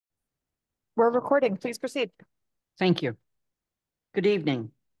We're recording. Please proceed. Thank you. Good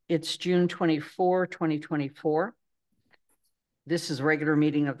evening. It's June 24, 2024. This is a regular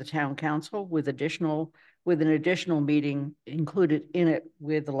meeting of the Town Council with an additional meeting included in it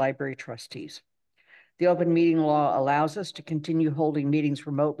with the library trustees. The open meeting law allows us to continue holding meetings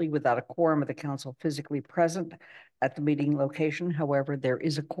remotely without a quorum of the council physically present at the meeting location. However, there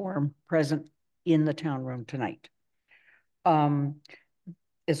is a quorum present in the town room tonight.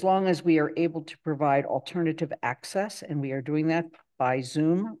 As long as we are able to provide alternative access, and we are doing that by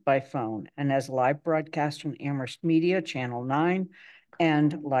Zoom, by phone, and as live broadcast on Amherst Media, Channel 9,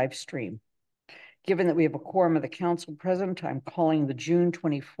 and live stream. Given that we have a quorum of the council present, I'm calling the June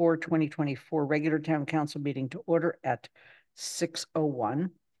 24, 2024 regular town council meeting to order at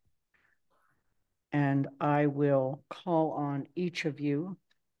 6:01. And I will call on each of you.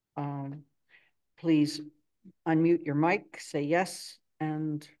 Please unmute your mic, say yes,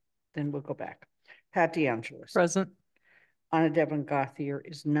 and then we'll go back. Pat DeAngelis. Present. Anna Devon Gauthier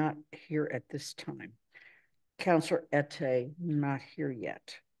is not here at this time. Councillor Ette, not here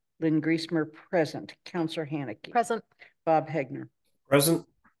yet. Lynn Griesmer, present. Councillor Haneke. Present. Bob Hegner. Present.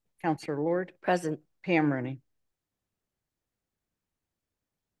 Councillor Lord. Present. Pam Rooney.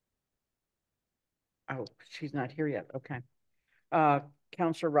 Oh, she's not here yet. Okay.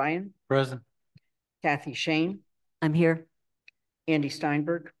 Councillor Ryan. Present. Kathy Shane. I'm here. Andy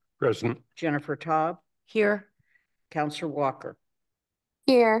Steinberg. Present. Jennifer Taub. Here. Councillor Walker.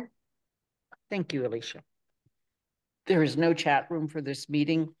 Here. Thank you, Alicia. There is no chat room for this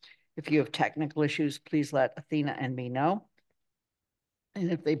meeting. If you have technical issues, please let Athena and me know.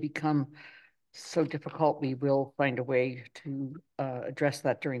 And if they become so difficult, we will find a way to address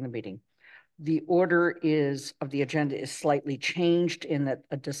that during the meeting. The order of the agenda is slightly changed in that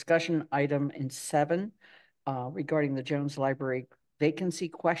a discussion item in 7 regarding the Jones Library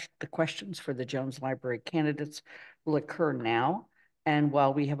vacancy the questions for the Jones Library candidates will occur now. And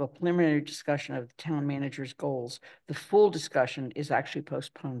while we have a preliminary discussion of the town manager's goals, the full discussion is actually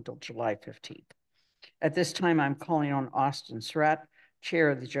postponed till July 15th. At this time, I'm calling on Austin Surratt, Chair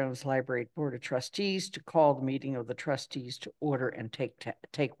of the Jones Library Board of Trustees, to call the meeting of the trustees to order and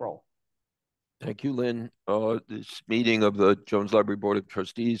take roll. Thank you, Lynn. This meeting of the Jones Library Board of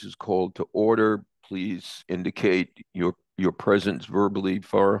Trustees is called to order. Please indicate your presence verbally.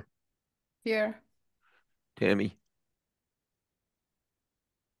 Farah. Here. Tammy.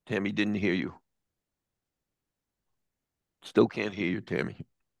 Tammy didn't hear you. Still can't hear you, Tammy.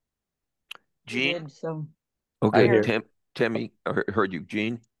 Jean? Okay, Tammy, I heard you.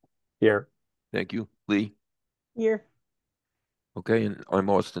 Jean? Here. Thank you. Lee? Here. Okay, and I'm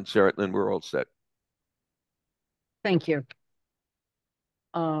Austin Surratt. Lynn, we're all set. Thank you.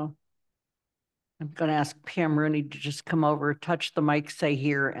 I'm going to ask Pam Rooney to just come over, touch the mic, say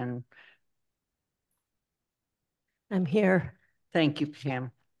here, and I'm here. Thank you,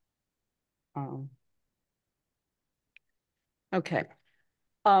 Pam. Okay.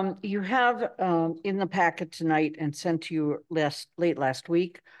 You have in the packet tonight and sent to you late last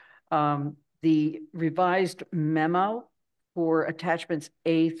week the revised memo for attachments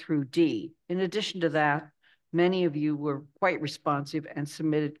A through D. In addition to that, many of you were quite responsive and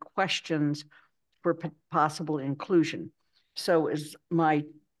submitted questions for possible inclusion. So is my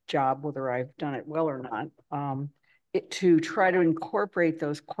job, whether I've done it well or not, to try to incorporate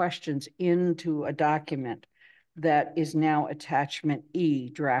those questions into a document that is now attachment E,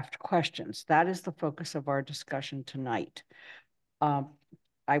 draft questions. That is the focus of our discussion tonight.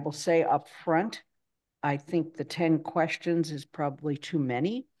 I will say up front, I think the 10 questions is probably too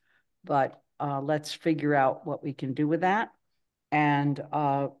many, but let's figure out what we can do with that. And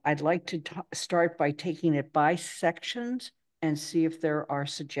I'd like to start by taking it by sections and see if there are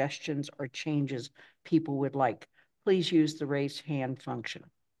suggestions or changes people would like. Please use the raise hand function.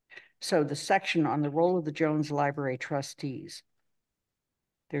 So the section on the role of the Jones Library trustees.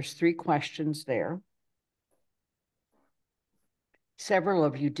 There's 3 questions there. Several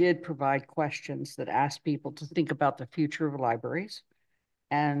of you did provide questions that asked people to think about the future of libraries.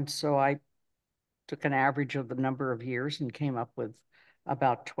 And so I took an average of the number of years and came up with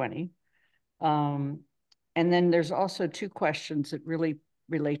about 20. And then there's also 2 questions that really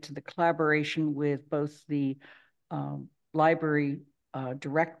relate to the collaboration with both the library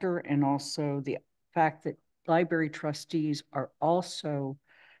director and also the fact that library trustees are also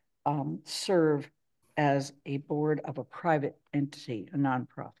serve as a board of a private entity, a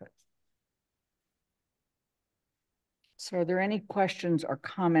nonprofit. So are there any questions or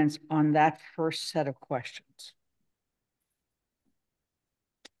comments on that first set of questions?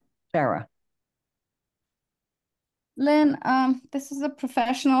 Sarah. Lynn, this is a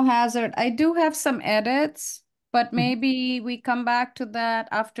professional hazard. I do have some edits, but maybe we come back to that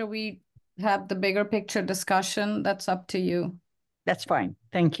after we have the bigger picture discussion. That's up to you. That's fine.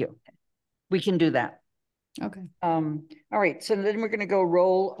 Thank you. We can do that. Okay. All right, so then we're going to go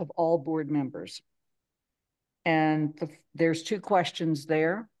roll of all board members. And there's 2 questions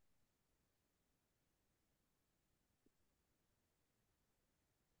there.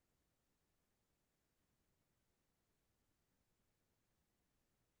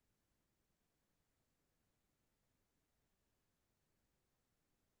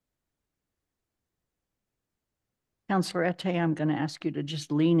 Councillor Ette, I'm going to ask you to just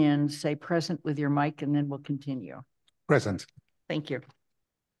lean in, say present with your mic, and then we'll continue. Present. Thank you.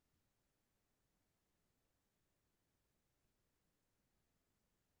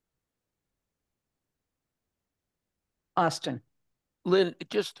 Austin. Lynn,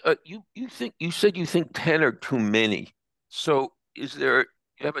 just you said you think 10 are too many. So you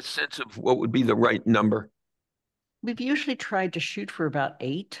have a sense of what would be the right number? We've usually tried to shoot for about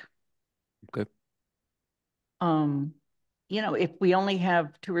 8. Okay. You know, if we only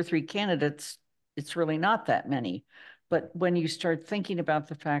have 2 or 3 candidates, it's really not that many. But when you start thinking about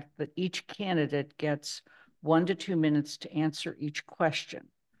the fact that each candidate gets 1 to 2 minutes to answer each question.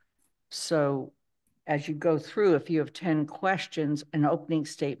 So as you go through, if you have 10 questions, an opening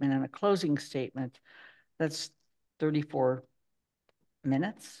statement and a closing statement, that's 34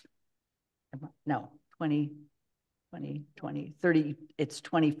 minutes. No, 20, 30, it's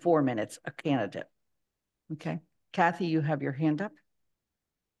 24 minutes a candidate. Okay. Kathy, you have your hand up.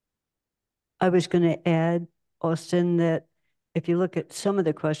 I was going to add, Austin, that if you look at some of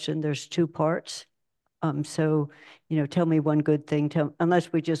the question, there's 2 parts. So, tell me one good thing,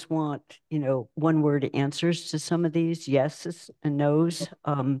 unless we just want, 1-word answers to some of these, yeses and nos.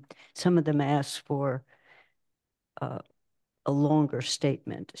 Some of them ask for a longer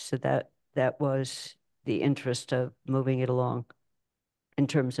statement. So that was the interest of moving it along in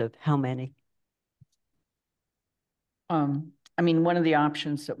terms of how many. I mean, one of the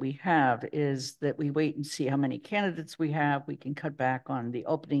options that we have is that we wait and see how many candidates we have. We can cut back on the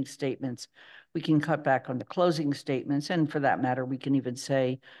opening statements. We can cut back on the closing statements. And for that matter, we can even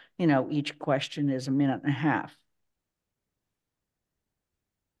say, each question is 1.5 minutes.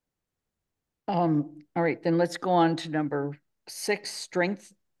 All right, then let's go on to number 6,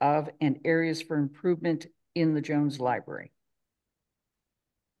 strength of and areas for improvement in the Jones Library.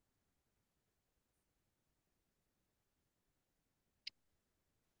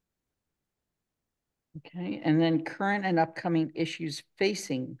 Okay, and then current and upcoming issues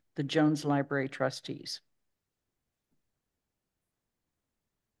facing the Jones Library trustees.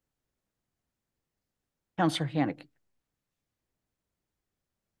 Councillor Hannick.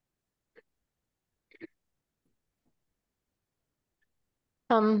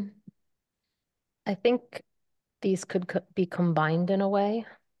 I think these could be combined in a way,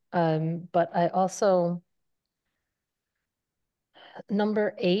 but I also,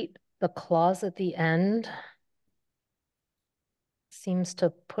 number 8, the clause at the end seems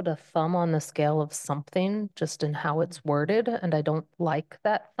to put a thumb on the scale of something just in how it's worded, and I don't like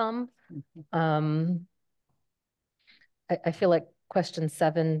that thumb. I feel like question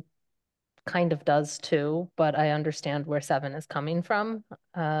 7 kind of does too, but I understand where 7 is coming from.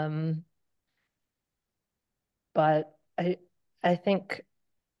 But I think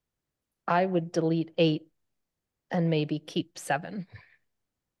I would delete 8 and maybe keep 7.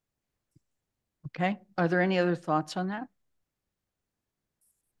 Okay, are there any other thoughts on that?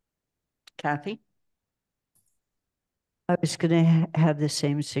 Kathy? I was going to have the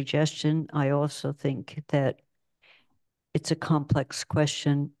same suggestion. I also think that it's a complex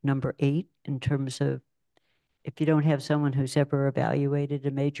question, number 8, in terms of if you don't have someone who's ever evaluated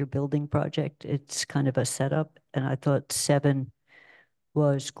a major building project, it's kind of a setup. And I thought 7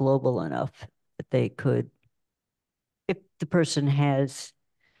 was global enough that they could, if the person has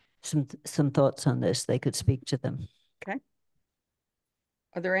some thoughts on this, they could speak to them. Okay.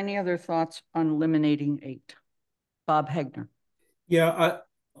 Are there any other thoughts on eliminating 8? Bob Hegner. Yeah,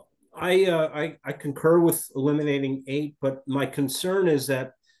 I concur with eliminating 8, but my concern is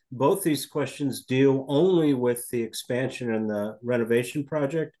that both these questions deal only with the expansion and the renovation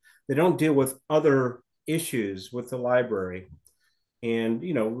project. They don't deal with other issues with the library. And,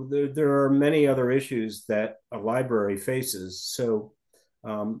 there are many other issues that a library faces. So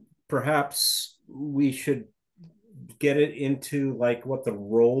perhaps we should get it into like what the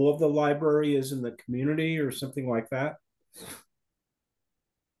role of the library is in the community or something like that.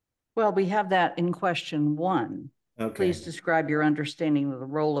 Well, we have that in question 1. Okay. Please describe your understanding of the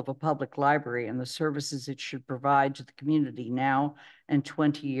role of a public library and the services it should provide to the community now and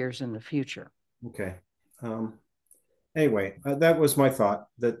 20 years in the future. Okay. Anyway, that was my thought,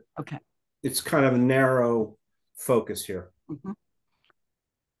 that Okay. it's kind of a narrow focus here.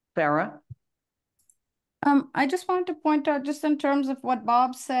 Farah? I just wanted to point out, just in terms of what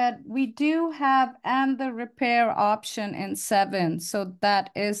Bob said, we do have and the repair option in 7, so that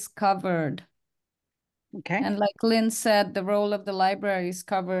is covered. Okay. And like Lynn said, the role of the library is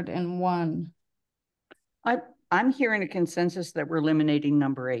covered in 1. I'm hearing a consensus that we're eliminating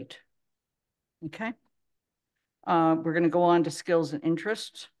number 8. Okay. We're going to go on to skills and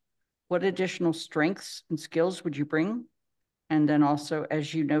interests. What additional strengths and skills would you bring? And then also,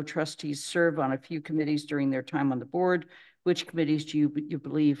 as you know, trustees serve on a few committees during their time on the board. Which committees do you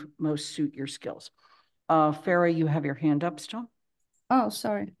believe most suit your skills? Farah, you have your hand up still. Oh,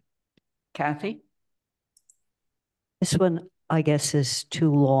 sorry. Kathy? This one, I guess, is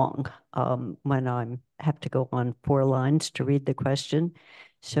too long when I have to go on 4 lines to read the question.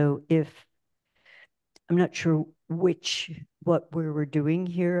 So if I'm not sure what we were doing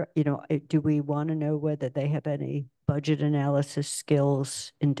here, do we want to know whether they have any budget analysis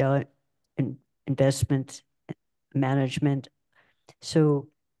skills, investment management? So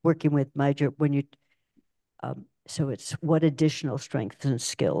working with major, so it's what additional strengths and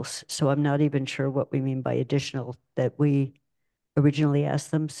skills. So I'm not even sure what we mean by additional that we originally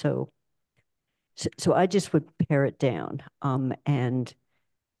asked them. So I just would pare it down and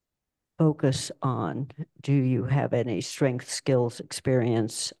focus on, do you have any strength, skills,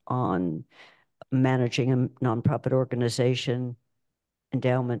 experience on managing a nonprofit organization,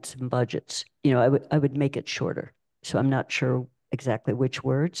 endowments and budgets? I would make it shorter. So I'm not sure exactly which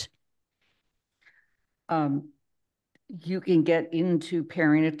words. You can get into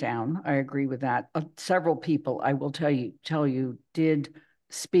paring it down. I agree with that. Several people, I will tell you, did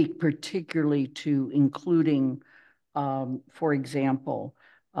speak particularly to including, for example,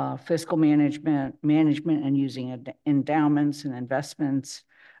 fiscal management and using endowments and investments,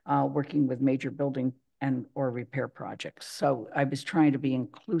 working with major building or repair projects. So I was trying to be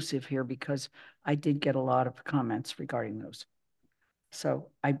inclusive here because I did get a lot of comments regarding those. So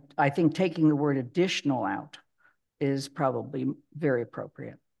I think taking the word additional out is probably very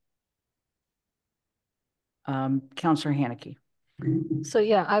appropriate. Councillor Haneke. So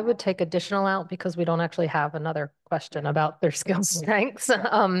yeah, I would take additional out because we don't actually have another question about their skill strengths.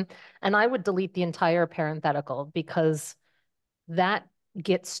 And I would delete the entire parenthetical because that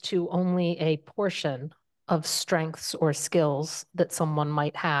gets to only a portion of strengths or skills that someone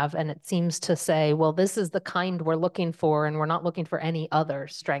might have. And it seems to say, well, this is the kind we're looking for, and we're not looking for any other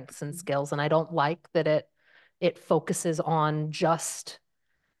strengths and skills. And I don't like that it focuses on just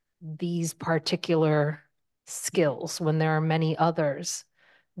these particular skills when there are many others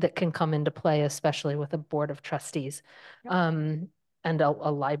that can come into play, especially with a board of trustees. Yep. And a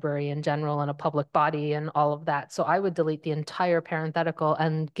library in general and a public body and all of that. So I would delete the entire parenthetical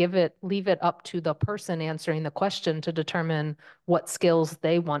and leave it up to the person answering the question to determine what skills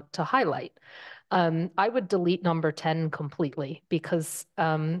they want to highlight. I would delete number 10 completely because,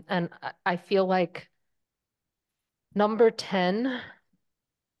 and I feel like number 10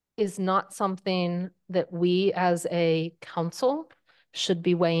 is not something that we as a council should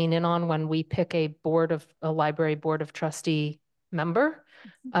be weighing in on when we pick a library board of trustee member.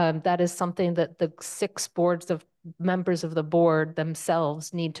 That is something that the 6 members of the board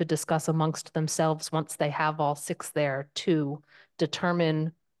themselves need to discuss amongst themselves once they have all 6 there to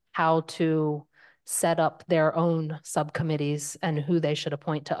determine how to set up their own subcommittees and who they should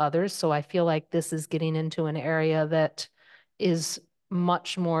appoint to others. So I feel like this is getting into an area that is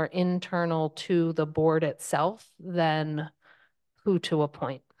much more internal to the board itself than who to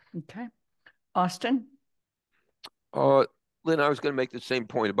appoint. Okay. Austin? Lynn, I was going to make the same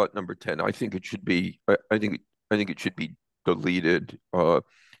point about number 10. I think it should be, I think it should be deleted. Okay.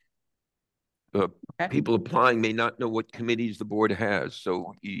 People applying may not know what committees the board has.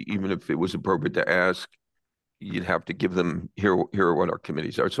 So even if it was appropriate to ask, you'd have to give them, here are what our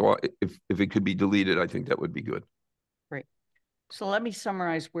committees are. So if it could be deleted, I think that would be good. Great. So let me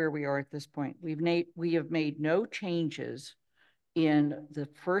summarize where we are at this point. We have made no changes in the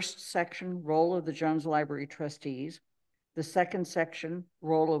first section, role of the Jones Library trustees, the second section,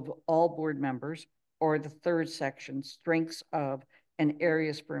 role of all board members, or the third section, strengths of and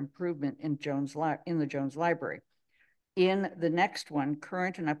areas for improvement in the Jones Library. In the next one,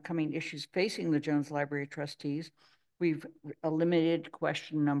 current and upcoming issues facing the Jones Library trustees, we've eliminated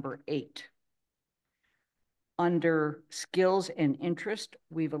question number 8. Under skills and interest,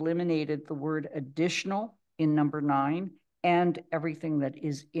 we've eliminated the word additional in number 9 and everything that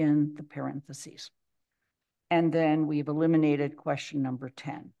is in the parentheses. And then we've eliminated question number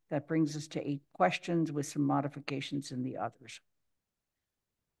 10. That brings us to 8 questions with some modifications in the others.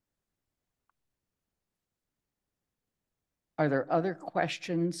 Are there other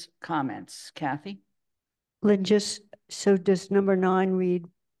questions, comments? Kathy? Lynn, so does number 9 read,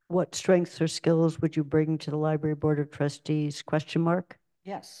 what strengths or skills would you bring to the Library Board of Trustees, ?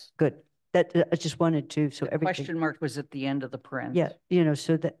 Yes. Good. That, I just wanted to, so The everything. question mark was at the end of the parentheses. Yeah,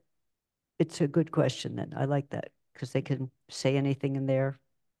 so that it's a good question then. I like that because they can say anything in there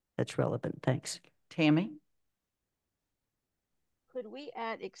that's relevant. Thanks. Tammy? Could we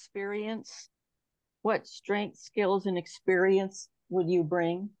add experience? What strengths, skills, and experience would you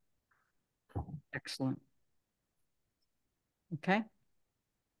bring? Excellent. Okay.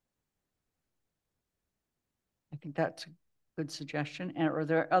 I think that's a good suggestion. And are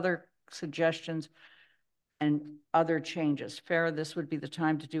there other suggestions and other changes? Farah, this would be the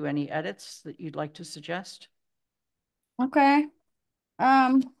time to do any edits that you'd like to suggest? Okay.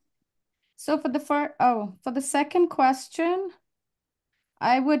 So for the second question,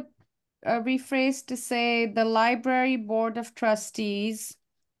 I would rephrase to say the Library Board of Trustees,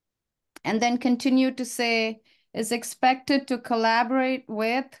 and then continue to say is expected to collaborate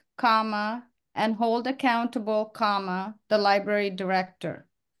with, comma, and hold accountable, comma, the library director.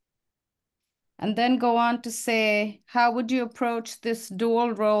 And then go on to say, how would you approach this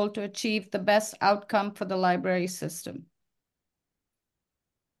dual role to achieve the best outcome for the library system?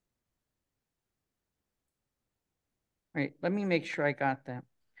 Right, let me make sure I got that.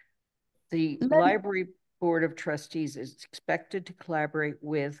 The Let- Library Board of Trustees is expected to collaborate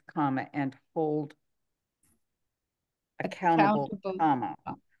with, comma, and hold accountable, Accountable. comma,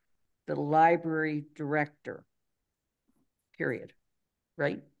 the library director, period,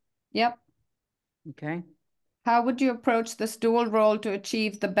 right? Yep. Okay, How would you approach this dual role to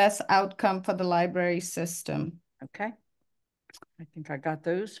achieve the best outcome for the library system? okay. I think I got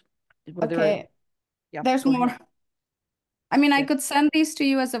those. Were there- Okay, yeah, there's go more. ahead. I mean, I Yeah. could send these to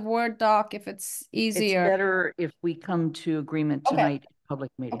you as a Word doc if it's It's easier. better if we come to agreement Okay. tonight, in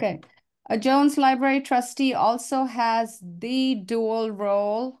public meeting. Okay. A Jones Library trustee also has the dual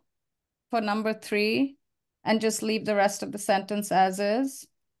role for number 3, and just leave the rest of the sentence as is.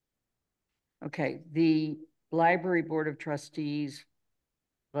 Okay, the Library Board of Trustees,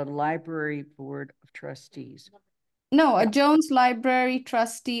 the Library Board of Trustees. No, a Yeah. Jones Library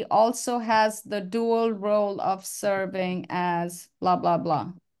trustee also has the dual role of serving as blah, blah,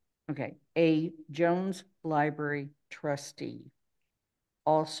 blah. Okay, a Jones Library trustee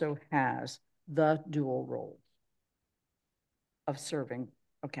also has the dual role of serving.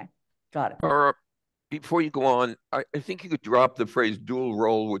 Okay, got it. Before you go on, I think you could drop the phrase dual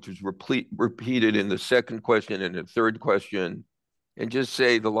role, which was repeated in the second question and the third question, and just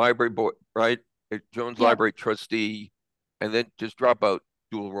say the library board, right? Jones Yeah. Library trustee, and then just drop out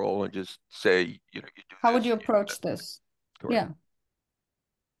dual role and just say, you do How would this you and do approach that. this? Correct. Yeah.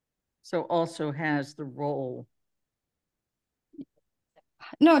 So also has the role.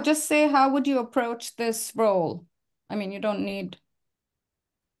 No, just say, how would you approach this role? I mean, you don't need.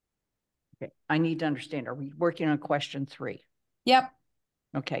 Okay, I need to understand, are we working on question 3? Yep.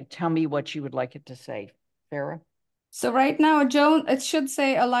 Okay, tell me what you would like it to say, Farah. So right now, it should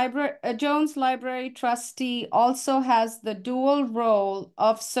say a Jones Library trustee also has the dual role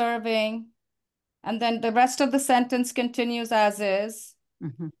of serving, and then the rest of the sentence continues as is.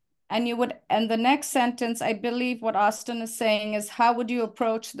 Mhm. And the next sentence, I believe what Austin is saying is, how would you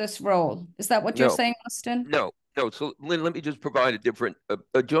approach this role? Is that what you're No. saying, Austin? No. So Lynn, let me just provide a different,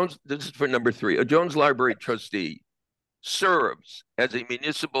 a Jones, this is for number 3. A Jones Library trustee serves as a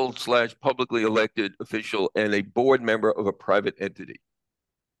municipal/publicly elected official and a board member of a private entity.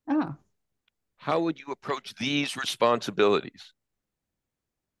 Ah, How would you approach these responsibilities?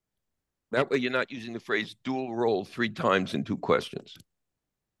 That way you're not using the phrase dual role 3 times in 2 questions.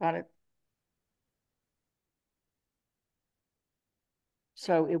 Got it.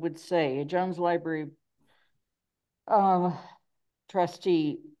 So it would say a Jones Library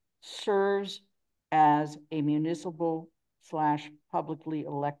trustee serves as a municipal/publicly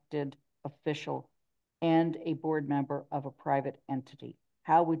elected official and a board member of a private entity.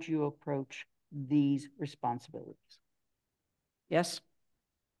 How would you approach these responsibilities? Yes?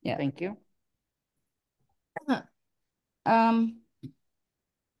 yeah. Thank you.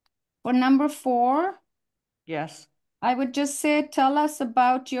 For number 4, Yes. I would just say, tell us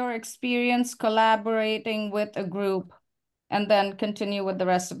about your experience collaborating with a group, and then continue with the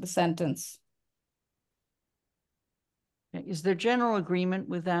rest of the sentence. Is there general agreement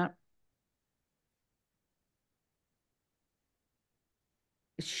with that?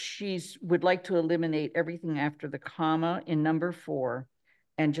 she's would like to eliminate everything after the comma in number 4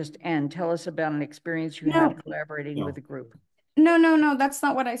 and just end. Tell us about an experience you No. had collaborating No. with a group. No, that's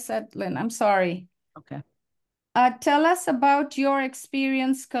not what I said, Lynn. I'm sorry. Okay. Tell us about your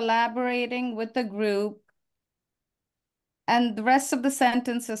experience collaborating with the group, and the rest of the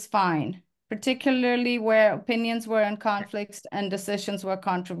sentence is fine, particularly where opinions were in conflicts and decisions were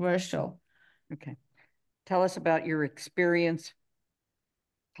controversial. Okay. Tell us about your experience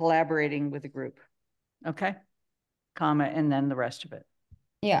collaborating with a group. Okay. Comma, and then the rest of it.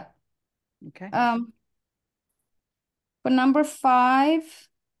 Yeah. Okay. For number 5,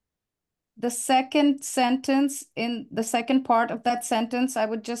 the second sentence, in the second part of that sentence, I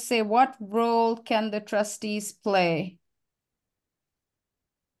would just say, what role can the trustees play?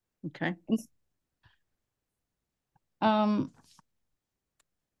 Okay. And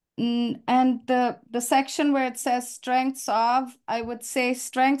the section where it says strengths of, I would say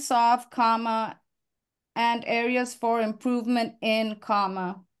strengths of, comma, and areas for improvement in,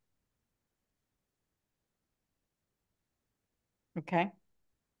 comma. Okay.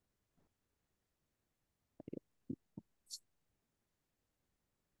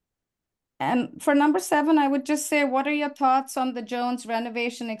 And for number 7, I would just say, what are your thoughts on the Jones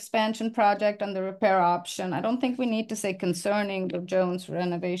renovation expansion project and the repair option? I don't think we need to say concerning the Jones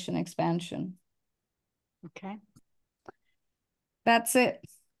renovation expansion. Okay. That's it.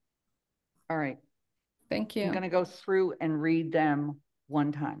 All right. Thank I'm you. going to go through and read them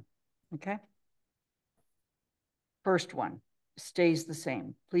one time. Okay. First one stays the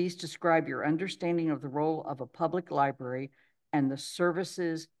same. Please describe your understanding of the role of a public library and the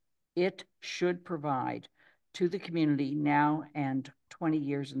services it should provide to the community now and 20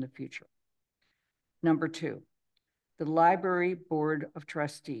 years in the future. Number 2, the Library Board of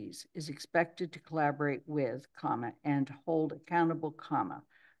Trustees is expected to collaborate with, comma, and hold accountable, comma,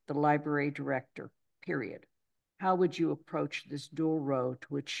 the library director, period. How would you approach this dual role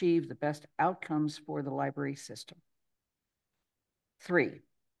to achieve the best outcomes for the library system? 3,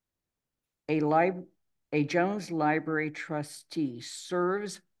 a Jones Library trustee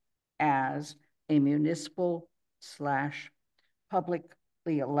serves as a municipal /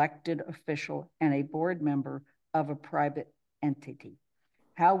 publicly elected official and a board member of a private entity.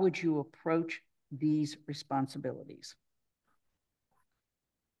 How would you approach these responsibilities?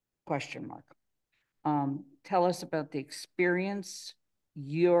 Question mark. Tell us about the experience,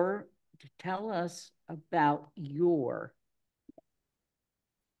 tell us about your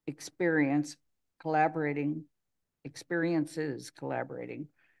experiences collaborating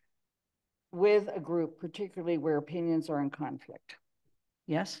with a group, particularly where opinions are in conflict.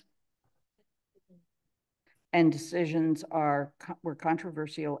 Yes? And decisions were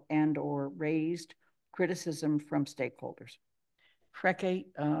controversial and or raised criticism from stakeholders. Freke,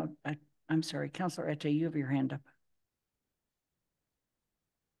 I'm sorry, Councilor Ete, you have your hand up.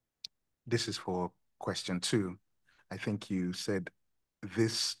 This is for question 2. I think you said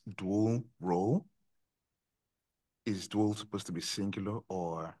this dual role. Is dual supposed to be singular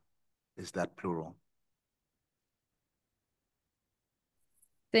or is that plural?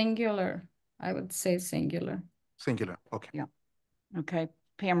 Singular. I would say singular. Singular, okay. Yeah. Okay.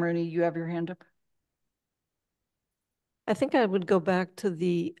 Pam Rooney, you have your hand up. I think I would go back to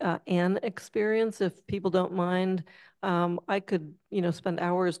the Anne experience, if people don't mind. I could, spend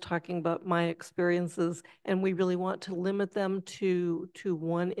hours talking about my experiences, and we really want to limit them to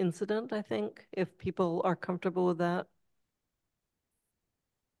one incident, I think, if people are comfortable with that.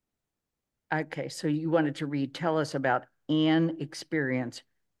 Okay, so you wanted to read, tell us about an experience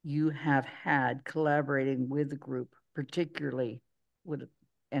you have had collaborating with the group, particularly with,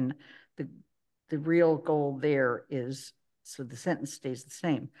 and the real goal there is, so the sentence stays the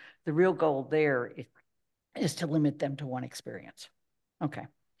same. The real goal there is to limit them to one experience. Okay.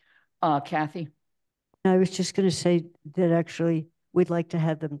 Kathy? I was just going to say that actually we'd like to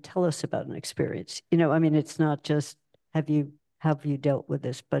have them tell us about an experience. It's not just have you dealt with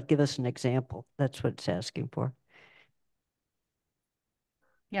this, but give us an example. That's what it's asking for.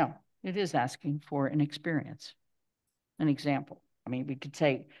 Yeah, it is asking for an experience, an example. We could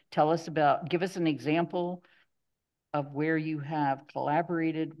say, give us an example of where you have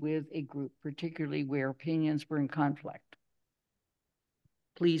collaborated with a group, particularly where opinions were in conflict.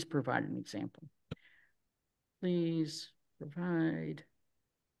 Please provide an example. Please provide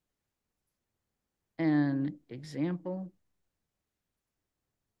an example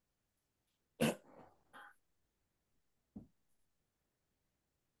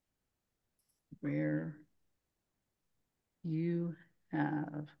where you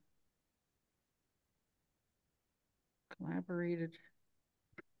have collaborated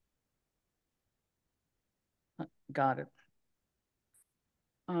Got it.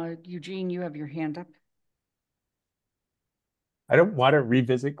 Eugene, you have your hand up. I don't want to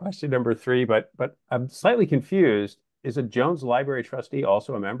revisit question number 3, but I'm slightly confused. Is a Jones Library trustee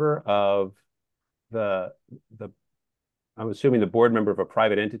also a member of the I'm assuming the board member of a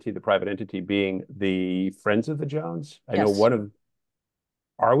private entity, the private entity being the Friends of the Jones? I know Yes.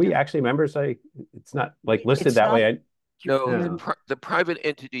 are we actually members? It's not like listed It's that not- way. No, Yeah. the private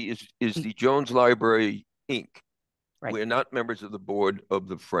entity is the Jones Library, Inc. Right. We're not members of the board of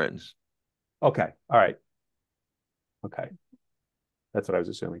the Friends. Okay. All right. Okay. That's what I was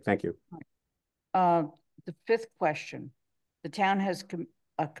assuming. Thank you. The 5th question. The town has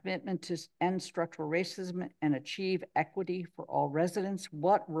a commitment to end structural racism and achieve equity for all residents.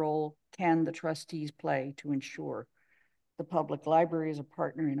 What role can the trustees play to ensure the public library is a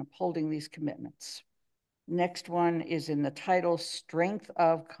partner in upholding these commitments? Next one is in the title, strength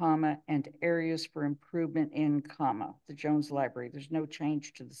of, comma, and areas for improvement in, comma, the Jones Library. There's no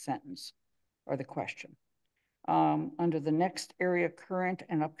change to the sentence or the question. Under the next area, current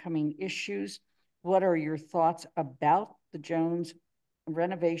and upcoming issues, what are your thoughts about the Jones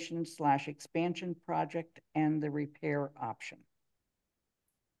renovation / expansion project and the repair option?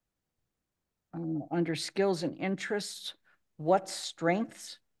 Under skills and interests, what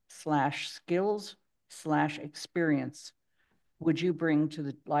strengths / skills / experience would you bring to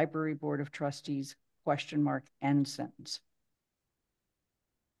the Library Board of Trustees? ? End sentence.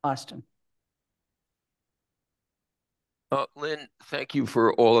 Austin. Lynn, thank you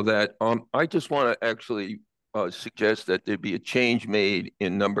for all of that. I just want to actually suggest that there be a change made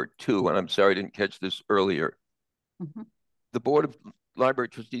in number 2, and I'm sorry I didn't catch this earlier. Mhm. The Board of Library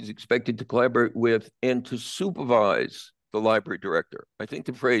Trustees is expected to collaborate with and to supervise the library director. I think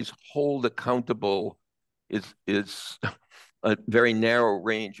the phrase hold accountable is a very narrow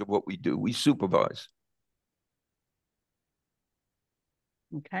range of what we do. We supervise.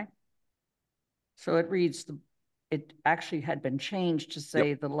 Okay. So it reads, it actually had been changed to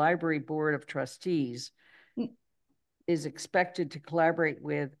say the Library Board of Trustees is expected to collaborate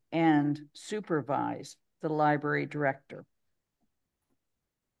with and supervise the library director.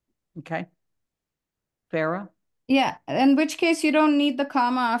 Okay. Farah? Yeah, in which case you don't need the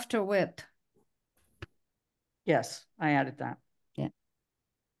comma after with. Yes, I added that. Yeah.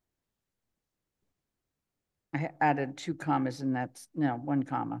 I added 2 commas and that's, no, 1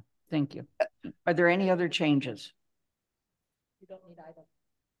 comma. Thank you. Are there any other changes? You don't need either.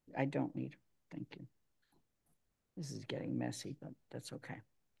 I don't need, thank you. This is getting messy, but that's okay.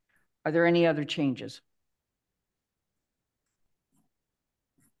 Are there any other changes?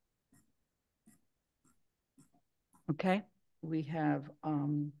 Okay, we have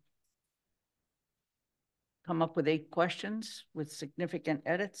come up with 8 questions with significant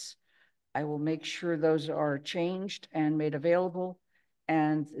edits. I will make sure those are changed and made available,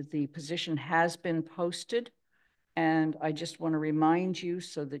 and the position has been posted. And I just want to remind you,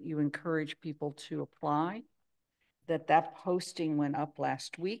 so that you encourage people to apply, that posting went up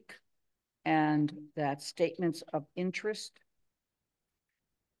last week, and that statements of interest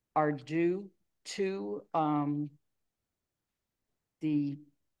are due to the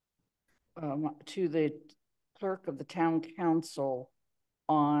clerk of the town council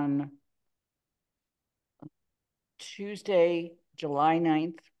on Tuesday, July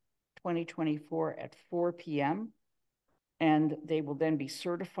 9th, 2024 at 4 p.m. And they will then be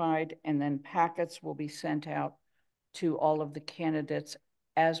certified, and then packets will be sent out to all of the candidates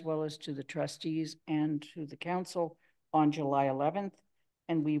as well as to the trustees and to the council on July 11th.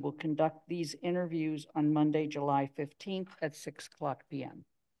 And we will conduct these interviews on Monday, July 15th at 6:00 p.m.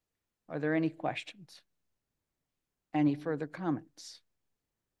 Are there any questions? Any further comments?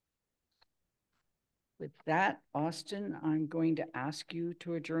 With that, Austin, I'm going to ask you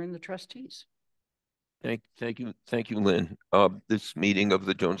to adjourn the trustees. Thank you, Lynn. This meeting of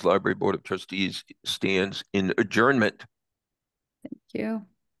the Jones Library Board of Trustees stands in adjournment. Thank you.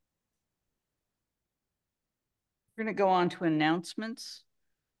 We're going to go on to announcements.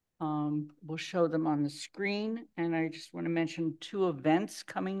 We'll show them on the screen, and I just want to mention 2 events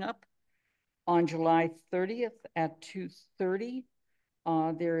coming up. On July 30th at 2:30,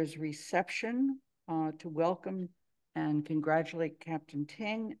 there is reception to welcome and congratulate Captain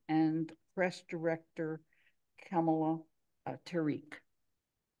Ting and Press Director Kamala Tariq.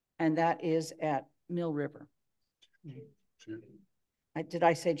 And that is at Mill River. Did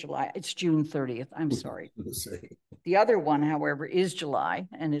I say July? It's June 30th. I'm sorry. The other one, however, is July,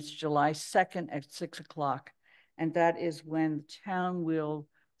 and it's July 2nd at 6:00. And that is when the town will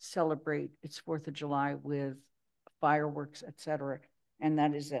celebrate its 4th of July with fireworks, etc. And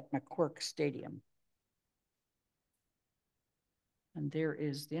that is at McQuirk Stadium. And there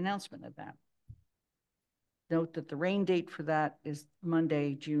is the announcement of that. Note that the rain date for that is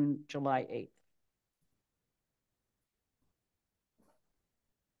Monday, July 8th.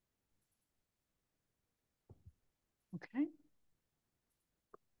 Okay.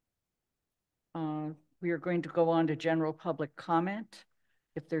 We are going to go on to general public comment.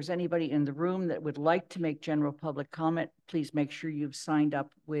 If there's anybody in the room that would like to make general public comment, please make sure you've signed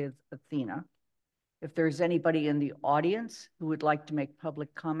up with Athena. If there's anybody in the audience who would like to make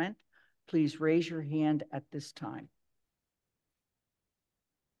public comment, please raise your hand at this time.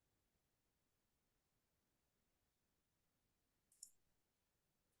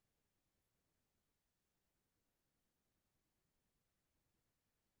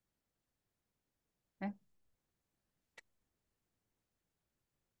 Okay.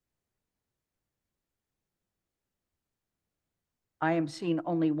 I am seeing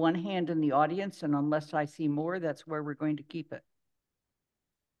only one hand in the audience, and unless I see more, that's where we're going to keep it.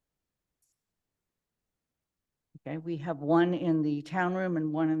 Okay, we have one in the town room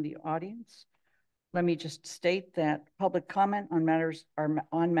and one in the audience. Let me just state that public comment on matters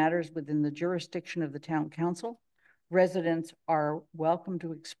within the jurisdiction of the town council. Residents are welcome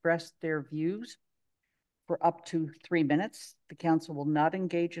to express their views for up to 3 minutes. The council will not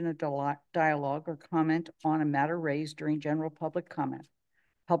engage in a dialogue or comment on a matter raised during general public comment.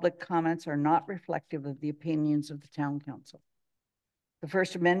 Public comments are not reflective of the opinions of the town council. The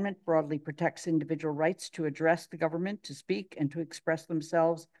First Amendment broadly protects individual rights to address the government, to speak, and to express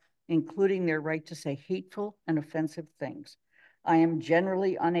themselves, including their right to say hateful and offensive things. I am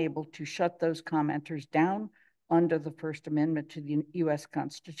generally unable to shut those commenters down under the First Amendment to the U.S.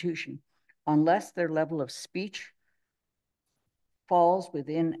 Constitution, unless their level of speech falls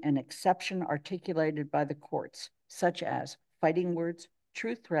within an exception articulated by the courts, such as fighting words,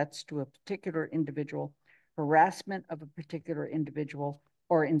 true threats to a particular individual, harassment of a particular individual,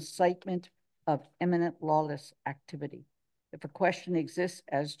 or incitement of imminent lawless activity. If a question exists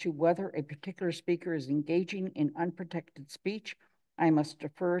as to whether a particular speaker is engaging in unprotected speech, I must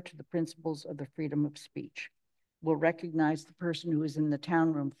defer to the principles of the freedom of speech. We'll recognize the person who is in the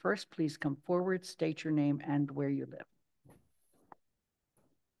town room first. Please come forward, state your name and where you live.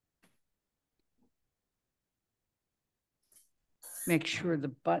 Make sure the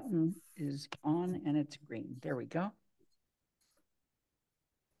button is on and it's green. There we go.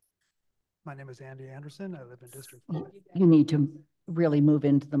 My name is Andy Anderson. I live in District 5. You need to really move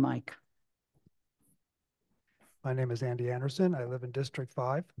into the mic. My name is Andy Anderson. I live in District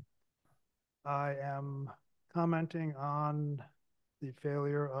 5. I am commenting on the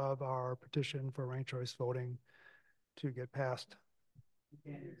failure of our petition for ranked choice voting to get passed.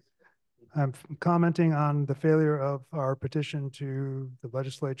 I'm commenting on the failure of our petition to the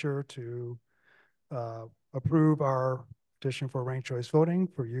legislature to approve our petition for ranked choice voting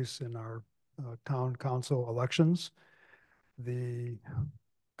for use in our town council elections. The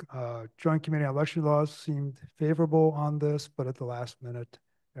Joint Committee on Election Laws seemed favorable on this, but at the last minute,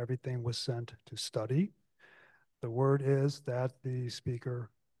 everything was sent to study. The word is that the speaker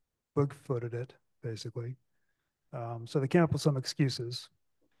bigfooted it, basically. So they came up with some excuses.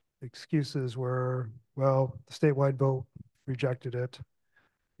 Excuses were, well, the statewide vote rejected it.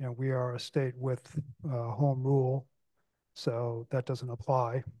 You know, we are a state with home rule, so that doesn't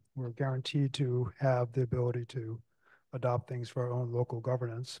apply. We're guaranteed to have the ability to adopt things for our own local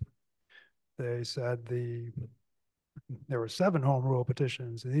governance. They said there were 7 home rule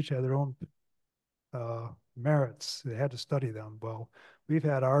petitions, and each had their own merits. They had to study them. Well, we've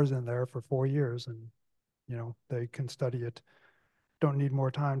had ours in there for 4 years, and you know, they can study it. Don't need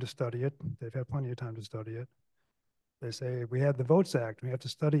more time to study it. They've had plenty of time to study it. They say we had the Votes Act, we have to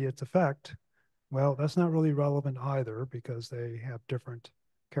study its effect. Well, that's not really relevant either, because they have different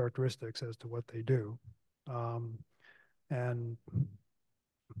characteristics as to what they do. And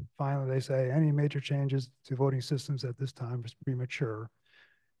finally, they say any major changes to voting systems at this time is premature.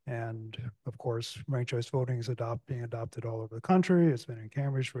 And of course, ranked choice voting is being adopted all over the country. It's been in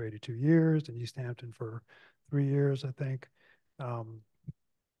Cambridge for 82 years, and East Hampton for 3 years, I think.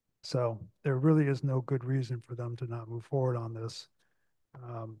 So there really is no good reason for them to not move forward on this.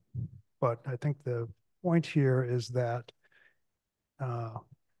 But I think the point here is that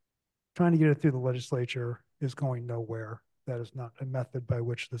trying to get it through the legislature is going nowhere. That is not a method by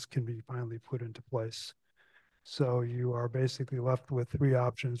which this can be finally put into place. So you are basically left with 3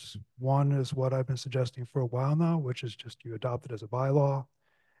 options. One is what I've been suggesting for a while now, which is just you adopt it as a bylaw,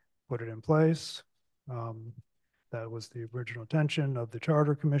 put it in place. That was the original intention of the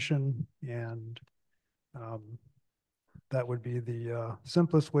Charter Commission, and that would be the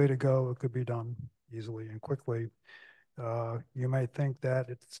simplest way to go. It could be done easily and quickly. You might think that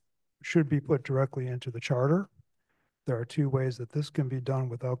it should be put directly into the charter. There are two ways that this can be done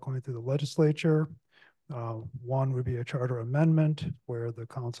without going through the legislature. One would be a charter amendment where the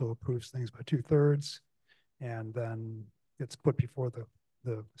council approves things by 2/3 and then it's put before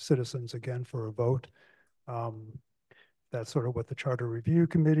the citizens again for a vote. That's sort of what the Charter Review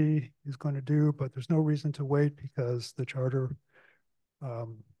Committee is going to do, but there's no reason to wait because the charter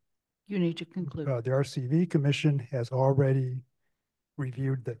You need to conclude. the RCV Commission has already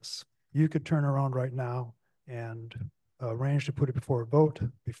reviewed this. You could turn around right now and arrange to put it before a vote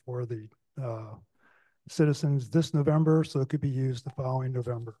before the citizens this November, so it could be used the following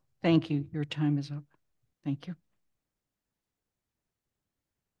November. Thank you. Your time is up. Thank you.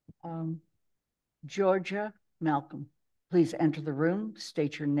 Georgia Malcolm, please enter the room,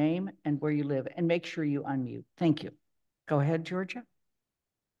 state your name and where you live, and make sure you unmute. Thank you. Go ahead, Georgia.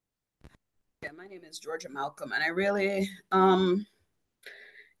 Yeah, my name is Georgia Malcolm, and I really,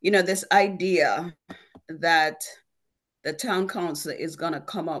 this idea that the town council is going to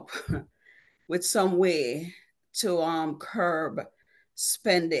come up with some way to curb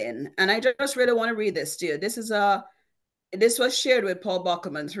spending. And I just really want to read this to you. This was shared with Paul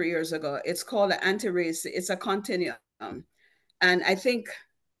Bockelman 3 years ago. It's called the anti-race. It's a continuum. And I think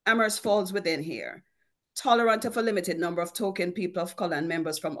Amherst falls within here. Tolerant of a limited number of token people of color and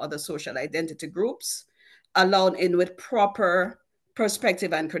members from other social identity groups, allowed in with proper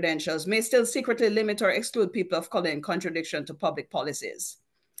perspective and credentials, may still secretly limit or exclude people of color in contradiction to public policies.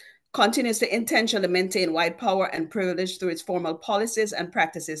 Continues to intentionally maintain white power and privilege through its formal policies and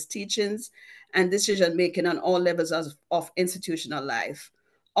practices, teachings, and decision-making on all levels of institutional life.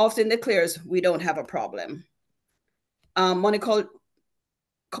 Often declares, we don't have a problem.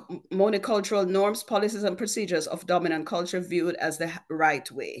 Monocultural norms, policies, and procedures of dominant culture viewed as the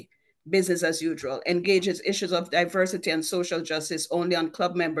right way. Business as usual. Engages issues of diversity and social justice only on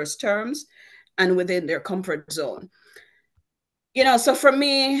club members' terms and within their comfort zone. So for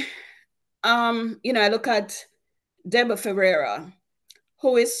me, I look at Deborah Ferreira,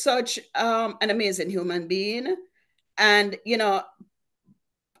 who is such an amazing human being. And,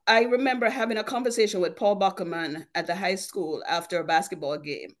 I remember having a conversation with Paul Bockelman at the high school after a basketball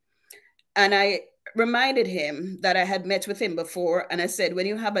game. And I reminded him that I had met with him before. And I said, when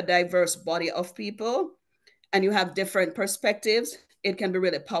you have a diverse body of people and you have different perspectives, it can be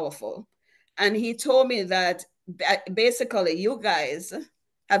really powerful. And he told me that basically you guys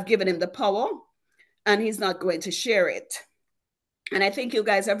have given him the power and he's not going to share it. And I think you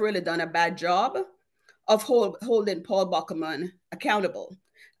guys have really done a bad job of holding Paul Bockelman accountable.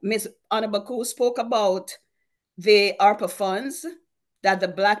 Ms. Anabaku spoke about the ARPA funds, that the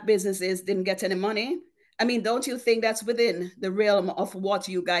Black businesses didn't get any money. I mean, don't you think that's within the realm of what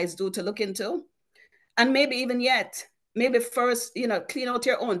you guys do to look into? And maybe even yet, maybe first, clean out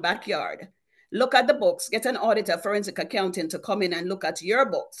your own backyard. Look at the books, get an auditor, forensic accountant to come in and look at your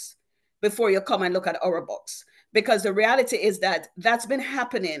books before you come and look at our books. Because the reality is that that's been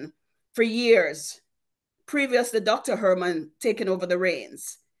happening for years, previous to Dr. Herman taking over the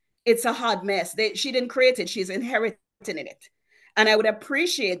reins. It's a hard mess. She didn't create it, she's inheriting it. And I would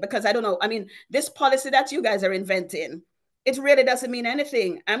appreciate, because I don't know, I mean, this policy that you guys are inventing, it really doesn't mean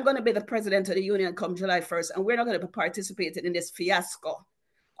anything. I'm going to be the president of the union come July 1st, and we're not going to be participating in this fiasco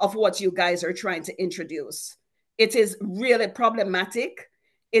of what you guys are trying to introduce. It is really problematic.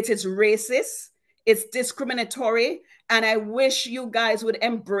 It is racist. It's discriminatory. And I wish you guys would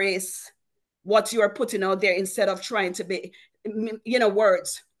embrace what you are putting out there instead of trying to be,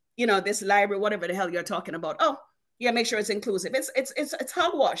 words, this library, whatever the hell you're talking about. Oh, yeah, make sure it's inclusive. It's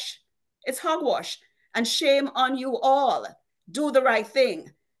hogwash. It's hogwash. And shame on you all. Do the right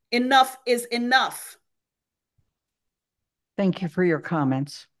thing. Enough is enough. Thank you for your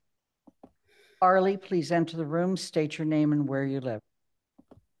comments. Arlie, please enter the room, state your name and where you live.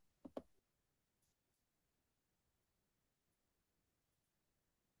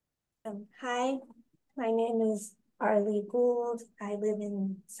 Hi, my name is Arlie Gould. I live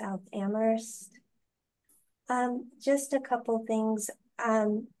in South Amherst. Just a couple things.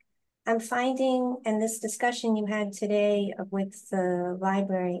 I'm finding, and this discussion you had today with the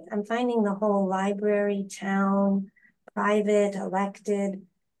library, I'm finding the whole library, town, private, elected,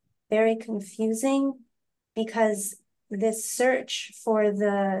 very confusing, because this search for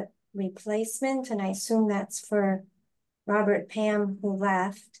the replacement, and I assume that's for Robert Pam, who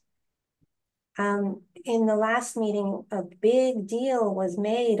left. In the last meeting, a big deal was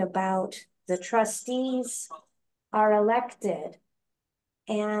made about the trustees are elected.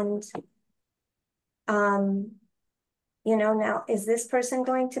 And, now, is this person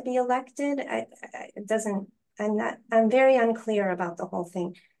going to be elected? It doesn't I'm very unclear about the whole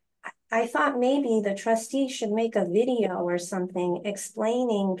thing. I thought maybe the trustee should make a video or something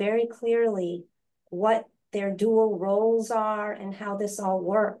explaining very clearly what their dual roles are and how this all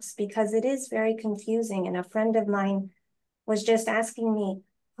works, because it is very confusing. And a friend of mine was just asking me,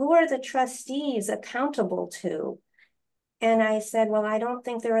 who are the trustees accountable to? And I said, well, I don't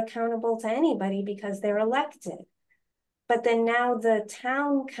think they're accountable to anybody because they're elected. But then now the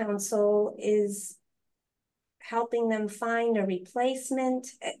town council is helping them find a replacement.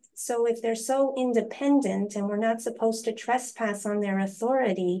 So if they're so independent and we're not supposed to trespass on their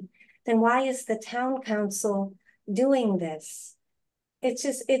authority, then why is the town council doing this?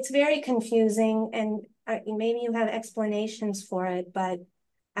 It's very confusing, and maybe you have explanations for it, but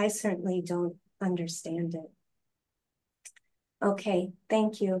I certainly don't understand it. Okay,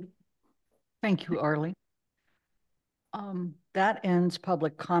 thank you. Thank you, Arlie. That ends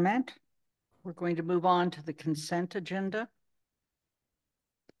public comment. We're going to move on to the consent agenda.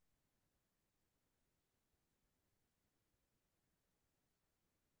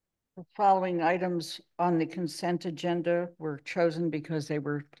 The following items on the consent agenda were chosen because they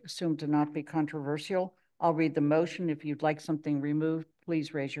were assumed to not be controversial. I'll read the motion. If you'd like something removed,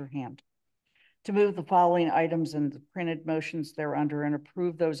 please raise your hand. To move the following items in the printed motions thereunder and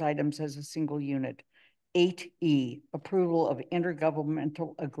approve those items as a single unit. 8E, approval of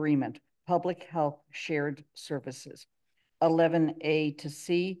intergovernmental agreement, public health shared services. 11A to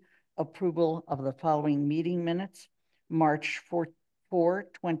C, approval of the following meeting minutes. March 4,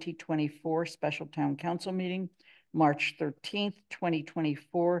 2024 special town council meeting, March 13th,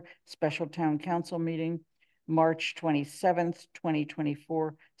 2024 special town council meeting, March 27th,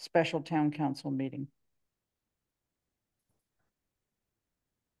 2024 special town council meeting.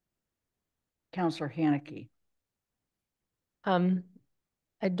 Councilor Haneke.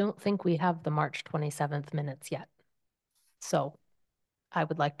 I don't think we have the March 27th minutes yet. So I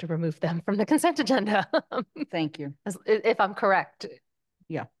would like to remove them from the consent agenda. Thank you. If I'm correct.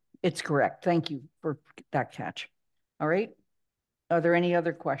 Yeah, it's correct. Thank you for that catch. All right. Are there any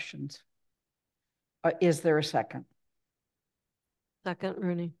other questions? Is there a second? Second,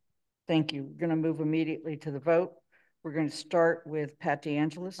 Rooney. Thank you. We're going to move immediately to the vote. We're going to start with Pat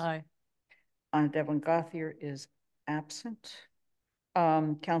DeAngelis. Aye. Anna Devlin Gauthier is absent.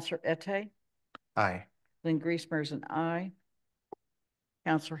 Councilor Ette. Aye. Lynn Griesmer is an aye.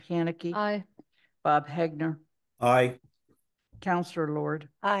 Councilor Haneke. Aye. Bob Hegner. Aye. Councilor Lord.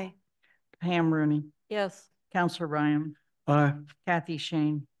 Aye. Pam Rooney. Yes. Councilor Ryan. Aye. Kathy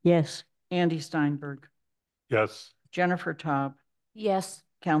Shane. Yes. Andy Steinberg. Yes. Jennifer Taub. Yes.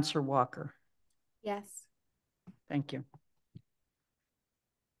 Councilor Walker. Yes. Thank you.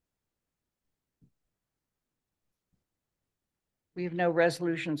 We have no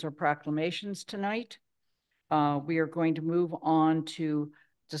resolutions or proclamations tonight. We are going to move on to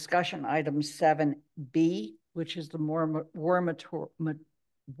discussion item 7B, which is the War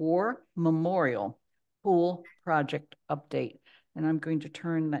Memorial Pool Project Update. And I'm going to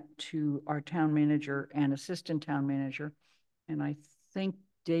turn that to our town manager and assistant town manager. And I think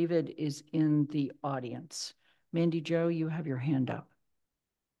David is in the audience. Mandy Jo, you have your hand up.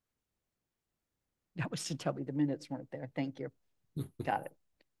 That was to tell me the minutes weren't there. Thank you. Got it.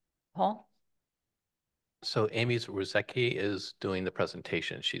 Paul? So Amy Ruzecki is doing the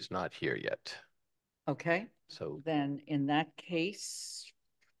presentation. She's not here yet. Okay. So then in that case,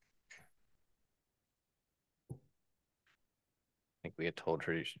 I think we had told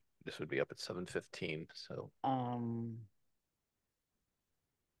her this would be up at 7:15. So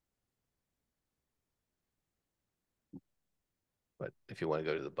but if you want to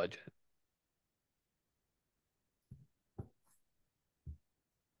go to the budget.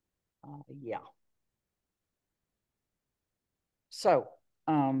 Yeah. So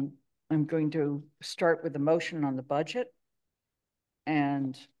I'm going to start with the motion on the budget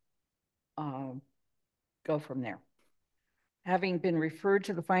and go from there. Having been referred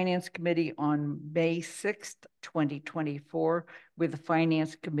to the Finance Committee on May 6th, 2024, with the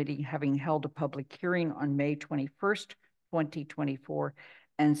Finance Committee having held a public hearing on May 21st, 2024,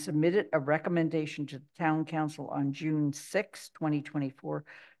 and submitted a recommendation to the Town Council on June 6, 2024,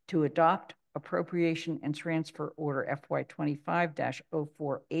 to adopt appropriation and transfer order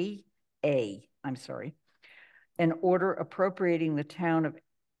FY25-04A, an order appropriating the town of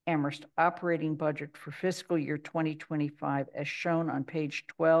Amherst operating budget for fiscal year 2025 as shown on page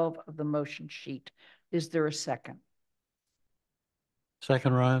 12 of the motion sheet. Is there a second?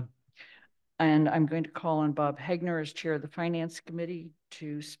 Second, Ryan. And I'm going to call on Bob Hegner as chair of the Finance Committee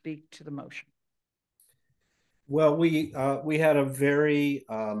to speak to the motion. Well, we had a very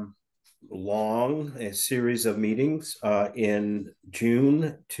a series of meetings in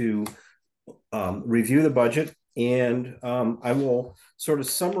June to review the budget. And I will sort of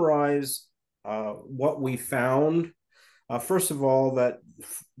summarize what we found. First of all, that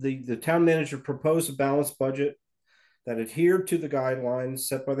the town manager proposed a balanced budget that adhered to the guidelines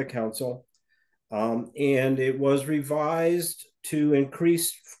set by the council. And it was revised to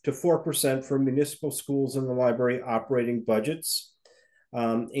increase to 4% for municipal schools and the library operating budgets.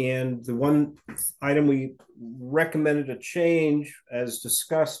 And the one item we recommended a change, as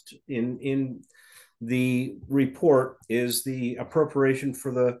discussed in the report, is the appropriation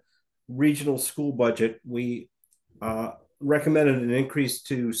for the regional school budget. We recommended an increase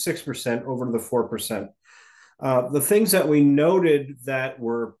to 6% over the 4%. The things that we noted that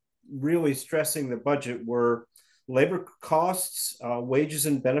were really stressing the budget were labor costs, wages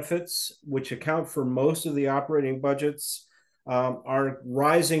and benefits, which account for most of the operating budgets, are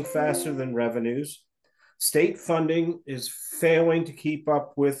rising faster than revenues. State funding is failing to keep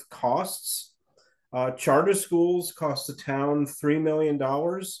up with costs. Charter schools cost the town $3 million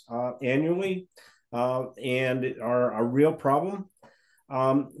annually, and are a real problem.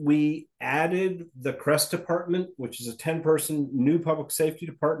 We added the CREST department, which is a 10-person new public safety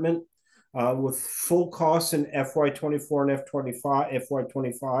department with full costs in FY24 and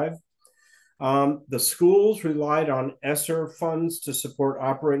FY25. The schools relied on ESSER funds to support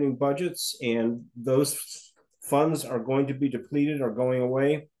operating budgets, and those funds are going to be depleted or going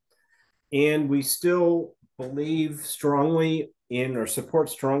away. And we still believe strongly in, or support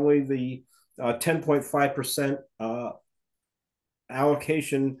strongly, the 10.5%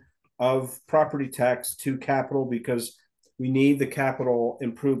 allocation of property tax to capital, because we need the capital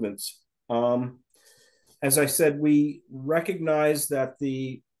improvements. As I said, we recognize that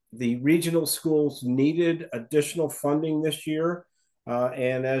the regional schools needed additional funding this year.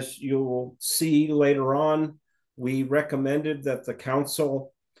 And as you will see later on, we recommended that the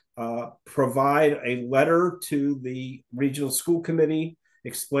council provide a letter to the regional school committee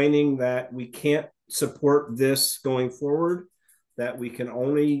explaining that we can't support this going forward, that we can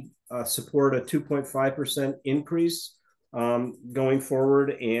only support a 2.5% increase going forward,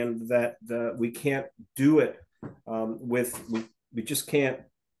 and that we can't do it we just can't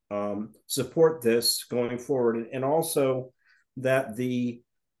support this going forward. And also that the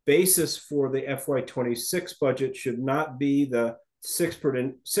basis for the FY26 budget should not be the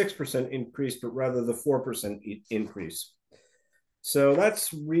 6% increase, but rather the 4% increase. So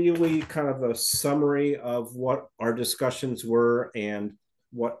that's really kind of a summary of what our discussions were and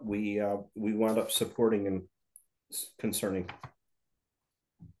what we wound up supporting and concerning.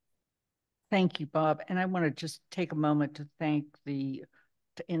 Thank you, Bob. And I want to just take a moment to thank the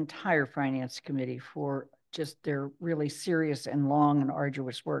entire Finance Committee for just their really serious and long and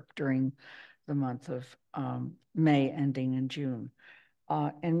arduous work during the month of May, ending in June.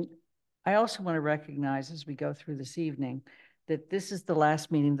 And I also want to recognize, as we go through this evening, that this is the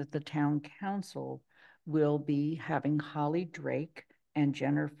last meeting that the town council will be having Holly Drake and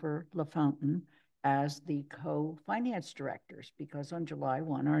Jennifer LaFountain as the co-finance directors, because on July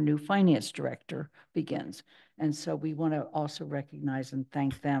 1, our new finance director begins. And so we want to also recognize and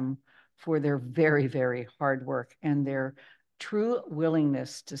thank them for their very, very hard work and their true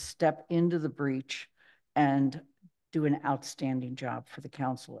willingness to step into the breach and do an outstanding job for the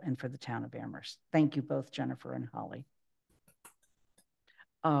council and for the town of Amherst. Thank you both, Jennifer and Holly.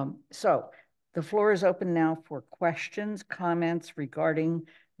 So the floor is open now for questions, comments regarding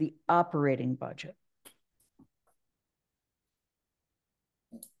the operating budget.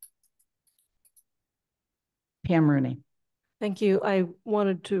 Pam Rooney. Thank you. I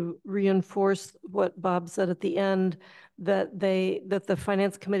wanted to reinforce what Bob said at the end, that the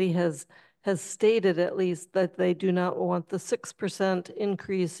Finance Committee has stated, at least, that they do not want the 6%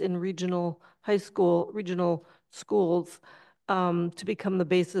 increase in regional schools to become the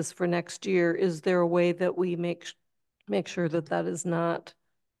basis for next year. Is there a way that we make sure that that is not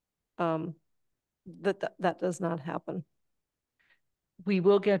that does not happen? We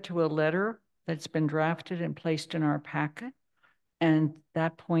will get to a letter that's been drafted and placed in our packet, and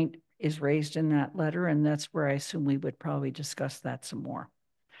that point is raised in that letter, and that's where I assume we would probably discuss that some more.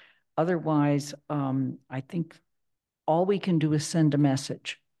 Otherwise, I think all we can do is send a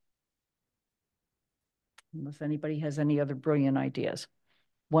message, unless anybody has any other brilliant ideas.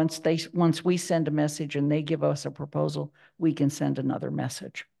 Once we send a message and they give us a proposal, we can send another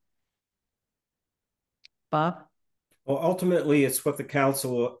message. Bob? Well, ultimately, it's what the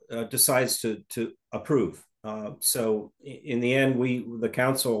council decides to approve. So in the end, the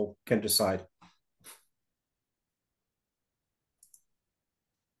council can decide.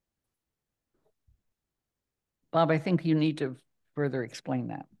 Bob, I think you need to further explain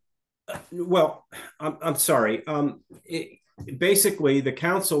that. Well, I'm sorry. Basically, the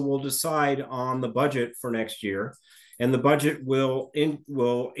council will decide on the budget for next year, and the budget will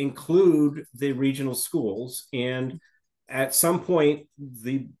include the regional schools. And at some point,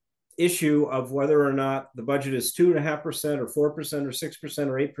 the issue of whether or not the budget is 2.5% or 4% or 6%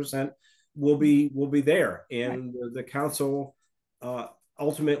 or 8% will be there, and the council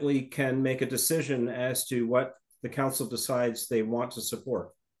ultimately can make a decision as to what the council decides they want to support.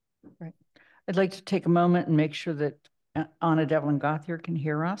 Right. I'd like to take a moment and make sure that Anna Devlin Gothier can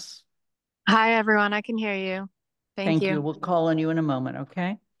hear us. Hi, everyone. I can hear you. Thank you. We'll call on you in a moment,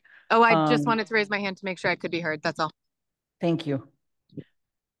 okay? Oh, I just wanted to raise my hand to make sure I could be heard. That's all. Thank you.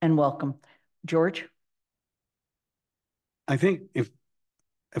 And welcome. George? I think if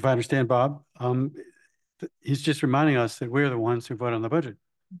I understand Bob, he's just reminding us that we're the ones who vote on the budget.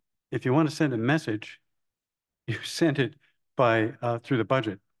 If you want to send a message, you send it by through the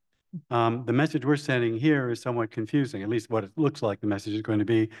budget. The message we're sending here is somewhat confusing, at least what it looks like the message is going to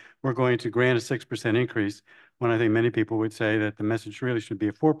be. We're going to grant a 6% increase, when I think many people would say that the message really should be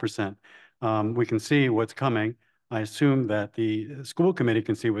a 4%. We can see what's coming. I assume that the school committee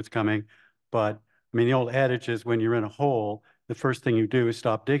can see what's coming, but I mean, the old adage is when you're in a hole, the first thing you do is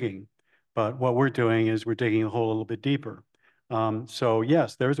stop digging. But what we're doing is we're digging the hole a little bit deeper. So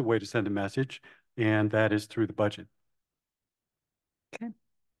yes, there's a way to send a message, and that is through the budget. Okay.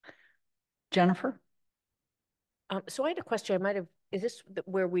 Jennifer? So I had a question. Is this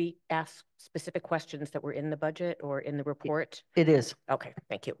where we ask specific questions that were in the budget or in the report? It is. Okay,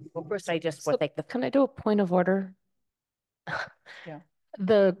 thank you. Well, first I just want to thank Can I do a point of order? Yeah.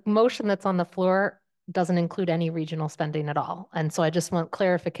 The motion that's on the floor doesn't include any regional spending at all. And so I just want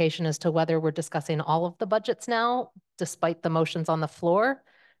clarification as to whether we're discussing all of the budgets now, despite the motions on the floor,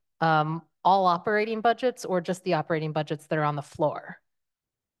 all operating budgets, or just the operating budgets that are on the floor.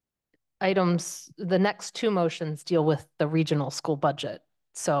 The next two motions deal with the regional school budget.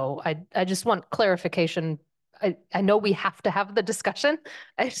 So I just want clarification. I know we have to have the discussion.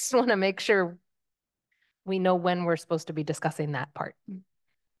 I just want to make sure we know when we're supposed to be discussing that part.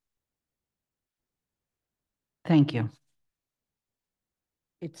 Thank you.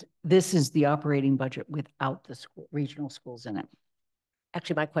 This is the operating budget without the regional schools in it.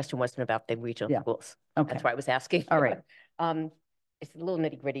 Actually, my question wasn't about the regional schools. Okay. That's why I was asking. All right. It's a little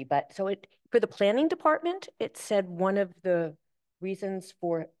nitty gritty, but so for the planning department, it said one of the reasons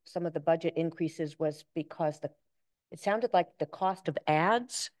for some of the budget increases was because it sounded like the cost of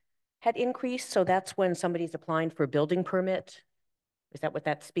ads had increased. So that's when somebody's applying for a building permit. Is that what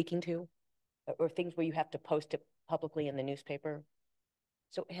that's speaking to? Or things where you have to post it publicly in the newspaper?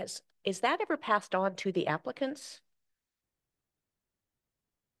 So is that ever passed on to the applicants?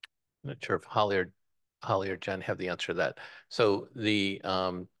 I'm not sure if Holly or Jen have the answer to that. So the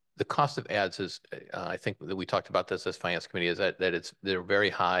cost of ads is, I think that we talked about this as finance committee, is that they're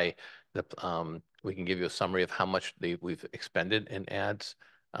very high. We can give you a summary of how much we've expended in ads,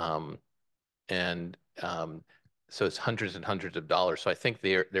 so it's hundreds and hundreds of dollars. So I think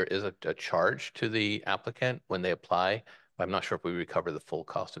there is a charge to the applicant when they apply. I'm not sure if we recover the full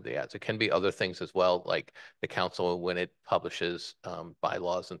cost of the ads. It can be other things as well, like the council, when it publishes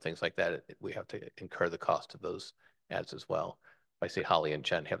bylaws and things like that, we have to incur the cost of those ads as well. I see Holly and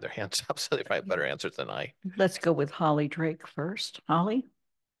Jen have their hands up, so they probably have better answers than I. Let's go with Holly Drake first. Holly?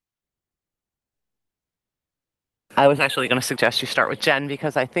 I was actually going to suggest you start with Jen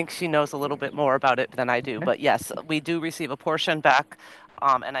because I think she knows a little bit more about it than I do. Okay. But yes, we do receive a portion back.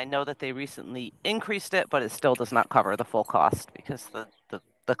 And I know that they recently increased it, but it still does not cover the full cost because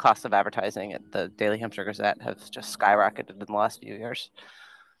the cost of advertising at the Daily Hampshire Gazette has just skyrocketed in the last few years.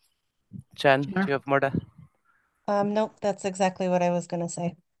 Jen, do you have more to? Nope, that's exactly what I was going to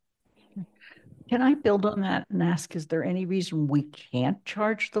say. Can I build on that and ask, is there any reason we can't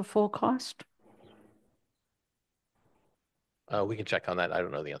charge the full cost? We can check on that. I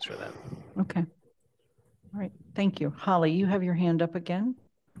don't know the answer to that. Okay. All right. Thank you. Holly, you have your hand up again.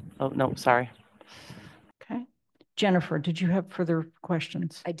 Oh, no, sorry. Okay. Jennifer, did you have further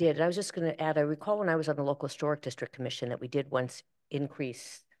questions? I did. I was just going to add, I recall when I was on the local historic district commission that we did once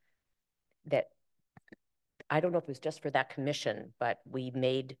increase that. I don't know if it was just for that commission, but we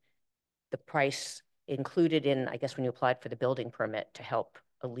made the price included in, I guess, when you applied for the building permit to help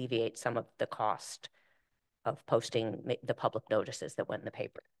alleviate some of the cost of posting the public notices that went in the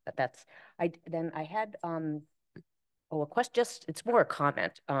paper. But that's, then I had, a question, just, it's more a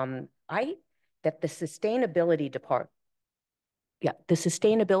comment. That the sustainability department, the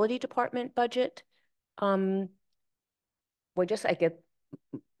sustainability department budget, well, just I get,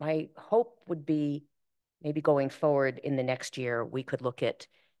 my hope would be maybe going forward in the next year, we could look at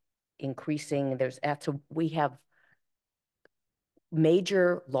increasing, we have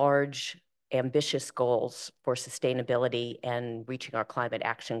major, large, ambitious goals for sustainability and reaching our climate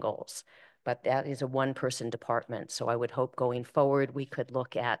action goals. But that is a one-person department. So I would hope going forward, we could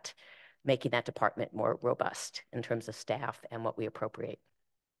look at making that department more robust in terms of staff and what we appropriate.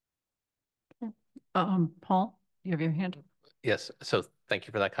 Paul, you have your hand up? Yes, so thank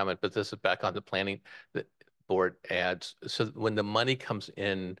you for that comment, but this is back on the planning that board ads. So when the money comes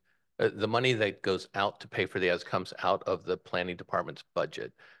in, the money that goes out to pay for the ads comes out of the planning department's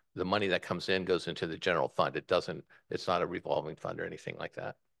budget. The money that comes in goes into the general fund. It's not a revolving fund or anything like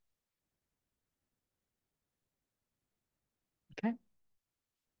that. Okay.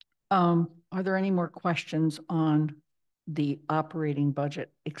 Are there any more questions on the operating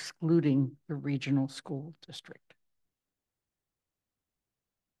budget excluding the regional school district?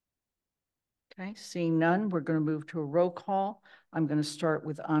 Okay, seeing none, we're going to move to a roll call. I'm going to start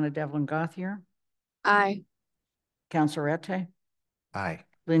with Anna Devlin Gauthier. Aye. Councillor Ette. Aye.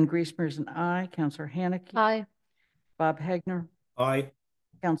 Lynn Griesmer is an aye. Councillor Haneke. Aye. Bob Hegner. Aye.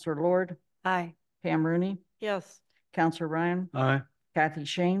 Councillor Lord. Aye. Pam Rooney. Yes. Councillor Ryan. Aye. Kathy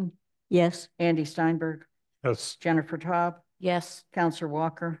Shane. Yes. Andy Steinberg. Yes. Jennifer Taub. Yes. Councillor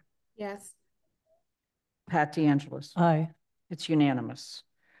Walker. Yes. Pat DeAngelis. Aye. It's unanimous.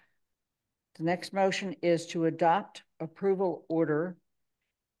 The next motion is to adopt approval order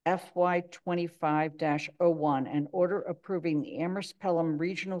FY 25-01, an order approving the Amherst Pelham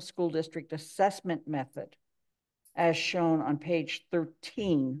Regional School District assessment method as shown on page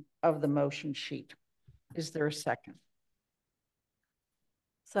 13 of the motion sheet. Is there a second?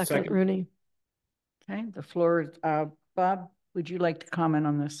 Second, Rooney. Okay, the floor is, Bob, would you like to comment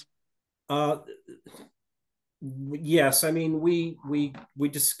on this? Yes, I mean, we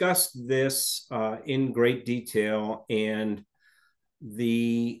discussed this in great detail, and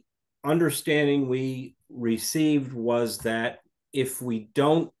the understanding we received was that if we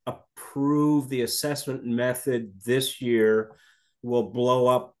don't approve the assessment method this year, we'll blow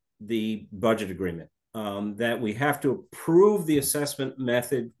up the budget agreement. That we have to approve the assessment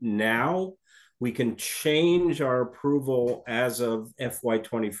method now. We can change our approval as of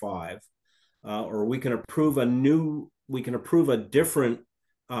FY25. Or we can approve a different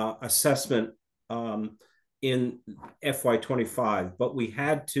assessment in FY25, but we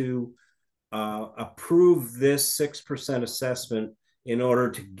had to approve this 6% assessment in order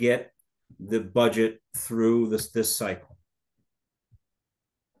to get the budget through this cycle.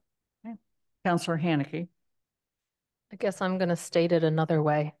 Okay. Councillor Haneke. I guess I'm going to state it another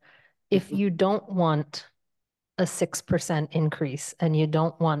way. If you don't want a 6% increase and you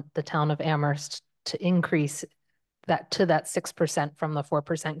don't want the town of Amherst to increase that to that 6% from the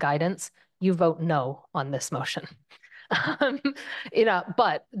 4% guidance, you vote no on this motion.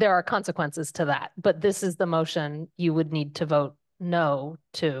 But there are consequences to that. But this is the motion you would need to vote no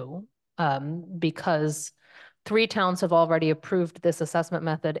to, because 3 towns have already approved this assessment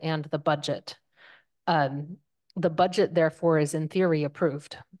method and the budget. The budget, therefore, is in theory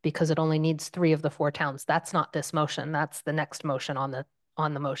approved because it only needs 3 of the 4 towns. That's not this motion. That's the next motion on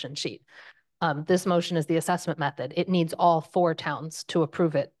the motion sheet. This motion is the assessment method. It needs all 4 towns to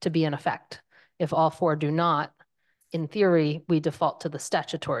approve it to be in effect. If all 4 do not, in theory, we default to the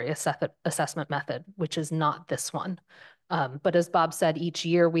statutory assessment method, which is not this one. But as Bob said, each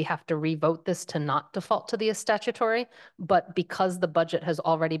year we have to revote this to not default to the statutory. But because the budget has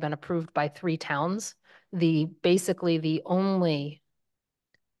already been approved by 3 towns, basically the only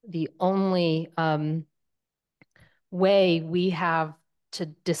way we have to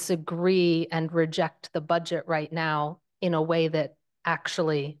disagree and reject the budget right now in a way that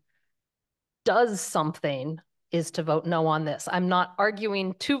actually does something is to vote no on this. I'm not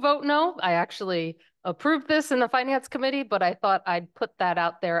arguing to vote no. I actually approved this in the Finance Committee, but I thought I'd put that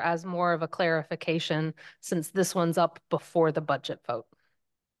out there as more of a clarification since this one's up before the budget vote.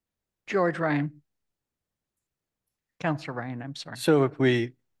 George Ryan. Councillor Ryan, I'm sorry. So if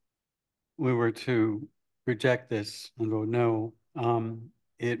we were to reject this and vote no,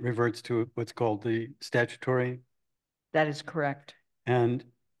 it reverts to what's called the statutory. That is correct. And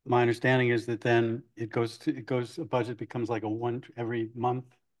my understanding is that then a budget becomes like every month.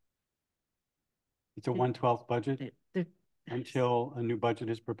 It's a 1/12 budget until a new budget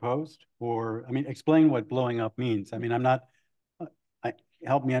is proposed. Or, I mean, explain what blowing up means. I mean,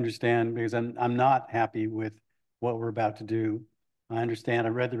 help me understand, because I'm not happy with what we're about to do. I understand. I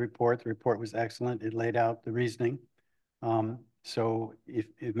read the report. The report was excellent. It laid out the reasoning. So if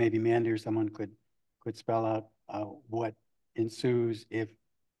maybe Mandy or someone could spell out what ensues if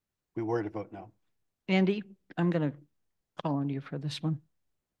we were to vote no. Andy, I'm going to call on you for this one.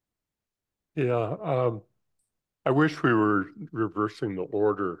 Yeah, I wish we were reversing the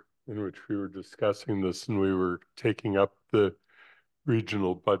order in which we were discussing this and we were taking up the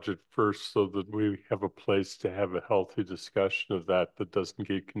regional budget first so that we have a place to have a healthy discussion of that doesn't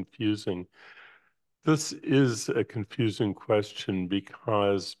get confusing. This is a confusing question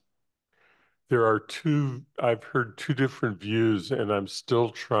because I've heard two different views, and I'm still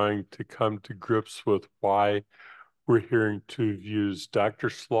trying to come to grips with why we're hearing two views. Dr.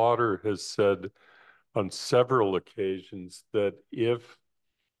 Slaughter has said on several occasions that if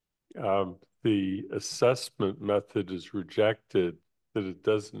the assessment method is rejected, that it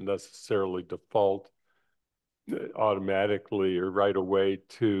doesn't necessarily default automatically or right away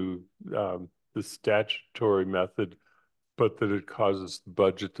to the statutory method, but that it causes the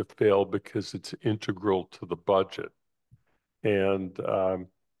budget to fail because it's integral to the budget. And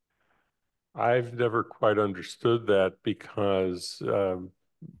I've never quite understood that because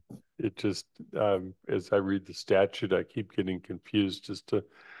it just, as I read the statute, I keep getting confused as to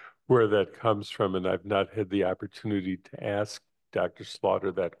where that comes from, and I've not had the opportunity to ask Dr.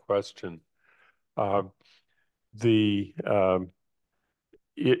 Slaughter that question.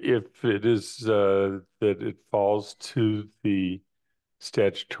 If it is that it falls to the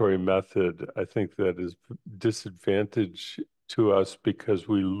statutory method, I think that is disadvantage to us because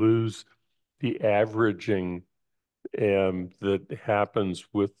we lose the averaging that happens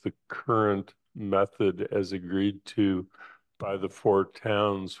with the current method as agreed to by the four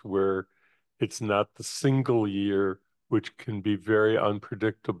towns, where it's not the single year, which can be very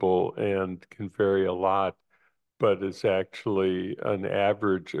unpredictable and can vary a lot, but it's actually an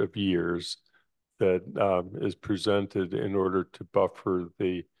average of years that is presented in order to buffer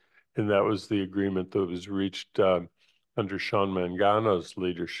and that was the agreement that was reached under Sean Mangano's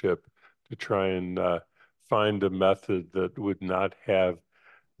leadership to try and find a method that would not have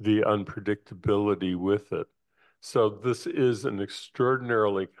the unpredictability with it. So this is an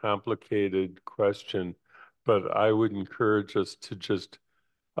extraordinarily complicated question, but I would encourage us to just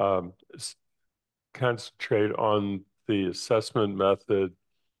concentrate on the assessment method,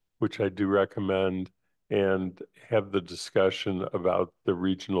 which I do recommend, and have the discussion about the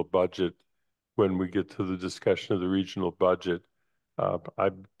regional budget when we get to the discussion of the regional budget. I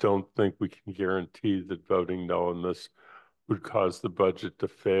don't think we can guarantee that voting no on this would cause the budget to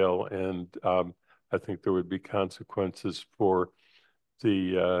fail, and I think there would be consequences for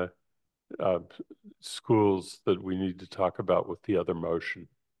the schools that we need to talk about with the other motion.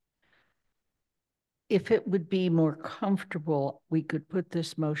 If it would be more comfortable, we could put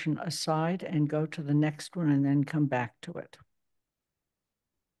this motion aside and go to the next one and then come back to it.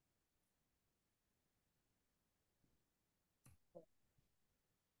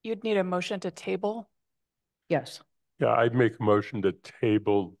 You'd need a motion to table? Yes. Yeah, I'd make a motion to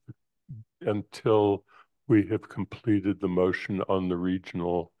table until we have completed the motion on the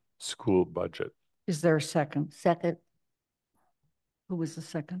regional school budget. Is there a second? Second. Who was the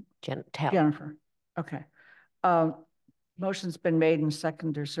second? Jennifer. Okay. Motion's been made and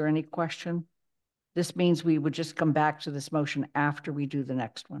seconded. Is there any question? This means we would just come back to this motion after we do the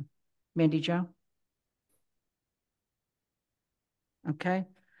next one. Mandi Jo? Okay.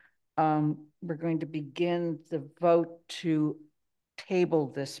 We're going to begin the vote to table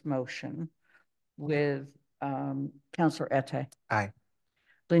this motion with Councillor Ette. Aye.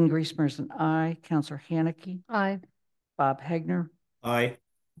 Lynn Griesmer is an aye. Councillor Haneke. Aye. Bob Hegner. Aye.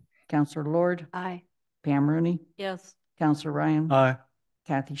 Councillor Lord. Aye. Pam Rooney. Yes. Councillor Ryan. Aye.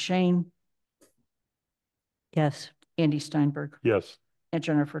 Kathy Shane. Yes. Andy Steinberg. Yes. And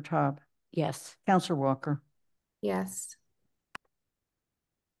Jennifer Taub. Yes. Councillor Walker. Yes.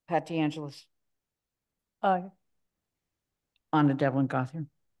 Pat DeAngelis. Aye. Anna Devlin Gothier.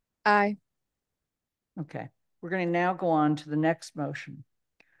 Aye. Okay, we're going to now go on to the next motion.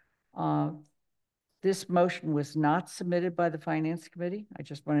 This motion was not submitted by the Finance Committee. I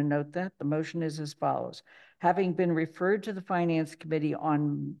just want to note that. The motion is as follows. Having been referred to the Finance Committee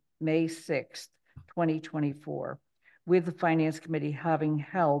on May 6th, 2024, with the Finance Committee having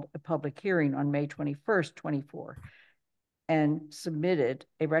held a public hearing on May 21st, 24, and submitted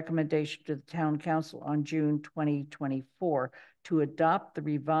a recommendation to the Town Council on June 2024 to adopt the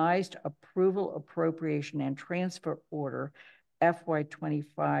revised approval, appropriation, and transfer order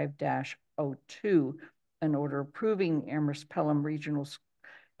FY25-02, an order approving Amherst Pelham Regional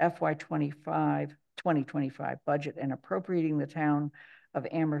FY2025 budget and appropriating the town of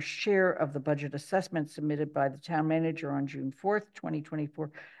Amherst share of the budget assessment submitted by the town manager on June 4th,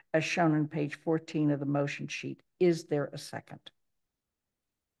 2024, as shown on page 14 of the motion sheet. Is there a second?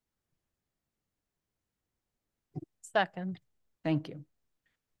 Second. Thank you.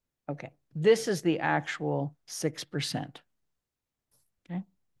 Okay, this is the actual 6%. Okay.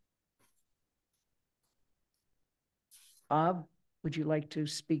 Bob, would you like to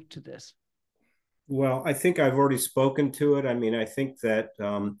speak to this? Well, I think I've already spoken to it. I mean, I think that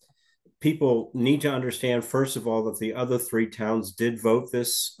people need to understand, first of all, that the other three towns did vote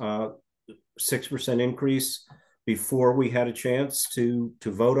this 6% increase before we had a chance to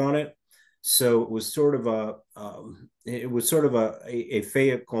vote on it. So it was sort of a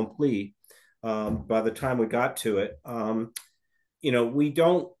fait accompli by the time we got to it. You know,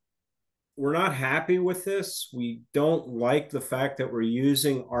 we're not happy with this. We don't like the fact that we're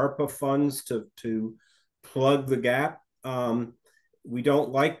using ARPA funds to plug the gap. We don't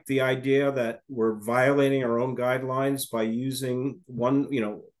like the idea that we're violating our own guidelines by using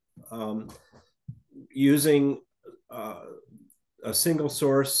using a single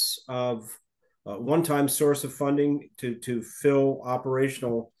source of one-time source of funding to fill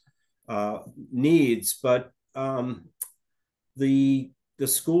operational needs. But the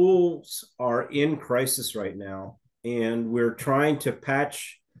schools are in crisis right now, and we're trying to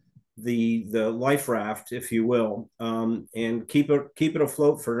patch the life raft, if you will, and keep it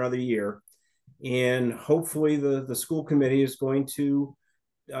afloat for another year. And hopefully the school committee is going to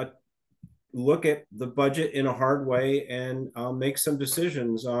look at the budget in a hard way and make some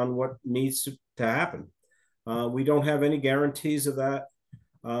decisions on what needs to happen. We don't have any guarantees of that.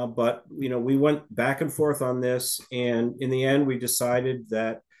 But, you know, we went back and forth on this, and in the end, we decided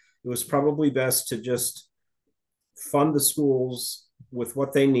that it was probably best to just fund the schools with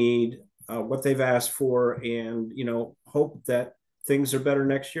what they need, what they've asked for, and, you know, hope that things are better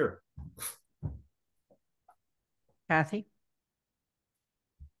next year. Kathy?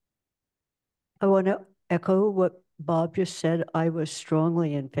 I want to echo what Bob just said. I was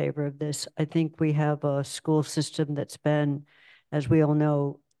strongly in favor of this. I think we have a school system that's been, as we all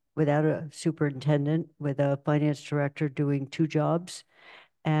know, without a superintendent, with a finance director doing two jobs,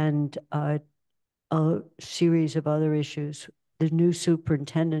 and a series of other issues. The new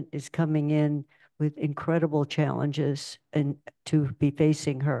superintendent is coming in with incredible challenges and to be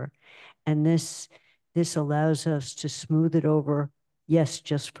facing her. And this allows us to smooth it over, yes,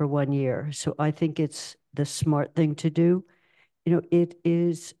 just for 1 year. So I think it's the smart thing to do. You know, it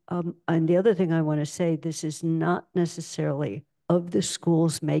is, and the other thing I want to say, this is not necessarily of the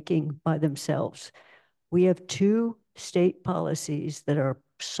schools making by themselves. We have two state policies that are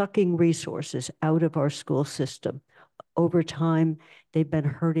sucking resources out of our school system. Over time, they've been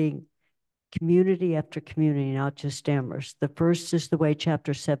hurting community after community, not just Amherst. The first is the way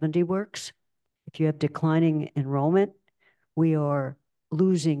Chapter 70 works. If you have declining enrollment, we are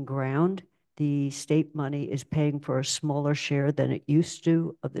losing ground. The state money is paying for a smaller share than it used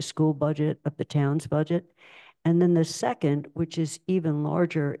to of the school budget, of the town's budget. And then the second, which is even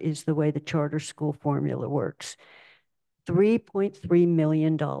larger, is the way the charter school formula works. $3.3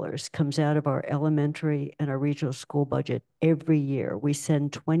 million comes out of our elementary and our regional school budget every year. We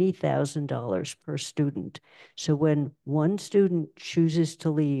send $20,000 per student. So when one student chooses to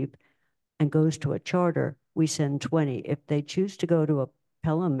leave and goes to a charter, we send 20. If they choose to go to a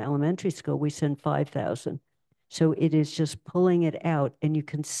Pelham Elementary School, we send 5,000. So it is just pulling it out, and you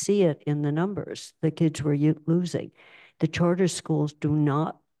can see it in the numbers. The kids were losing. The charter schools do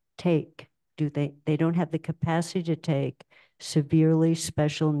not take, they don't have the capacity to take severely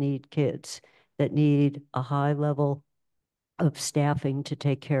special need kids that need a high level of staffing to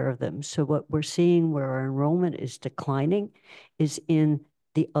take care of them. So what we're seeing where our enrollment is declining is in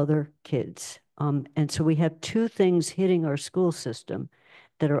the other kids. And so we have two things hitting our school system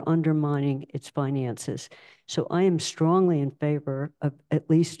that are undermining its finances. So I am strongly in favor of at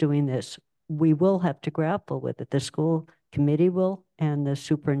least doing this. We will have to grapple with it. The school committee will, and the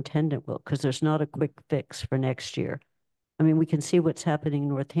superintendent will, because there's not a quick fix for next year. I mean, we can see what's happening in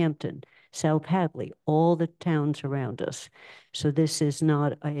Northampton, South Hadley, all the towns around us. So this is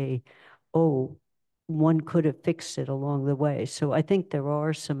not one could have fixed it along the way. So I think there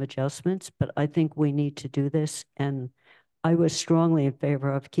are some adjustments, but I think we need to do this. And I was strongly in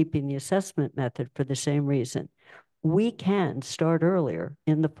favor of keeping the assessment method for the same reason. We can start earlier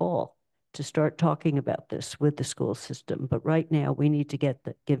in the fall to start talking about this with the school system. But right now we need to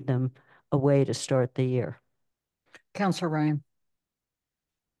give them a way to start the year. Councilor Ryan.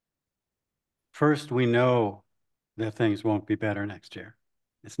 First, we know that things won't be better next year.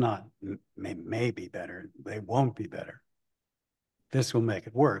 It's not may be better. They won't be better. This will make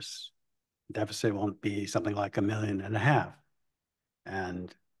it worse. Deficit won't be something like $1.5 million.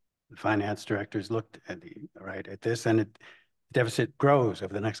 And the finance directors looked at this, and deficit grows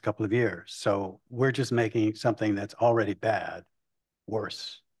over the next couple of years. So we're just making something that's already bad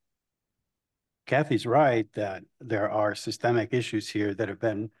worse. Kathy's right that there are systemic issues here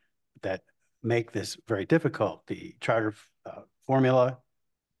that make this very difficult. The charter formula,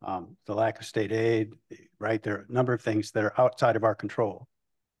 the lack of state aid, right? There are a number of things that are outside of our control,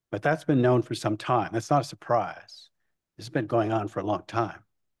 but that's been known for some time. That's not a surprise. This has been going on for a long time.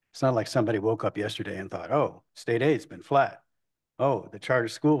 It's not like somebody woke up yesterday and thought, oh, state aid's been flat. Oh, the charter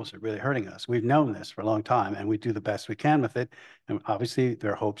schools are really hurting us. We've known this for a long time and we do the best we can with it. And obviously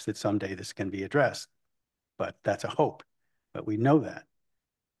there are hopes that someday this can be addressed, but that's a hope, but we know that.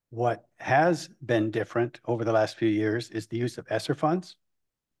 What has been different over the last few years is the use of ESSER funds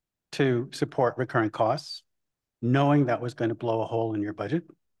to support recurring costs, knowing that was going to blow a hole in your budget.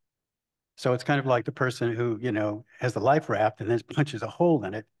 So it's kind of like the person who, you know, has the life raft and then punches a hole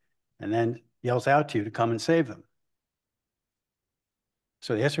in it and then yells out to you to come and save them.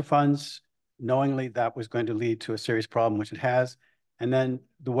 So the ESSER funds, knowingly that was going to lead to a serious problem, which it has. And then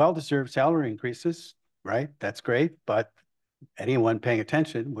the well-deserved salary increases, right? That's great, but anyone paying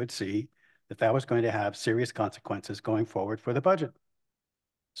attention would see that that was going to have serious consequences going forward for the budget.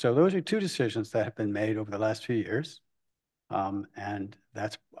 So those are two decisions that have been made over the last few years. And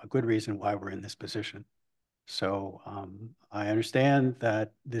that's a good reason why we're in this position. So I understand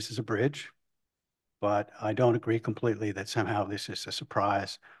that this is a bridge, but I don't agree completely that somehow this is a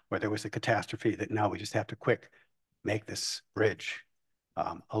surprise or there was a catastrophe that now we just have to quick make this bridge.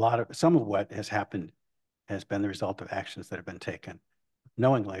 Some of what has happened has been the result of actions that have been taken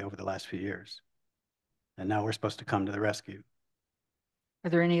knowingly over the last few years. And now we're supposed to come to the rescue. Are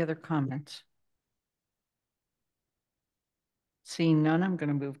there any other comments? Seeing none, I'm going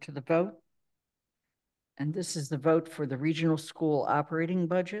to move to the vote. And this is the vote for the regional school operating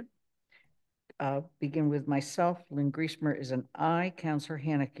budget. Begin with myself. Lynn Griesmer is an aye. Counselor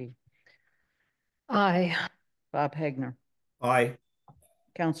Haneke. Aye. Bob Hagner. Aye.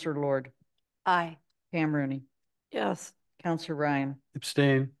 Counselor Lord. Aye. Pam Rooney. Yes. Counselor Ryan.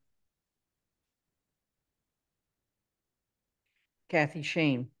 Abstain. Kathy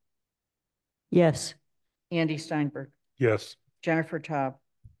Shane. Yes. Andy Steinberg. Yes. Jennifer Taub.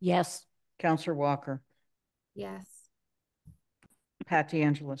 Yes. Counselor Walker. Yes. Pat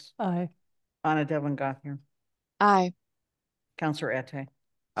DeAngelis. Aye. Anna Devon Gothier. Aye. Counselor Ette.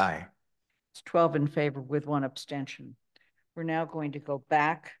 Aye. It's 12 in favor with 1 abstention. We're now going to go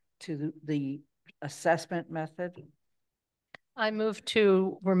back to the assessment method. I move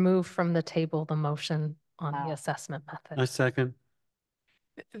to remove from the table the motion on the assessment method. A second.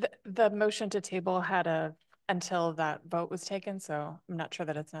 The motion to table had until that vote was taken, so I'm not sure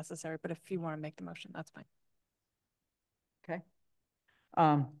that it's necessary, but if you want to make the motion, that's fine. Okay.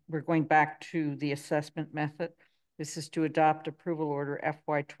 We're going back to the assessment method. This is to adopt approval order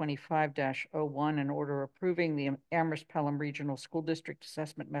FY 25-01, an order approving the Amherst Pelham Regional School District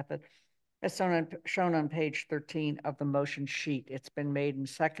assessment method as shown on page 13 of the motion sheet. It's been made and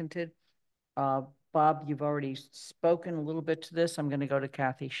seconded. Bob, you've already spoken a little bit to this. I'm going to go to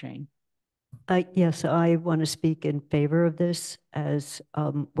Kathy Shane. Yes, I want to speak in favor of this. As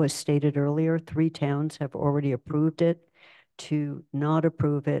was stated earlier, 3 towns have already approved it. To not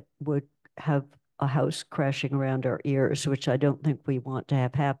approve it would have a house crashing around our ears, which I don't think we want to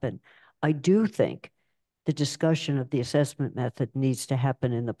have happen. I do think the discussion of the assessment method needs to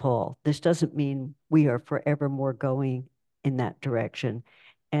happen in the fall. This doesn't mean we are forevermore going in that direction.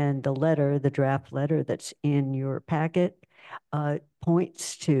 And the letter, the draft letter that's in your packet,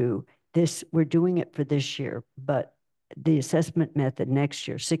 points to this. We're doing it for this year, but the assessment method next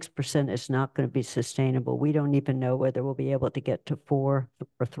year, 6% is not going to be sustainable. We don't even know whether we'll be able to get to 4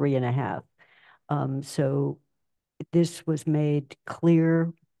 or 3.5. So this was made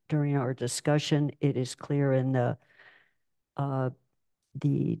clear during our discussion. It is clear in the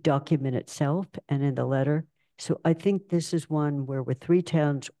document itself and in the letter. So I think this is one where with 3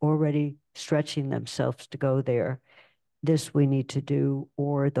 towns already stretching themselves to go there, this we need to do,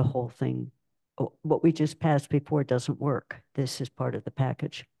 or the whole thing. What we just passed before doesn't work. This is part of the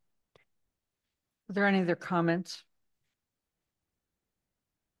package. Are there any other comments?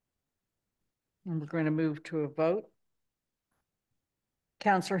 And we're going to move to a vote.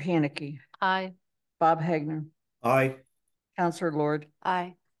 Counselor Haneke. Aye. Bob Hagner. Aye. Counselor Lord.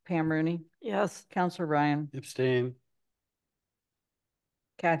 Aye. Pam Rooney. Yes. Counselor Ryan. Abstain.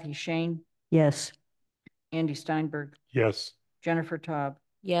 Kathy Shane. Yes. Andy Steinberg. Yes. Jennifer Taub.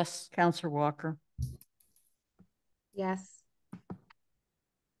 Yes. Counselor Walker. Yes.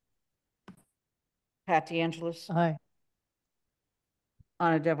 Pat DeAngelis. Aye.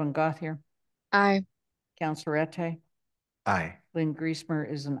 Anna Devon Gothier. Aye. Counselor Ette. Aye. Lynn Griesmer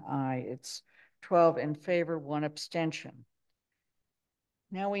is an aye. It's 12 in favor, 1 abstention.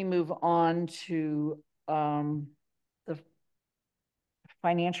 Now we move on to the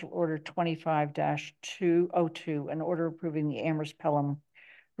financial order 25-202, an order approving the Amherst Pelham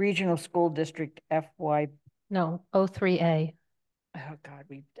Regional School District FY. No, 03A. Oh God,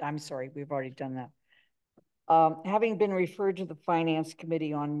 I'm sorry, we've already done that. Having been referred to the Finance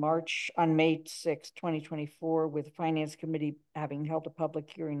Committee on May 6, 2024, with the Finance Committee having held a public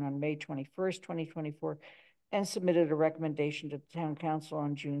hearing on May 21st, 2024, and submitted a recommendation to the Town Council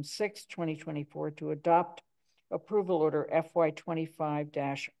on June 6, 2024, to adopt Approval Order FY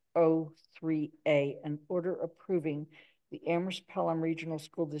 25-03A, an order approving the Amherst Pelham Regional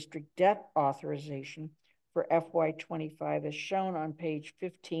School District debt authorization for FY 25 as shown on page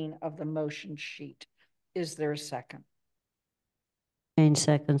 15 of the motion sheet. Is there a second? Jane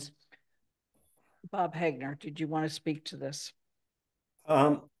seconds. Bob Hagner, did you want to speak to this?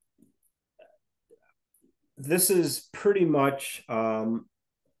 This is pretty much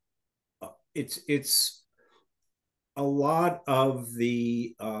it's a lot of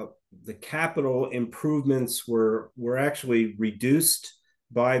the capital improvements were actually reduced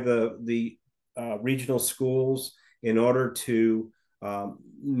by the regional schools in order to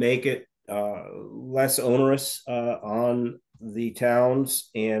make it less onerous on the towns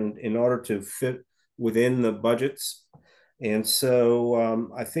and in order to fit within the budgets. And so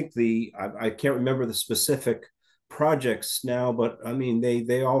I think I can't remember the specific projects now, but I mean,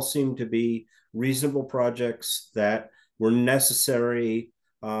 they all seem to be reasonable projects that were necessary.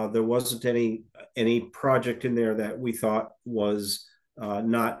 There wasn't any project in there that we thought was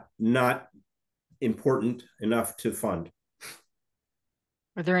not important enough to fund.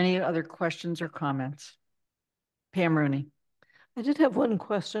 Are there any other questions or comments? Pam Rooney. I did have one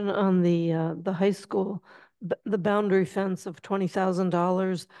question on the high school, the boundary fence of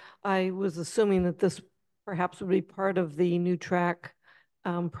 $20,000. I was assuming that this perhaps would be part of the new track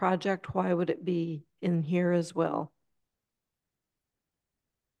project. Why would it be in here as well?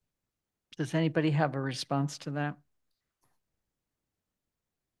 Does anybody have a response to that?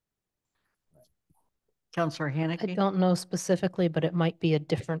 Councilor Haneke? I don't know specifically, but it might be a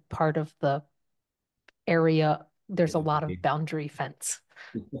different part of the area. There's a lot of boundary fence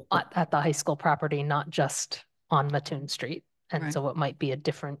at the high school property, not just on Mattoon Street. And Right. so it might be a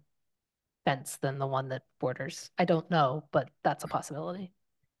different fence than the one that borders. I don't know, but that's a possibility.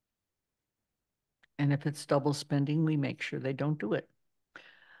 And if it's double spending, we make sure they don't do it.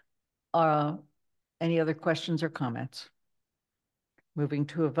 Any other questions or comments? Moving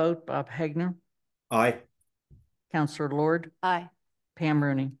to a vote, Bob Hagner. Aye. Councilor Lord. Aye. Pam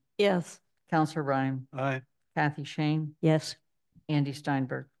Rooney. Yes. Councilor Ryan. Aye. Kathy Shane. Yes. Andy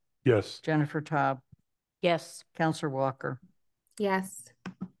Steinberg. Yes. Jennifer Taub. Yes. Councilor Walker. Yes.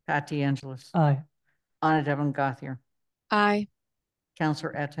 Pat DeAngelis. Aye. Anna Devon Gauthier. Aye.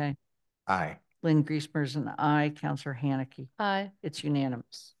 Councilor Ette. Aye. Lynn Griesmer is an aye. Councilor Haneke. Aye. It's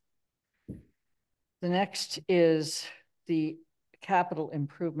unanimous. The next is the capital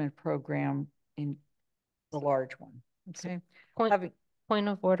improvement program in the large one. Okay. Point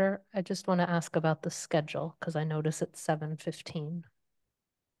of order. I just want to ask about the schedule because I notice it's 7:15.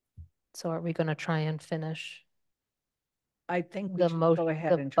 So are we going to try and finish I think we the should go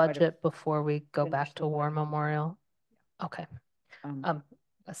ahead the and try to budget before we go finish back the to War warrant. Memorial? Okay.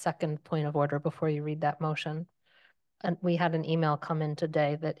 A second point of order before you read that motion. And we had an email come in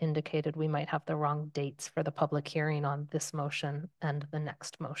today that indicated we might have the wrong dates for the public hearing on this motion and the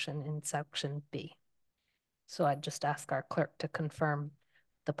next motion in section B. So I'd just ask our clerk to confirm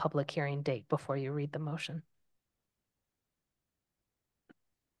the public hearing date before you read the motion.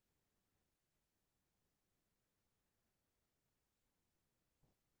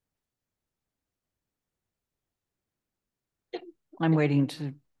 I'm waiting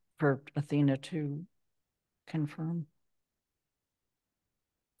for Athena to confirm.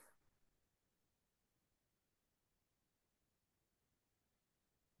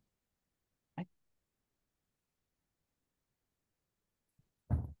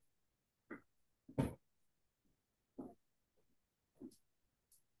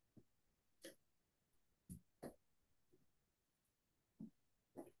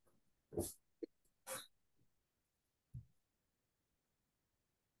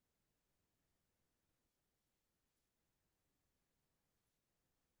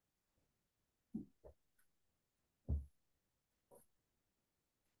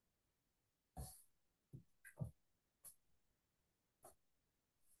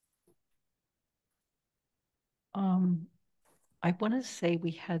 I want to say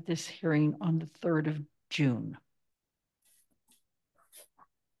we had this hearing on the 3rd of June.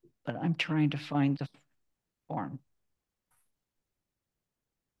 but I'm trying to find the form.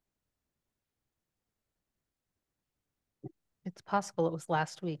 It's possible it was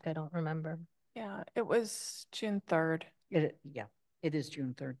last week. I don't remember. Yeah, it was June 3rd. Yeah, it is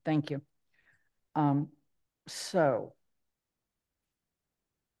June 3rd. Thank you. So,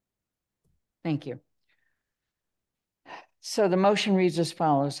 thank you. So the motion reads as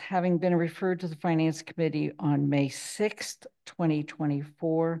follows: having been referred to the Finance Committee on May 6th,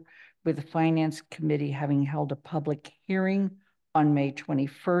 2024, with the Finance Committee having held a public hearing on May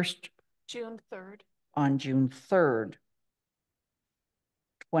 21st, June 3rd. on June 3rd,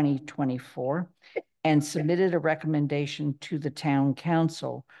 2024, and submitted a recommendation to the Town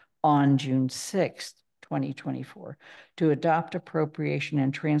Council on June 6th, 2024, to adopt appropriation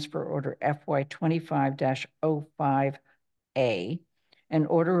and transfer order FY 25-05A, an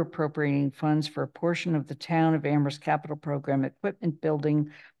order appropriating funds for a portion of the Town of Amherst Capital Program equipment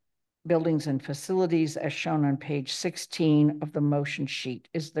buildings and facilities as shown on page 16 of the motion sheet.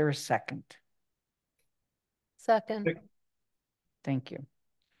 Is there a second? Second. Thank you.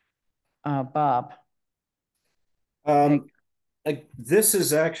 Bob. This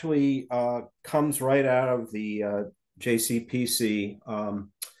is actually comes right out of the JCPC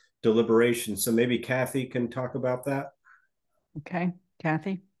deliberation. So maybe Kathy can talk about that. Okay,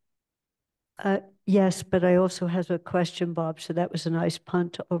 Kathy? Yes, but I also have a question, Bob. So that was a nice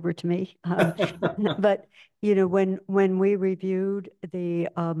punt over to me. But, you know, when we reviewed the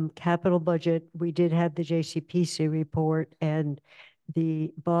capital budget, we did have the JCPC report, and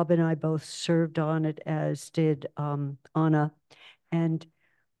Bob and I both served on it, as did Anna. And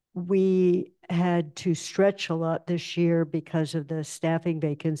we had to stretch a lot this year because of the staffing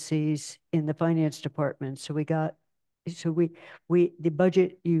vacancies in the finance department. So the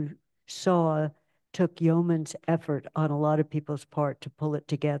budget you saw took yeoman's effort on a lot of people's part to pull it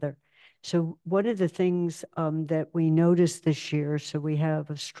together. So one of the things that we noticed this year, so we have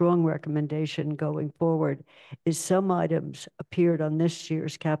a strong recommendation going forward, is some items appeared on this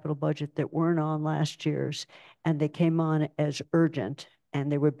year's capital budget that weren't on last year's, and they came on as urgent,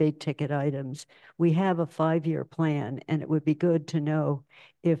 and they were big ticket items. We have a 5-year plan, and it would be good to know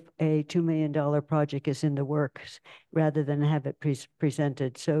if a $2 million project is in the works rather than have it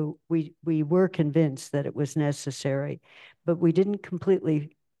presented. So we were convinced that it was necessary, but we didn't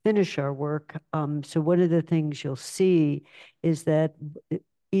completely finish our work. So one of the things you'll see is that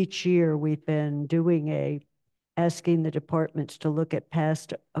each year we've been asking the departments to look at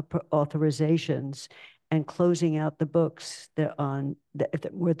past authorizations and closing out the books that are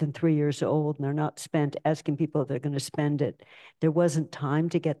more than 3 years old and they're not spent, asking people if they're going to spend it. There wasn't time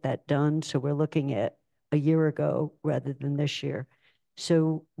to get that done, so we're looking at a year ago rather than this year.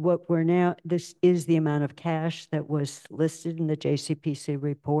 So this is the amount of cash that was listed in the JCPC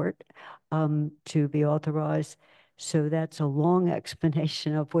report to be authorized. So that's a long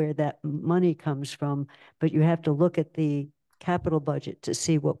explanation of where that money comes from, but you have to look at the capital budget to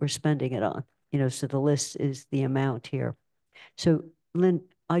see what we're spending it on. You know, so the list is the amount here. So Lynn,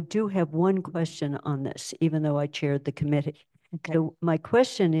 I do have one question on this, even though I chaired the committee. Okay. So my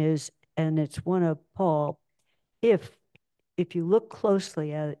question is, and it's one of Paul, if you look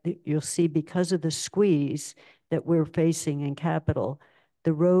closely at it, you'll see because of the squeeze that we're facing in capital,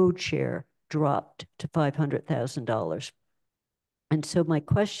 the road share dropped to $500,000. And so my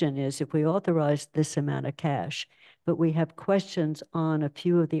question is, if we authorize this amount of cash, but we have questions on a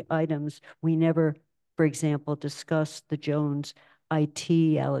few of the items, we never, for example, discussed the Jones IT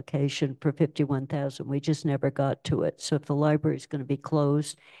allocation for $51,000. We just never got to it. So if the library is going to be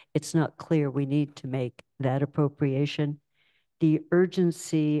closed, it's not clear we need to make that appropriation. The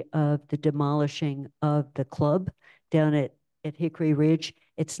urgency of the demolishing of the club down at Hickory Ridge,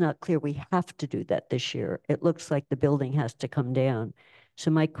 it's not clear we have to do that this year. It looks like the building has to come down. So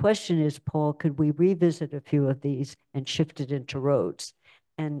my question is, Paul, could we revisit a few of these and shift it into roads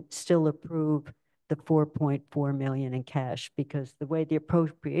and still approve the 4.4 million in cash? Because the way the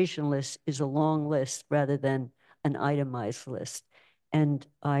appropriation list is a long list rather than an itemized list. And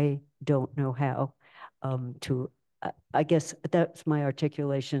I don't know how I guess that's my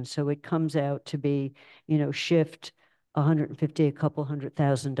articulation. So it comes out to be, you know, shift $150,000, a couple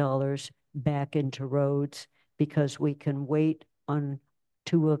 $100,000 back into roads because we can wait on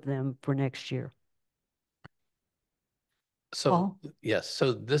 2 of them for next year. So, Paul? yes,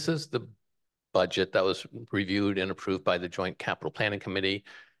 so this is the budget that was reviewed and approved by the Joint Capital Planning Committee.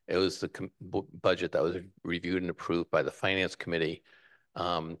 It was the budget that was reviewed and approved by the Finance Committee.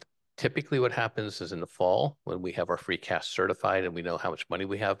 Typically what happens is in the fall, when we have our free cash certified and we know how much money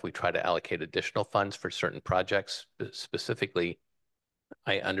we have, we try to allocate additional funds for certain projects, specifically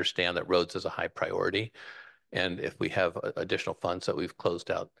I understand that roads is a high priority. And if we have additional funds that we've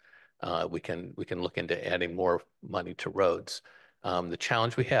closed out, we can look into adding more money to roads. The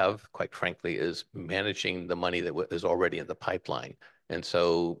challenge we have, quite frankly, is managing the money that is already in the pipeline. And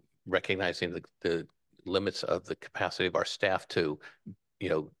so recognizing the limits of the capacity of our staff to,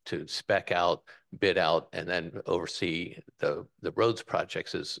 to spec out, bid out, and then oversee the roads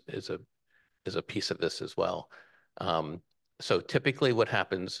projects is a piece of this as well. So typically what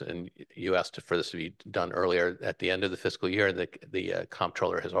happens, and you asked for this to be done earlier, at the end of the fiscal year, the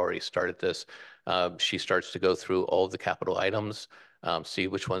comptroller has already started this. She starts to go through all of the capital items, see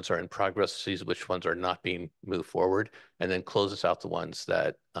which ones are in progress, sees which ones are not being moved forward, and then closes out the ones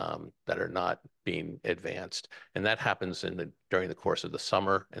that are not being advanced. And that happens during the course of the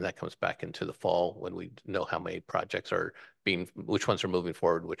summer, and that comes back into the fall when we know how many projects are which ones are moving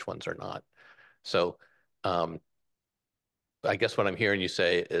forward, which ones are not. So I guess what I'm hearing you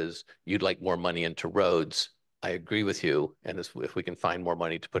say is you'd like more money into roads. I agree with you. And if we can find more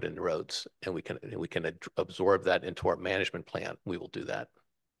money to put into roads and we can absorb that into our management plan, we will do that.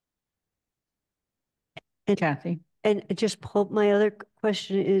 And Kathy. And just Paul, my other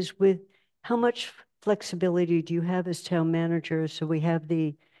question is, with how much flexibility do you have as town manager? So we have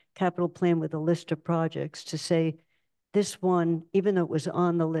the capital plan with a list of projects to say this one, even though it was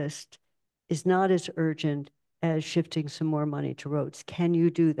on the list, is not as urgent as shifting some more money to roads. Can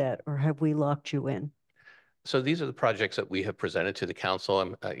you do that, or have we locked you in? So these are the projects that we have presented to the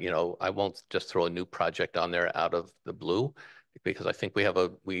council. I won't just throw a new project on there out of the blue, because I think we have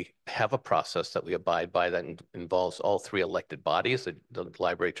a process that we abide by that involves all three elected bodies, the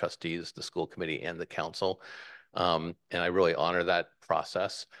library trustees, the school committee, and the council. And I really honor that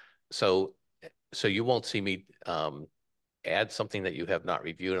process. So you won't see me add something that you have not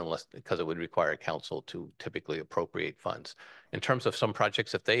reviewed because it would require council to typically appropriate funds. In terms of some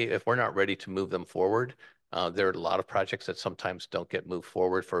projects, if we're not ready to move them forward, there are a lot of projects that sometimes don't get moved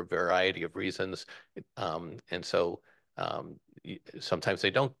forward for a variety of reasons. And so sometimes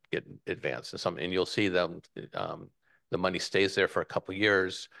they don't get advanced, and you'll see them, the money stays there for a couple of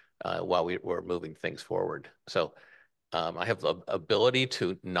years while we're moving things forward. So I have the ability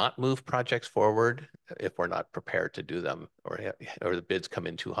to not move projects forward if we're not prepared to do them, or the bids come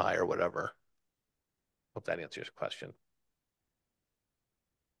in too high or whatever. Hope that answers your question.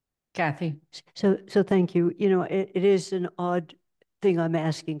 Kathy. So thank you. It is an odd thing I'm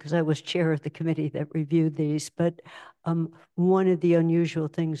asking because I was chair of the committee that reviewed these, but one of the unusual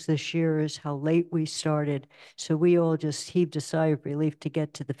things this year is how late we started. So we all just heaved a sigh of relief to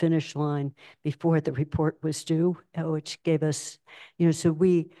get to the finish line before the report was due, which gave us, so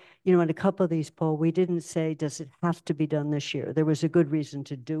we, in a couple of these, Paul, we didn't say, does it have to be done this year? There was a good reason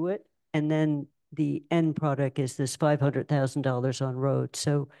to do it. And then the end product is this $500,000 on roads.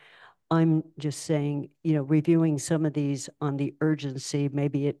 So I'm just saying, reviewing some of these on the urgency,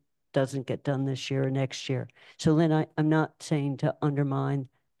 maybe it doesn't get done this year or next year. So Lynn, I'm not saying to undermine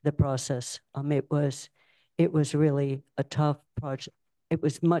the process. It was really a tough project. It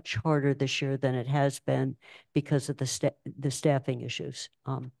was much harder this year than it has been because of the staffing issues.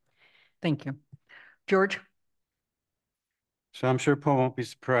 Thank you. George? So I'm sure Paul won't be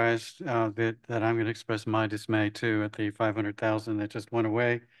surprised that I'm going to express my dismay too at the 500,000 that just went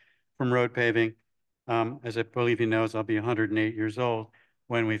away from road paving. As I believe he knows, I'll be 108 years old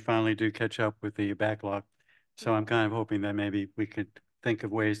when we finally do catch up with the backlog. So I'm kind of hoping that maybe we could think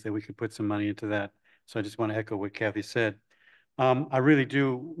of ways that we could put some money into that. So I just want to echo what Kathy said. I really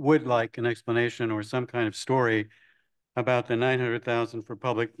would like an explanation or some kind of story about the 900,000 for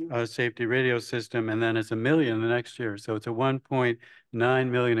public safety radio system, and then it's $1 million the next year. So it's a 1.9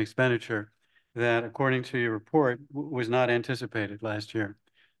 million expenditure that, according to your report, was not anticipated last year.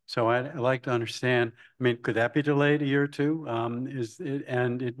 So I'd like to understand, could that be delayed a year or two?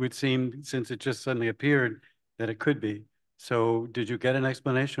 And it would seem, since it just suddenly appeared, that it could be. So did you get an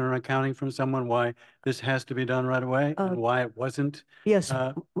explanation or accounting from someone why this has to be done right away and why it wasn't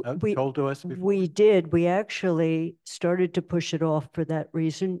told to us before? We did. We actually started to push it off for that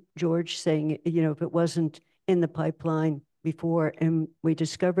reason, George, saying, if it wasn't in the pipeline before, and we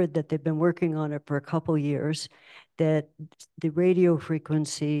discovered that they've been working on it for a couple years, that the radio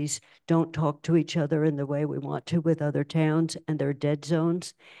frequencies don't talk to each other in the way we want to with other towns, and they're dead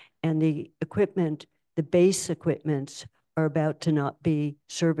zones. And the equipment, the base equipments, are about to not be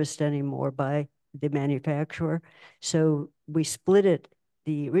serviced anymore by the manufacturer. So we split it.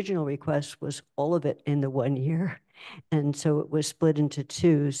 The original request was all of it in the 1 year. And so it was split into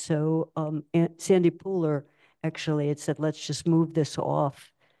two. So Sandy Pooler actually had said, let's just move this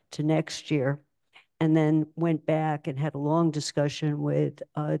off to next year. and then went back and had a long discussion with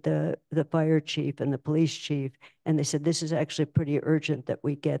the fire chief and the police chief. And they said, this is actually pretty urgent that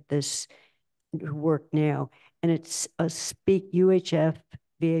we get this work now. And it's a UHF,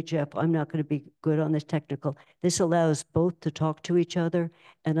 VHF. I'm not going to be good on this technical. This allows both to talk to each other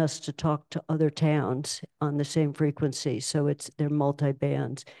and us to talk to other towns on the same frequency. So they're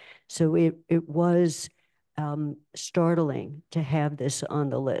multi-bands. So it was startling to have this on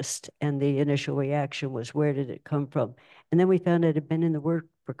the list. And the initial reaction was, where did it come from? And then we found it had been in the work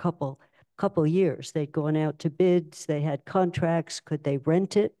for a couple years. They'd gone out to bids, they had contracts. Could they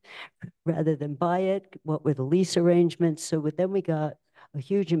rent it rather than buy it? What were the lease arrangements? So then we got a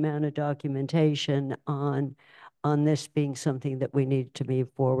huge amount of documentation on this being something that we needed to move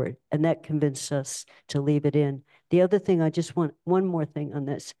forward. And that convinced us to leave it in. The other thing, I just want one more thing on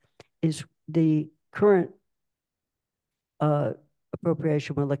this, is the current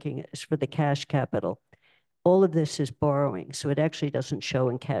appropriation we're looking at is for the cash capital. All of this is borrowing, so it actually doesn't show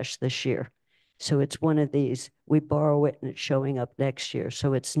in cash this year. So it's one of these, we borrow it and it's showing up next year.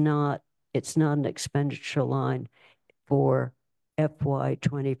 So it's not an expenditure line for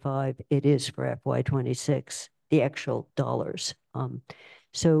FY25. It is for FY26, the actual dollars.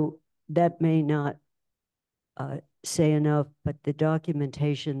 So that may not say enough, but the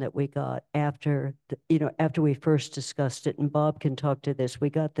documentation that we got after we first discussed it, and Bob can talk to this, we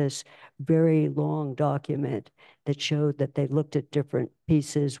got this very long document that showed that they looked at different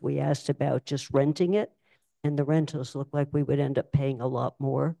pieces. We asked about just renting it, and the rentals looked like we would end up paying a lot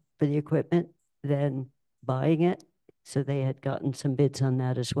more for the equipment than buying it. So they had gotten some bids on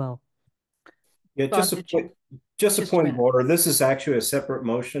that as well. Yeah, Bob, just a point of order. This is actually a separate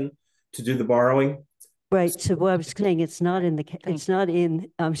motion to do the borrowing. Right. So what I was saying, it's not in,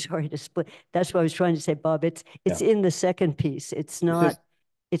 I'm sorry to split. That's what I was trying to say, Bob. It's in the second piece. It's not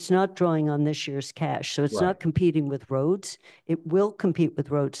drawing on this year's cash. So it's not competing with roads. It will compete with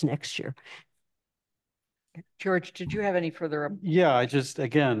roads next year. George, did you have any further? Yeah,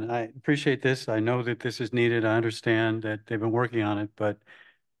 again, I appreciate this. I know that this is needed. I understand that they've been working on it, but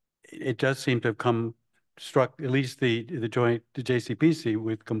it does seem to have struck at least the JCPC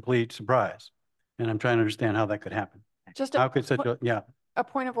with complete surprise. And I'm trying to understand how that could happen. How could such a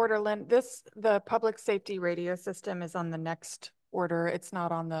point of order, Lynn, the public safety radio system is on the next order. It's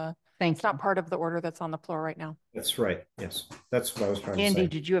not on it's not part of the order that's on the floor right now. That's right. Yes. That's what I was trying to say. Andy,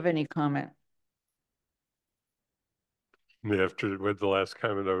 did you have any comment? After with the last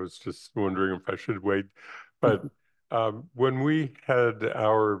comment, I was just wondering if I should wait. But when we had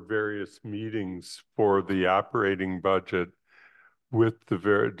our various meetings for the operating budget with the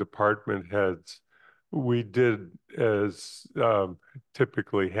various department heads, we did, as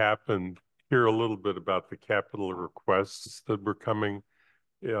typically happened, hear a little bit about the capital requests that were coming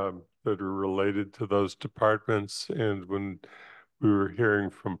that are related to those departments. And when we were hearing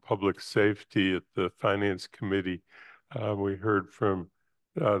from public safety at the finance committee, we heard from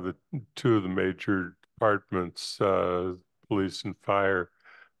the two of the major departments, police and fire,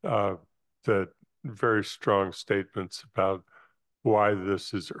 that very strong statements about why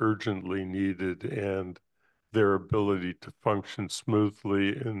this is urgently needed and their ability to function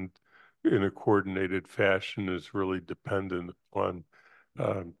smoothly and in a coordinated fashion is really dependent upon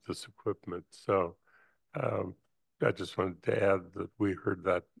this equipment. So I just wanted to add that we heard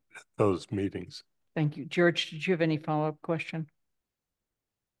that at those meetings. Thank you. George, did you have any follow-up question?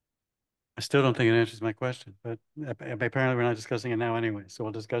 I still don't think it answers my question, but apparently we're not discussing it now anyway. So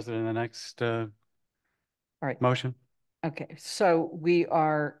we'll discuss it in the next all right. Motion. Okay, so we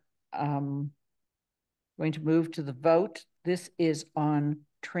are going to move to the vote. This is on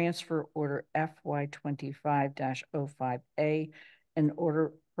transfer order FY25-05A, an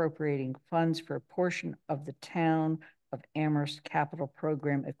order appropriating funds for a portion of the town of Amherst capital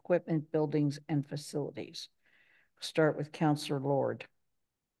program equipment, buildings, and facilities. Start with Councillor Lord.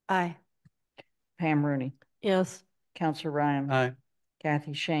 Aye. Pam Rooney. Yes. Councillor Ryan. Aye.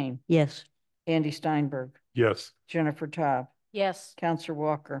 Kathy Shane. Yes. Andy Steinberg. Yes. Jennifer Taub. Yes. Councillor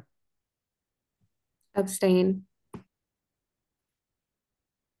Walker. Abstain.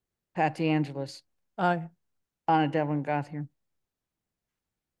 Pat DeAngelis. Aye. Anna Devlin Gauthier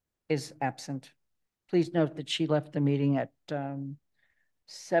is absent. Please note that she left the meeting at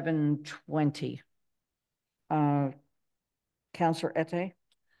 7:20. Councillor Ette?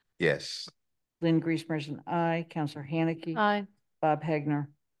 Yes. Lynn Griesmer is an aye. Councillor Haneke? Aye. Bob Hegner?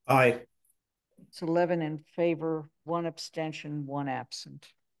 Aye. It's 11 in favor, 1 abstention, 1 absent.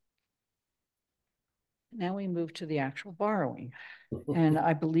 Now we move to the actual borrowing. And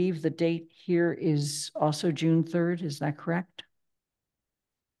I believe the date here is also June 3rd. Is that correct?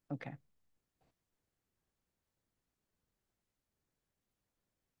 Okay.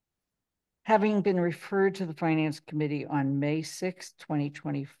 Having been referred to the Finance Committee on May 6,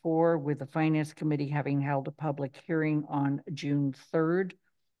 2024, with the Finance Committee having held a public hearing on June 3rd,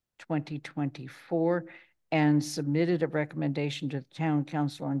 2024, and submitted a recommendation to the Town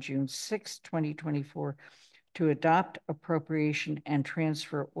Council on June 6, 2024, to adopt appropriation and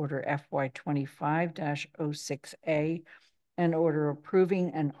transfer order FY 25-06A, an order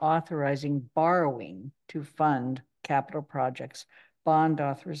approving and authorizing borrowing to fund capital projects, bond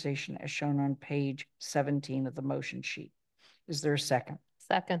authorization as shown on page 17 of the motion sheet. Is there a second?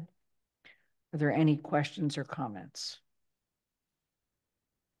 Second. Are there any questions or comments?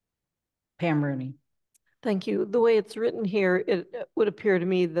 Pam Rooney. Thank you. The way it's written here, it would appear to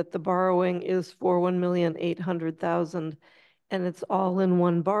me that the borrowing is for 1,800,000 and it's all in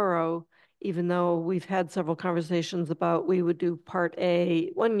one borrow, even though we've had several conversations about we would do part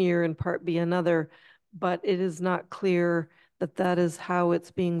A one year and part B another, but it is not clear that that is how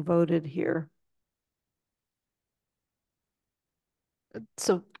it's being voted here.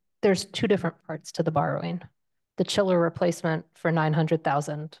 So there's two different parts to the borrowing. The chiller replacement for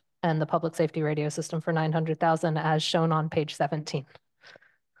 900,000 and the public safety radio system for 900,000 as shown on page 17.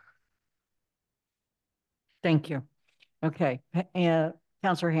 Thank you. Okay.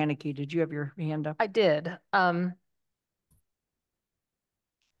 Councilor Haneke, did you have your hand up? I did. Our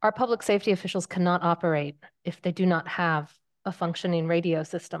public safety officials cannot operate if they do not have a functioning radio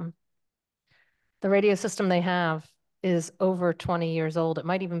system. The radio system they have is over 20 years old. It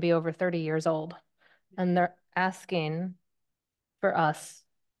might even be over 30 years old. And they're asking for us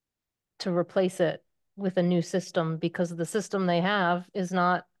to replace it with a new system because the system they have is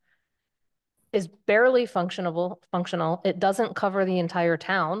barely functional. It doesn't cover the entire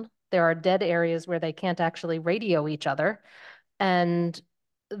town. There are dead areas where they can't actually radio each other. And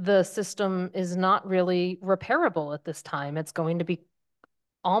the system is not really repairable at this time. It's going to be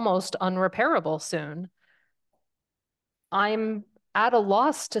almost unrepairable soon. I'm at a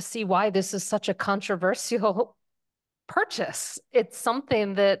loss to see why this is such a controversial purchase. It's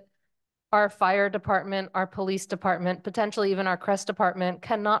something that our fire department, our police department, potentially even our CREST department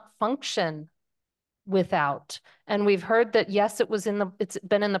cannot function without. And we've heard that, yes, it's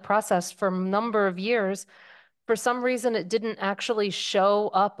been in the process for a number of years. For some reason, it didn't actually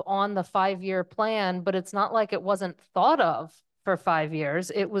show up on the 5-year plan, but it's not like it wasn't thought of for 5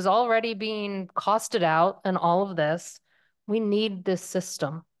 years. It was already being costed out and all of this. We need this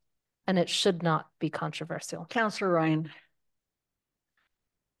system and it should not be controversial. Councilor Ryan.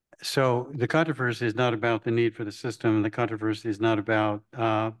 So the controversy is not about the need for the system. The controversy is not about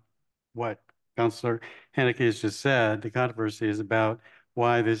what Councilor Haneke has just said. The controversy is about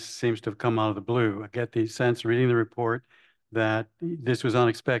why this seems to have come out of the blue. I get the sense reading the report that this was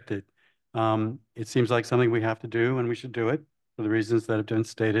unexpected. It seems like something we have to do and we should do it for the reasons that have been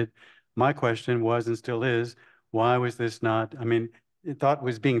stated. My question was and still is, why was this not, I mean, it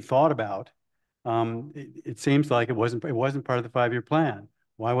was being thought about. It seems like it wasn't part of the 5-year plan.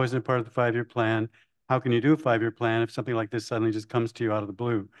 Why wasn't it part of the 5-year plan? How can you do a 5-year plan if something like this suddenly just comes to you out of the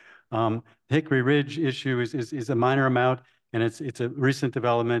blue? Hickory Ridge issue is a minor amount, and it's a recent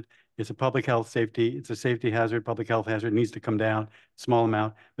development. It's a public health safety. It's a safety hazard, public health hazard. It needs to come down, small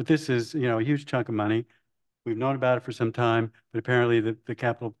amount. But this is, a huge chunk of money. We've known about it for some time, but apparently the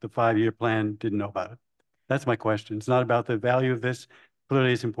 5-year plan didn't know about it. That's my question. It's not about the value of this.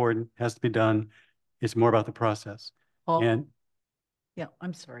 Clearly, it's important. Has to be done. It's more about the process. Paul? Yeah,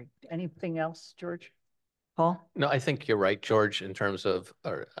 I'm sorry. Anything else, George? Paul? No, I think you're right, George, in terms of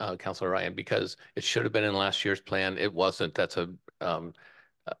Councilor Ryan, because it should have been in last year's plan. It wasn't. That's a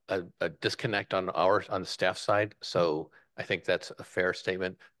disconnect on the staff side. So I think that's a fair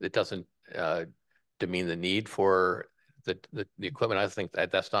statement. It doesn't demean the need for the equipment. I think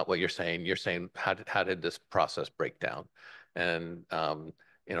that's not what you're saying. You're saying how did this process break down? And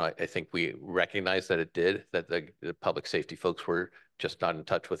I think we recognize that it did, that the public safety folks were just not in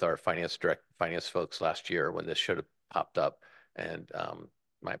touch with our finance folks last year when this should have popped up. And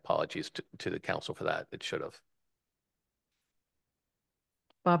my apologies to the council for that. It should have.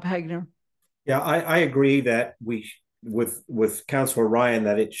 Bob Hagner. Yeah, I agree that with Councilor Ryan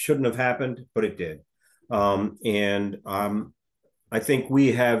that it shouldn't have happened, but it did. I think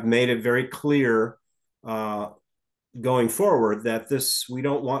we have made it very clear going forward that we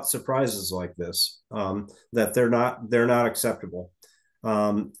don't want surprises like this, that they're not acceptable.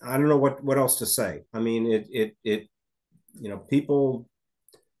 I don't know what else to say. I mean, people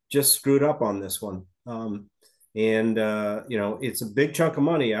just screwed up on this one. It's a big chunk of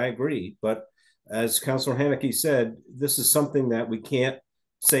money, I agree. But as Councilor Haneke said, this is something that we can't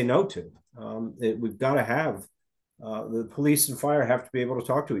say no to. We've got to have, the police and fire have to be able to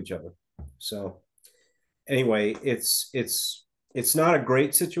talk to each other. So anyway, it's not a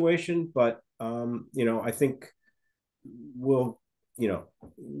great situation, but you know, I think we'll, you know,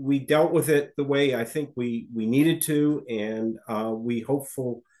 we dealt with it the way I think we needed to, and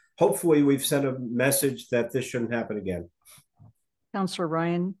hopefully we've sent a message that this shouldn't happen again. Councillor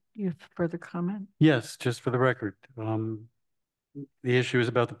Ryan, you have further comment? Yes, just for the record, the issue is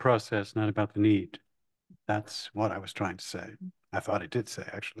about the process, not about the need. That's what I was trying to say. I thought I did say,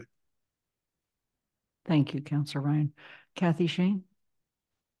 actually. Thank you, Councillor Ryan. Kathy Shane?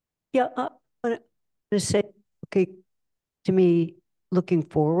 Yeah, I want to say, okay, to me, looking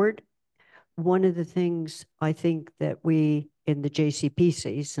forward, one of the things I think that we in the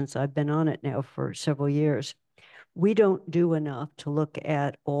JCPC, since I've been on it now for several years, we don't do enough to look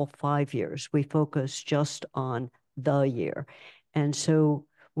at all 5 years. We focus just on the year. And so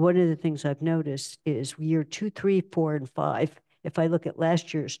one of the things I've noticed is year 2, 3, 4, and 5. If I look at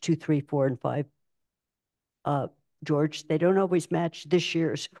last year's 2, 3, 4, and 5, George, they don't always match this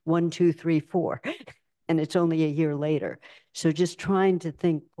year's 1, 2, 3, 4. And it's only a year later. So just trying to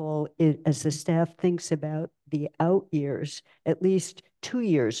think, Paul, as the staff thinks about the out years, at least 2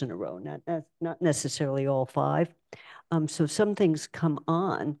 years in a row, not necessarily all 5. So some things come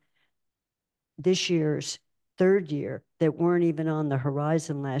on this year's 3rd year that weren't even on the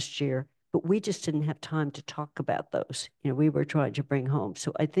horizon last year, but we just didn't have time to talk about those. You know, we were trying to bring home.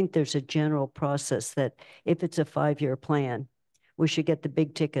 So I think there's a general process that if it's a 5-year plan, we should get the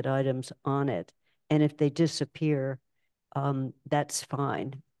big ticket items on it. And if they disappear, that's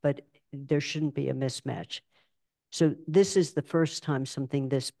fine, but there shouldn't be a mismatch. So this is the first time something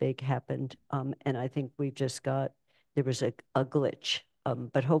this big happened. And I think we've just there was a glitch.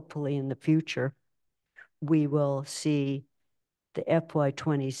 But hopefully in the future, we will see the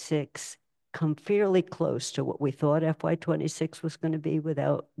FY26 come fairly close to what we thought FY26 was going to be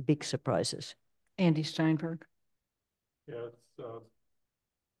without big surprises. Andy Steinberg. Yeah,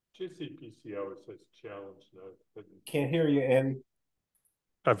 JCPC always has a challenge. Can't hear you, Andy.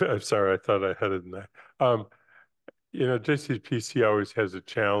 I'm sorry, I thought I had it in that. You know, JCPC always has a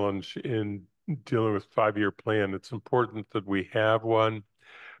challenge in dealing with 5-year plan. It's important that we have one,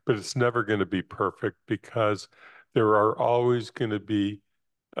 but it's never going to be perfect because there are always going to be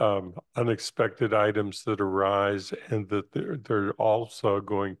unexpected items that arise, and that there are also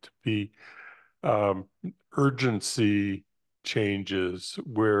going to be urgency changes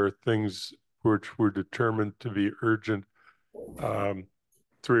where things which were determined to be urgent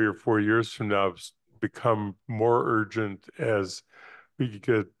 3 or 4 years from now become more urgent as we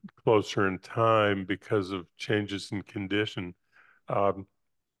get closer in time because of changes in condition.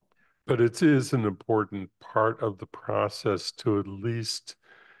 But it is an important part of the process to at least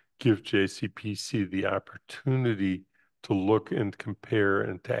give JCPC the opportunity to look and compare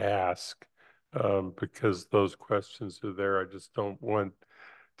and to ask, because those questions are there. I just don't want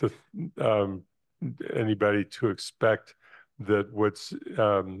to anybody to expect that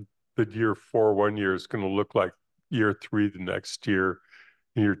that year 4 1 year is going to look like year 3 the next year,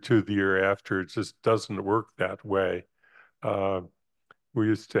 year 2 the year after. It just doesn't work that way. We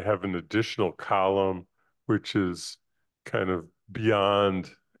used to have an additional column, which is kind of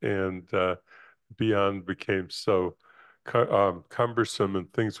beyond, and beyond became so cumbersome,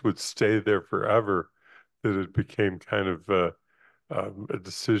 and things would stay there forever that it became kind of a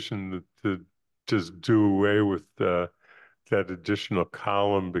decision to just do away with that additional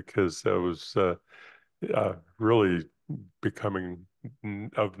column, because that was really becoming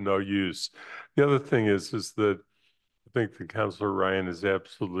of no use. The other thing is that I think that Councillor Ryan is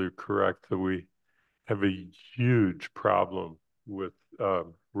absolutely correct that we have a huge problem with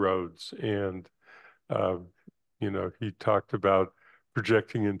roads. And, you know, he talked about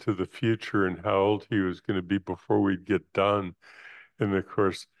projecting into the future and how old he was going to be before we'd get done. And of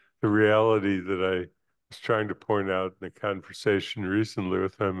course, the reality that I was trying to point out in a conversation recently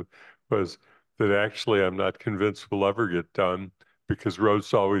with him was that actually I'm not convinced we'll ever get done, because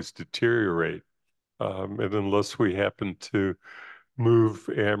roads always deteriorate. And unless we happen to move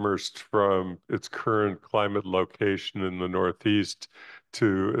Amherst from its current climate location in the Northeast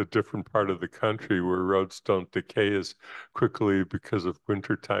to a different part of the country where roads don't decay as quickly because of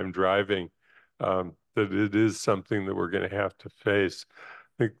wintertime driving, that it is something that we're going to have to face.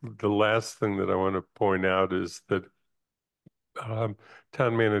 I think the last thing that I want to point out is that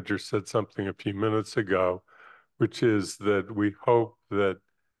town manager said something a few minutes ago, which is that we hope that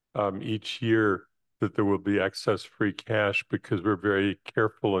each year that there will be excess free cash, because we're very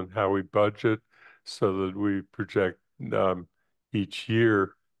careful in how we budget, so that we project each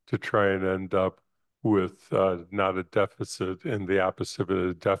year to try and end up with not a deficit, and the opposite of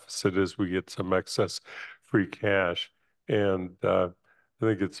a deficit is we get some excess free cash. And I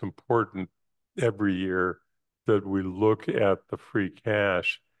think it's important every year that we look at the free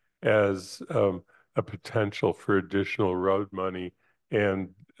cash as a potential for additional road money, and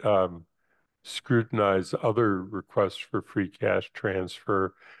scrutinize other requests for free cash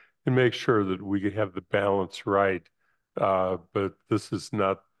transfer and make sure that we have the balance right. But this is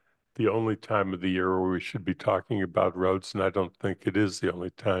not the only time of the year where we should be talking about roads, and I don't think it is the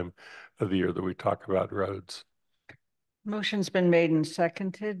only time of the year that we talk about roads. Motion's been made and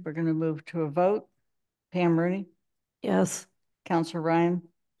seconded. We're going to move to a vote. Pam Rooney? Yes. Counselor Ryan?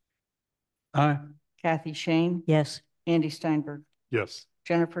 Aye. Kathy Shane? Yes. Andy Steinberg? Yes.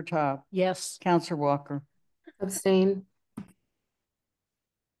 Jennifer Taub? Yes. Counselor Walker? Abstain.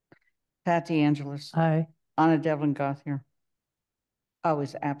 Pat DeAngelis? Aye. Anna Devlin Gauthier? Oh,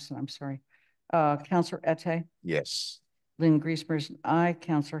 is absent, I'm sorry. Counselor Ette? Yes. Lynn Griesmer's an aye.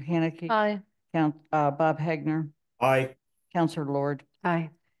 Counselor Haneke? Aye. Bob Hagner? Aye. Counselor Lord?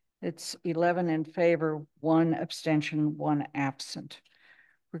 Aye. It's 11 in favor, 1 abstention, 1 absent.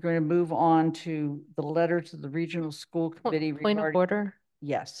 We're going to move on to the letter to the Regional School Committee. Point of order.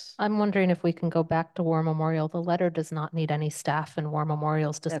 Yes. I'm wondering if we can go back to War Memorial. The letter does not need any staff, and War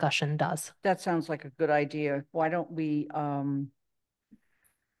Memorial's discussion does. That sounds like a good idea. Why don't we,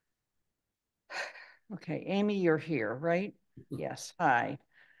 okay, Amy, you're here, right? Yes, hi.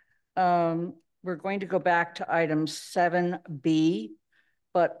 We're going to go back to item 7B,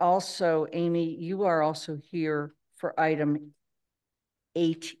 but also, Amy, you are also here for item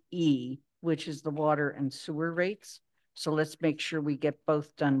 8E, which is the water and sewer rates. So let's make sure we get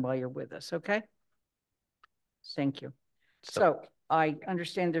both done while you're with us, okay? Thank you. So I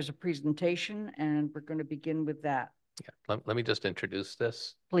understand there's a presentation and we're going to begin with that. Yeah, let me just introduce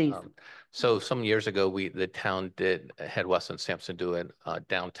this. Please. So some years ago, the town had Weston Sampson do a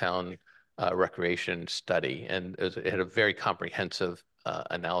downtown recreation study, and it had a very comprehensive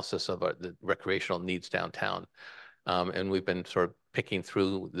analysis of the recreational needs downtown. And we've been sort of picking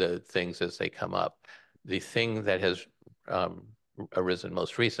through the things as they come up. The thing that has arisen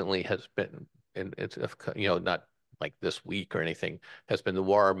most recently has been, and it's, you know, not like this week or anything, has been the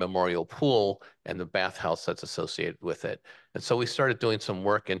War Memorial Pool and the bathhouse that's associated with it. And so we started doing some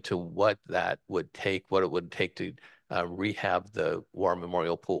work into what that would take, what it would take to rehab the War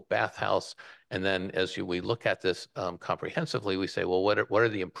Memorial Pool bathhouse. And then as we look at this comprehensively, we say, well, what are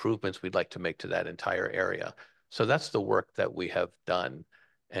the improvements we'd like to make to that entire area? So that's the work that we have done.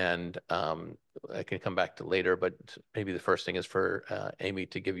 And I can come back to later, but maybe the first thing is for Amy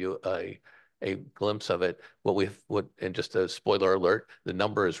to give you a glimpse of it. And just a spoiler alert, the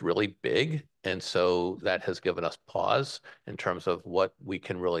number is really big. And so that has given us pause in terms of what we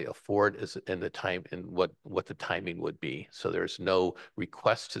can really afford in the time and what the timing would be. So there's no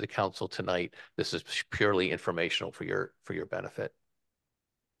request to the council tonight. This is purely informational for your benefit.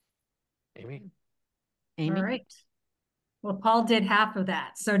 Amy? Amy? All right. Well, Paul did half of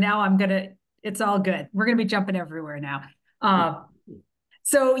that. So now it's all good. We're going to be jumping everywhere now.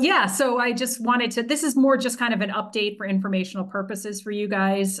 So I just wanted to, this is more just kind of an update for informational purposes for you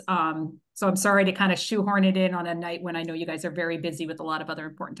guys. So I'm sorry to kind of shoehorn it in on a night when I know you guys are very busy with a lot of other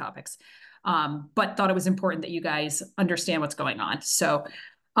important topics. But thought it was important that you guys understand what's going on. So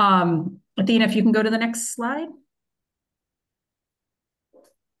Athena, if you can go to the next slide.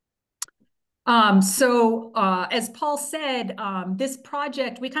 As Paul said, this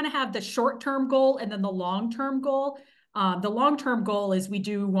project, we kind of have the short-term goal and then the long-term goal. The long-term goal is we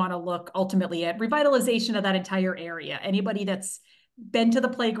do want to look ultimately at revitalization of that entire area. Anybody that's been to the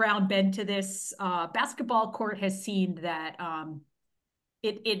playground, been to this basketball court has seen that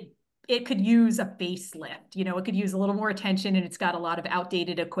it could use a facelift. You know, it could use a little more attention, and it's got a lot of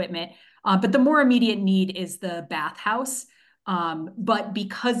outdated equipment. But the more immediate need is the bathhouse. But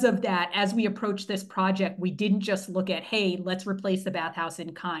because of that, as we approach this project, we didn't just look at, hey, let's replace the bathhouse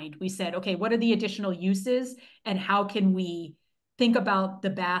in kind. We said, okay, what are the additional uses and how can we think about the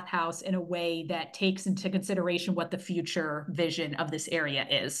bathhouse in a way that takes into consideration what the future vision of this area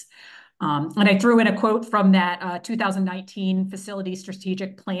is. And I threw in a quote from that 2019 facility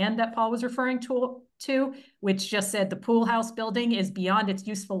strategic plan that Paul was referring to, which just said the pool house building is beyond its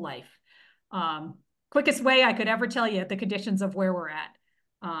useful life. Quickest way I could ever tell you the conditions of where we're at.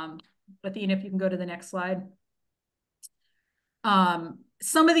 Athena, if you can go to the next slide.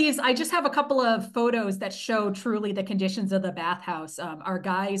 Some of these, I just have a couple of photos that show truly the conditions of the bathhouse. Our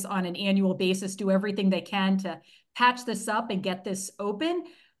guys on an annual basis do everything they can to patch this up and get this open.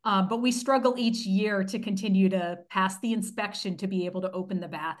 But we struggle each year to continue to pass the inspection to be able to open the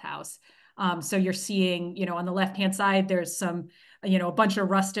bathhouse. So you're seeing, you know, on the left-hand side, there's some, you know, a bunch of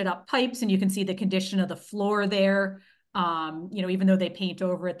rusted up pipes, and you can see the condition of the floor there. You know, even though they paint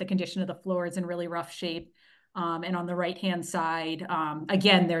over it, the condition of the floor is in really rough shape. And on the right-hand side,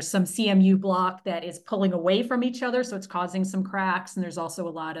 again, there's some CMU block that is pulling away from each other, so it's causing some cracks. And there's also a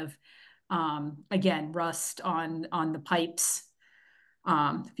lot of, again, rust on the pipes.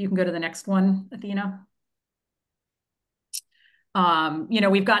 If you can go to the next one, Athena. You know,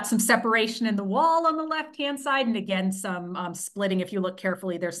 we've got some separation in the wall on the left-hand side, and again, some splitting. If you look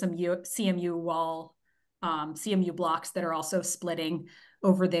carefully, there's some CMU wall, CMU blocks that are also splitting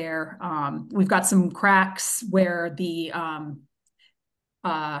over there. We've got some cracks where the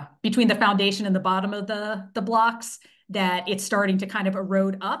between the foundation and the bottom of the blocks, that it's starting to kind of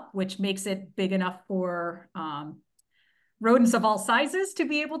erode up, which makes it big enough for rodents of all sizes to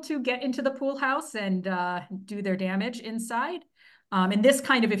be able to get into the pool house and do their damage inside. And this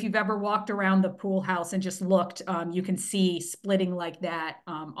kind of, if you've ever walked around the pool house and just looked, you can see splitting like that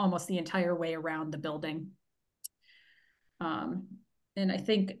almost the entire way around the building. And I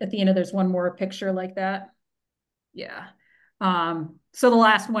think at the end, there's one more picture like that. Yeah. So the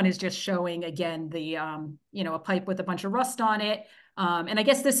last one is just showing, again, the, you know, a pipe with a bunch of rust on it. And I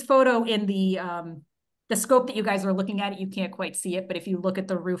guess this photo in the scope that you guys are looking at, you can't quite see it, but if you look at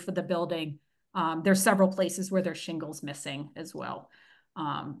the roof of the building, there's several places where there's shingles missing as well.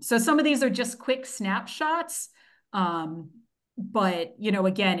 So some of these are just quick snapshots. But, you know,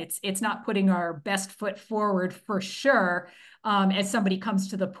 again, it's not putting our best foot forward for sure, as somebody comes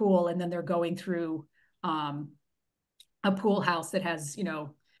to the pool and then they're going through a pool house that has, you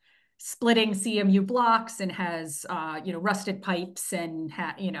know, splitting CMU blocks and has, you know, rusted pipes and,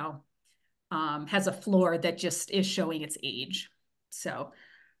 you know, has a floor that just is showing its age. So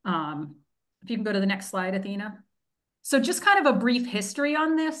if you can go to the next slide, Athena. So just kind of a brief history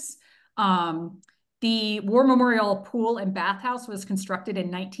on this. The War Memorial Pool and Bathhouse was constructed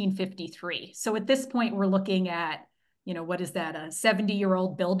in 1953. So at this point, we're looking at, you know, what is that, a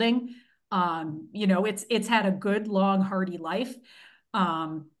 70-year-old building? You know, it's had a good, long, hardy life.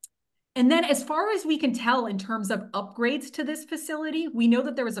 And then as far as we can tell in terms of upgrades to this facility, we know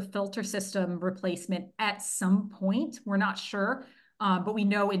that there was a filter system replacement at some point. We're not sure, but we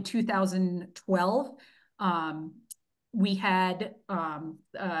know in 2012, we had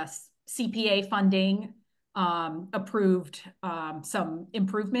CPA funding approved some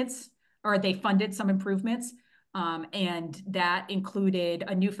improvements, or they funded some improvements. And that included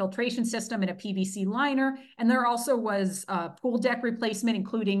a new filtration system and a PVC liner. And there also was a pool deck replacement,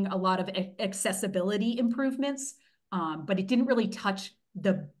 including a lot of accessibility improvements, but it didn't really touch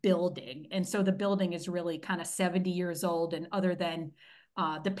the building. And so the building is really kind of 70 years old, and other than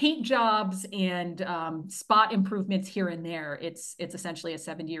the paint jobs and spot improvements here and there, it's essentially a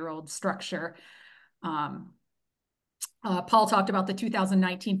 70-year-old structure. Paul talked about the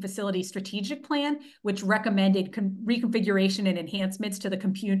 2019 facility strategic plan, which recommended reconfiguration and enhancements to the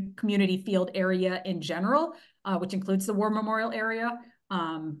community field area in general, which includes the War Memorial area.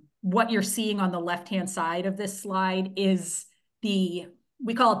 What you're seeing on the left-hand side of this slide is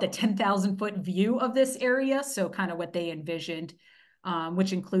we call it the 10,000-foot view of this area. So kind of what they envisioned,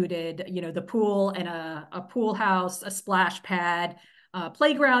 which included, you know, the pool and a pool house, a splash pad,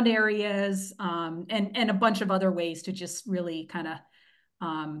 playground areas, and a bunch of other ways to just really kind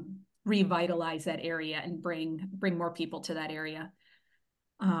of revitalize that area and bring more people to that area.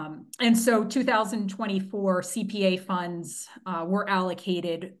 And so 2024 CPA funds were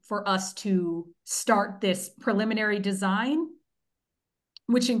allocated for us to start this preliminary design,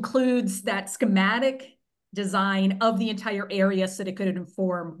 which includes that schematic design of the entire area so that it could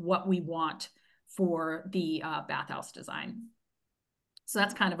inform what we want for the bathhouse design. So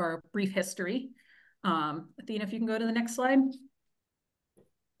that's kind of our brief history. Athena, if you can go to the next slide.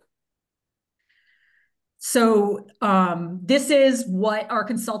 So this is what our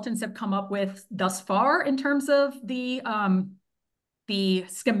consultants have come up with thus far in terms of the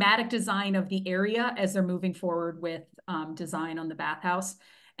schematic design of the area as they're moving forward with design on the bathhouse.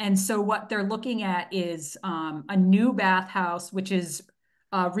 And so what they're looking at is a new bathhouse, which is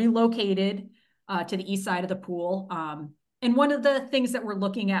relocated to the east side of the pool. And one of the things that we're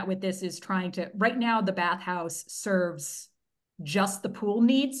looking at with this is trying to, right now the bathhouse serves just the pool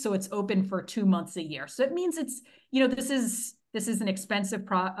needs. So it's open for 2 months a year. So it means it's, you know, this is an expensive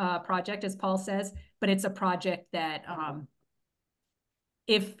project, as Paul says, but it's a project that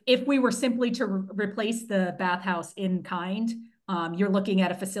if we were simply to replace the bathhouse in kind, you're looking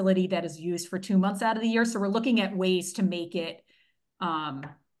at a facility that is used for 2 months out of the year. So we're looking at ways to make it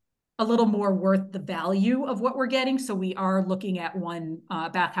a little more worth the value of what we're getting. So we are looking at one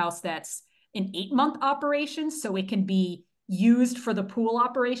bathhouse that's an 8-month operation. So it can be used for the pool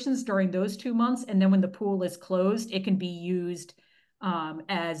operations during those 2 months. And then when the pool is closed, it can be used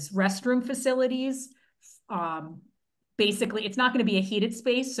as restroom facilities. Basically, it's not going to be a heated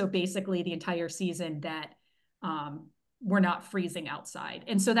space. So basically the entire season that we're not freezing outside.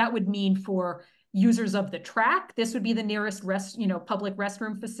 And so that would mean for users of the track, this would be the nearest public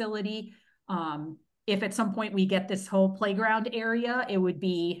restroom facility. If at some point we get this whole playground area, it would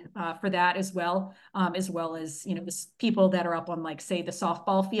be for that as well as, the people that are up on, like, say, the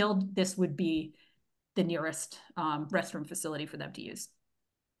softball field. This would be the nearest restroom facility for them to use.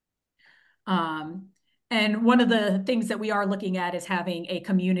 And one of the things that we are looking at is having a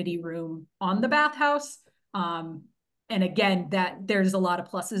community room on the bathhouse. And again, that there's a lot of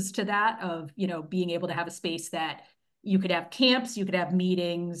pluses to that of, being able to have a space that you could have camps, you could have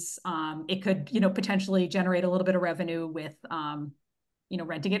meetings. It could, potentially generate a little bit of revenue with,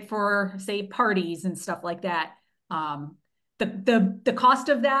 renting it for, say, parties and stuff like that. The cost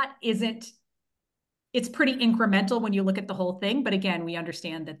of that it's pretty incremental when you look at the whole thing. But again, we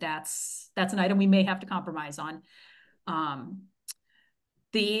understand that that's an item we may have to compromise on.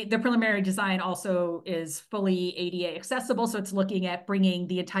 The preliminary design also is fully ADA accessible. So it's looking at bringing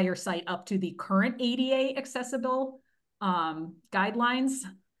the entire site up to the current ADA accessible guidelines.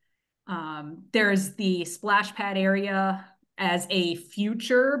 There's the splash pad area as a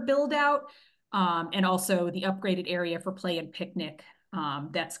future build out, and also the upgraded area for play and picnic.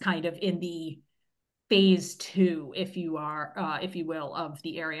 That's kind of in the phase 2, if you will, of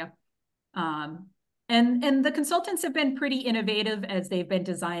the area. And the consultants have been pretty innovative as they've been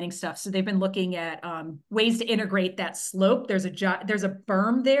designing stuff. So they've been looking at ways to integrate that slope. There's a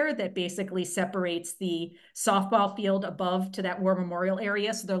berm there that basically separates the softball field above to that war memorial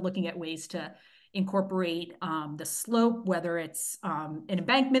area. So they're looking at ways to incorporate the slope, whether it's an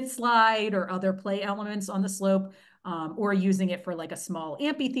embankment slide or other play elements on the slope, or using it for like a small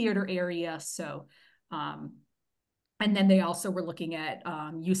amphitheater area. So and then they also were looking at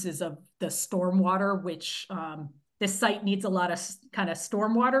uses of the stormwater, which this site needs a lot of kind of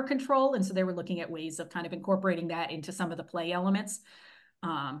stormwater control. And so they were looking at ways of kind of incorporating that into some of the play elements.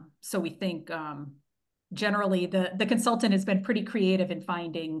 So we think generally the consultant has been pretty creative in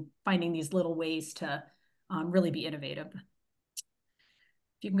finding these little ways to really be innovative.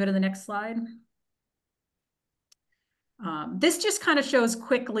 If you can go to the next slide. This just kind of shows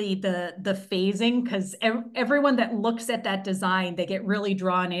quickly the phasing, because everyone that looks at that design, they get really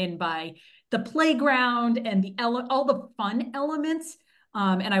drawn in by the playground and all the fun elements.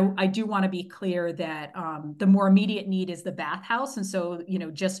 And I do want to be clear that the more immediate need is the bathhouse. And so,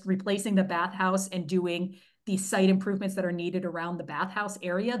 just replacing the bathhouse and doing the site improvements that are needed around the bathhouse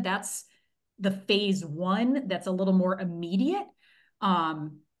area, that's the phase 1. That's a little more immediate.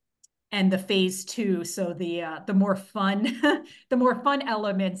 And the phase 2, so the more fun, the more fun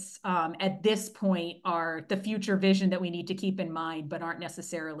elements at this point are the future vision that we need to keep in mind, but aren't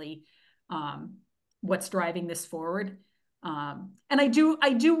necessarily what's driving this forward. And I do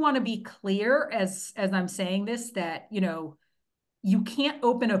want to be clear as I'm saying this, that you can't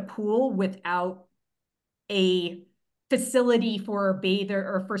open a pool without a facility for a bather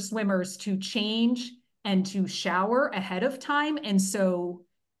or for swimmers to change and to shower ahead of time, and so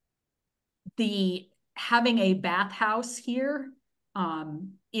having a bathhouse here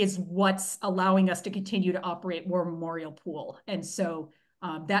is what's allowing us to continue to operate War Memorial Pool. And so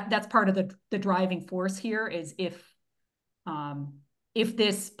that's part of the driving force here is if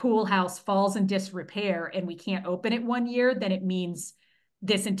this pool house falls in disrepair and we can't open it 1 year, then it means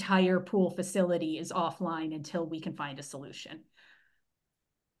this entire pool facility is offline until we can find a solution.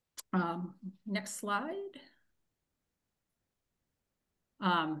 Next slide.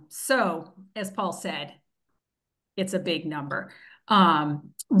 So as Paul said, it's a big number.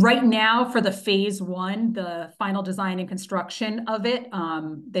 Right now for the phase 1, the final design and construction of it,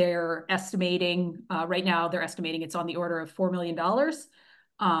 they're estimating, right now they're estimating it's on the order of $4 million.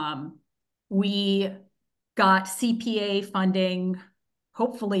 We got CPA funding,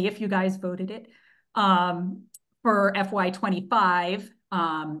 hopefully if you guys voted it, for FY25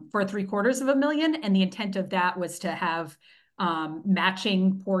 for $750,000. And the intent of that was to have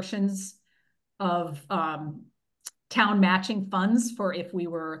matching portions of town matching funds for if we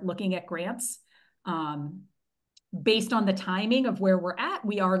were looking at grants. Based on the timing of where we're at,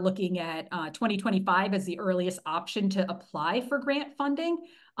 we are looking at 2025 as the earliest option to apply for grant funding.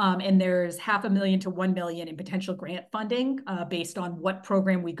 And there's $500,000 to $1 million in potential grant funding based on what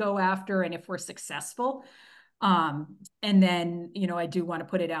program we go after and if we're successful. And then, I do want to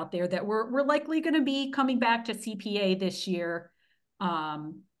put it out there that we're likely going to be coming back to CPA this year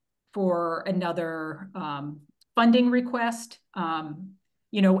for another funding request.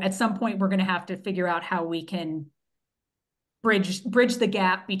 You know, at some point, we're going to have to figure out how we can bridge the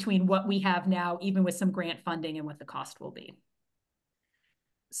gap between what we have now, even with some grant funding, and what the cost will be.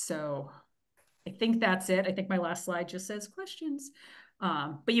 So I think that's it. I think my last slide just says questions.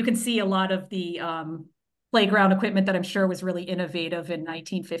 But you can see a lot of the playground equipment that I'm sure was really innovative in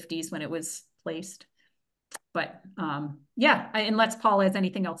 1950s when it was placed. But yeah, unless Paul has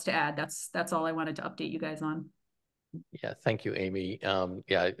anything else to add, that's all I wanted to update you guys on. Yeah, thank you, Amy.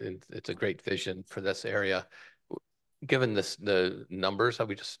 Yeah, it's a great vision for this area. Given the numbers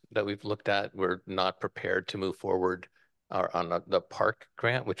that we've looked at, we're not prepared to move forward on the park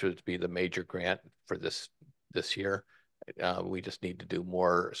grant, which would be the major grant for this year. We just need to do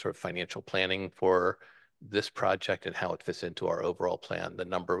more sort of financial planning for this project and how it fits into our overall plan. The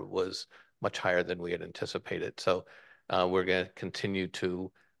number was much higher than we had anticipated. So we're going to continue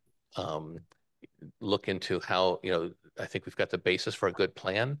to look into how, you know, I think we've got the basis for a good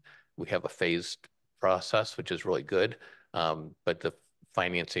plan. We have a phased process, which is really good. But the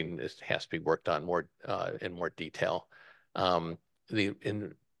financing has to be worked on more in more detail.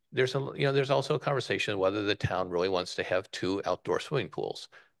 There's also a conversation whether the town really wants to have 2 outdoor swimming pools.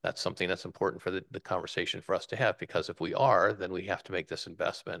 That's something that's important for the conversation for us to have, because if we are, then we have to make this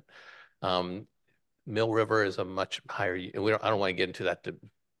investment. Mill River is a much higher, I don't want to get into that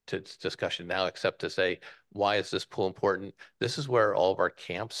discussion now, except to say, why is this pool important? This is where all of our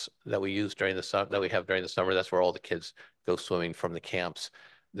camps that we use during the summer, that we have during the summer, that's where all the kids go swimming from the camps.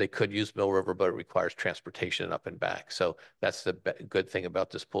 They could use Mill River, but it requires transportation up and back. So that's the good thing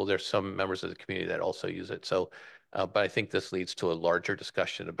about this pool. There's some members of the community that also use it. So, but I think this leads to a larger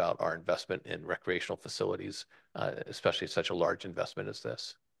discussion about our investment in recreational facilities, especially such a large investment as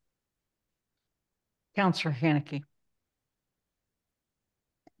this. Councillor Hanneke.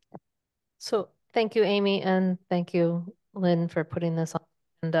 So thank you, Amy, and thank you, Lynn, for putting this on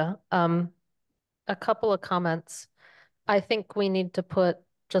the agenda. A couple of comments. I think we need to put,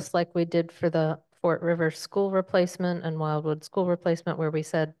 just like we did for the Fort River school replacement and Wildwood school replacement, where we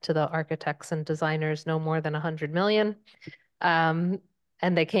said to the architects and designers, no more than 100 million.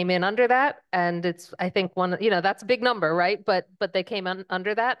 And they came in under that. And it's, I think that's a big number, right? But they came in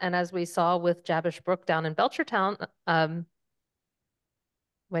under that. And as we saw with Jabesh Brook down in Belchertown,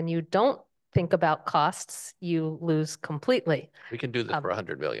 when you don't think about costs, you lose completely. We can do this for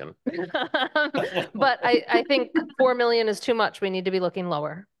 100 million. But I think 4 million is too much. We need to be looking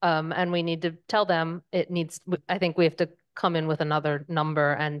lower. And we need to tell them I think we have to come in with another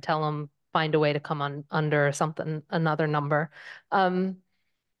number and tell them, find a way to come on under something, another number.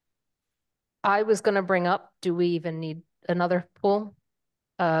 I was going to bring up, do we even need another pool?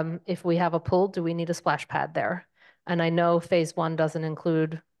 If we have a pool, do we need a splash pad there? And I know phase 1 doesn't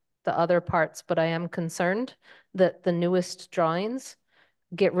include the other parts, but I am concerned that the newest drawings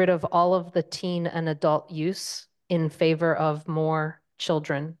get rid of all of the teen and adult use in favor of more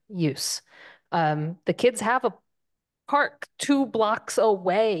children use. The kids have a park 2 blocks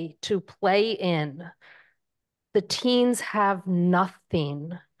away to play in. The teens have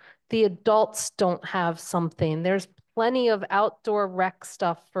nothing. The adults don't have something. There's plenty of outdoor rec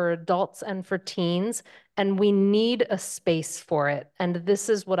stuff for adults and for teens, and we need a space for it. And this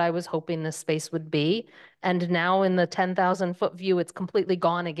is what I was hoping this space would be. And now in the 10,000-foot view, it's completely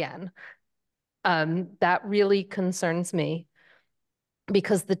gone again. That really concerns me,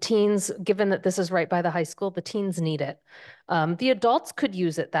 because the teens, given that this is right by the high school, the teens need it. The adults could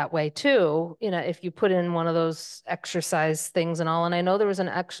use it that way too. You know, if you put in one of those exercise things and all, and I know there was an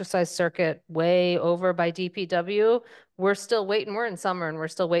exercise circuit way over by DPW. We're still waiting. We're in summer and we're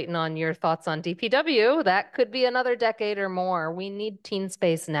still waiting on your thoughts on DPW. That could be another decade or more. We need teen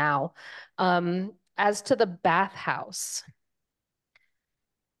space now. As to the bathhouse,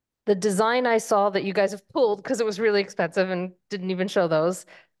 the design I saw that you guys have pulled, because it was really expensive and didn't even show those,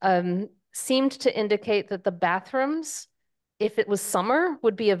 seemed to indicate that the bathrooms, if it was summer,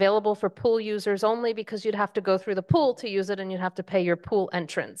 would be available for pool users only, because you'd have to go through the pool to use it and you'd have to pay your pool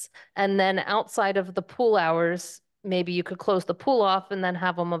entrance. And then outside of the pool hours, maybe you could close the pool off and then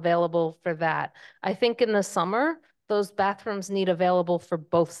have them available for that. I think in the summer, those bathrooms need available for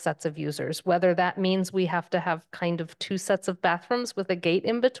both sets of users, whether that means we have to have kind of 2 sets of bathrooms with a gate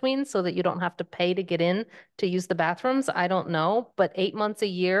in between so that you don't have to pay to get in to use the bathrooms. I don't know, but 8 months a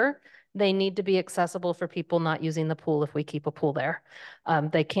year, they need to be accessible for people not using the pool if we keep a pool there.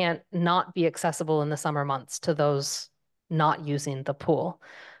 They can't not be accessible in the summer months to those not using the pool.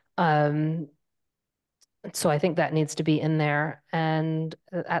 So I think that needs to be in there. And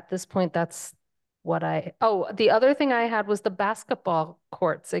at this point, that's the other thing I had was the basketball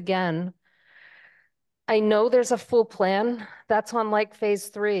courts again. I know there's a full plan that's on like phase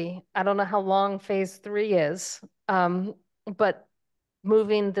 3. I don't know how long phase 3 is. But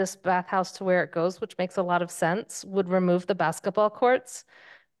moving this bathhouse to where it goes, which makes a lot of sense, would remove the basketball courts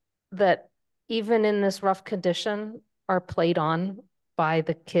that even in this rough condition are played on by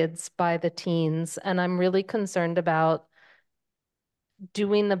the kids, by the teens. And I'm really concerned about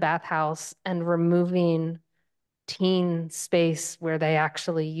doing the bathhouse and removing teen space where they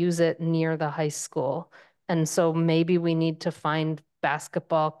actually use it near the high school. And so maybe we need to find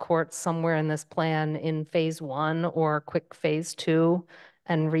basketball courts somewhere in this plan in phase 1 or quick phase 2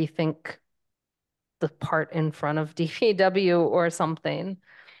 and rethink the part in front of DPW or something.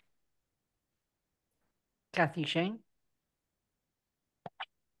 Kathy Shane?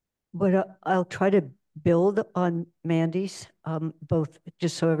 But I'll try to build on Mandy's, both,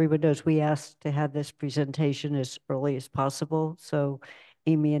 just so everyone knows, we asked to have this presentation as early as possible, so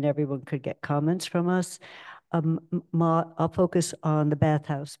Amy and everyone could get comments from us. I'll focus on the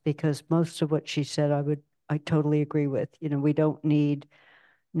bathhouse because most of what she said I totally agree with. You know, we don't need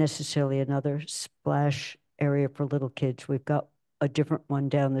necessarily another splash area for little kids. We've got a different one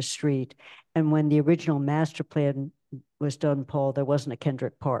down the street. And when the original master plan was done, Paul, there wasn't a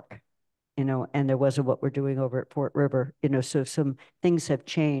Kendrick Park, you know, and there wasn't what we're doing over at Fort River, you know, so some things have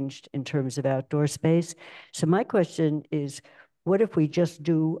changed in terms of outdoor space. So my question is, what if we just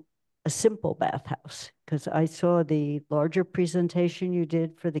do a simple bathhouse? Because I saw the larger presentation you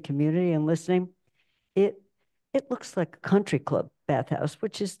did for the community and listening. It looks like a country club bathhouse,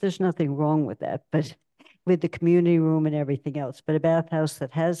 which is, there's nothing wrong with that, but with the community room and everything else, but a bathhouse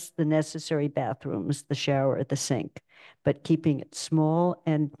that has the necessary bathrooms, the shower, the sink, but keeping it small.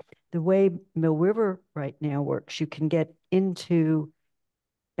 And the way Mill River right now works, you can get into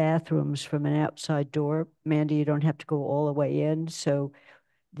bathrooms from an outside door. Mandy, you don't have to go all the way in. So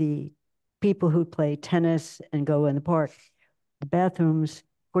the people who play tennis and go in the park, the bathrooms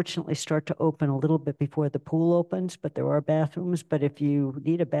fortunately start to open a little bit before the pool opens, but there are bathrooms. But if you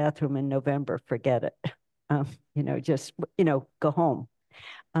need a bathroom in November, forget it. You know, just, you know, go home.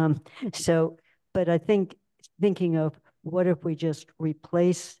 But I think thinking of what if we just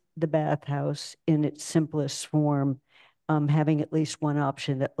replace the bathhouse in its simplest form, having at least one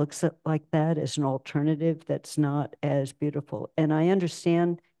option that looks like that as an alternative that's not as beautiful. And I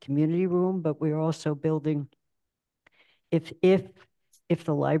understand community room, but we're also building, if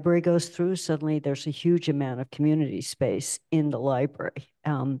the library goes through, suddenly there's a huge amount of community space in the library.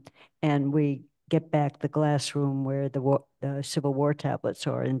 And we get back the glass room where the Civil War tablets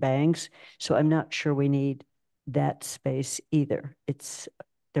are in Bangs. So I'm not sure we need that space either.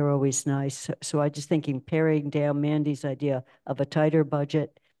 They're always nice. So I just thinking paring down Mandy's idea of a tighter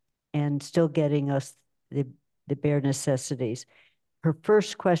budget and still getting us the bare necessities. Her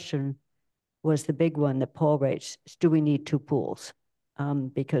first question was the big one that Paul raised: do we need 2 pools?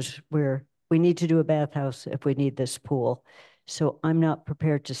 Because we need to do a bathhouse if we need this pool. So I'm not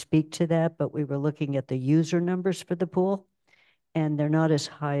prepared to speak to that, but we were looking at the user numbers for the pool, and they're not as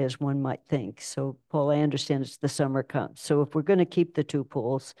high as one might think. So Paul, I understand it's the summer comes. So if we're going to keep the 2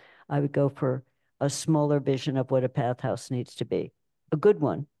 pools, I would go for a smaller vision of what a bathhouse needs to be. A good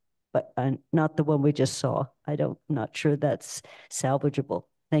one, but not the one we just saw. Not sure that's salvageable.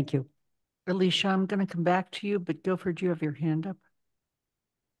 Thank you. Alicia, I'm going to come back to you, but Guilford, you have your hand up.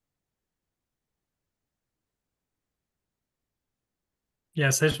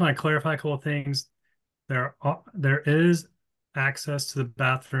 Yes, I just want to clarify a couple of things. There is access to the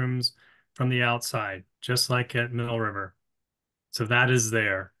bathrooms from the outside, just like at Mill River. So that is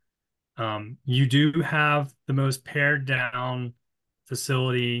there. You do have the most pared down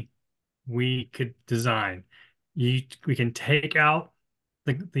facility we could design. We can take out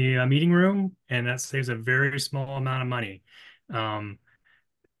the meeting room, and that saves a very small amount of money.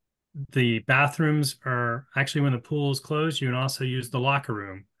 The bathrooms are actually, when the pool is closed, you can also use the locker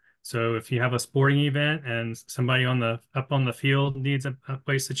room. So if you have a sporting event and somebody up on the field needs a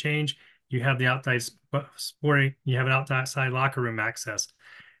place to change, you have the outside locker room access.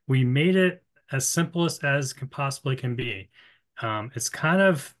 We made it as simple as possibly can be. It's kind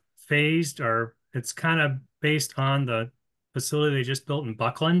of phased, or it's kind of based on the facility they just built in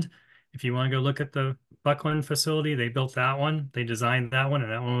Buckland. If you want to go look at the Buckland facility, they built that one. They designed that one,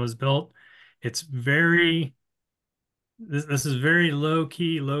 and that one was built. It's this is very low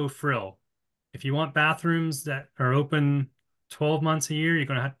key, low frill. If you want bathrooms that are open 12 months a year, you're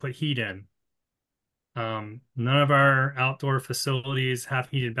going to have to put heat in. None of our outdoor facilities have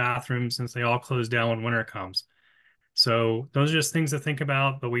heated bathrooms since they all close down when winter comes. So those are just things to think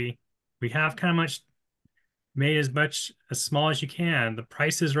about, but we we have kind of made as small as you can. The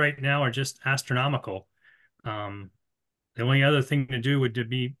prices right now are just astronomical. The only other thing to do would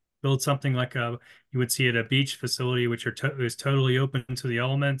be build something like you would see at a beach facility, which is totally open to the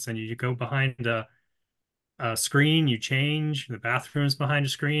elements, and you go behind a screen, you change the bathrooms behind a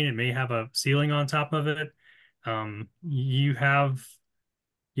screen. It may have a ceiling on top of it. You have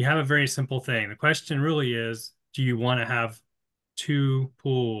a very simple thing. The question really is, do you want to have 2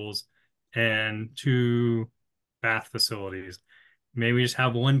 pools and 2 bath facilities? Maybe just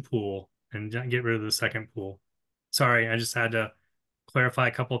have 1 pool and get rid of the second pool. Sorry, I just had to clarify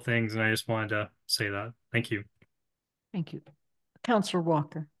a couple of things, and I just wanted to say that. Thank you. Thank you. Councilor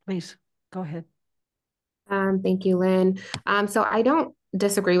Walker, please go ahead. Thank you, Lynn. So I don't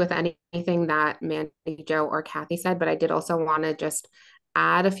disagree with anything that Mandy, Joe, or Kathy said, but I did also want to just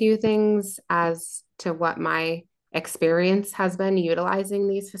add a few things as to what my experience has been utilizing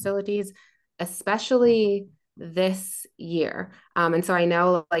these facilities, especially this year. And so I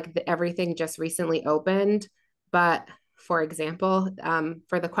know like everything just recently opened, but for example,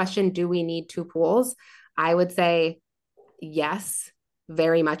 for the question, do we need 2 pools? I would say yes,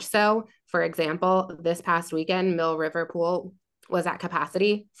 very much so. For example, this past weekend, Mill River Pool was at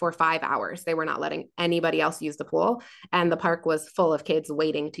capacity for 5 hours. They were not letting anybody else use the pool, and the park was full of kids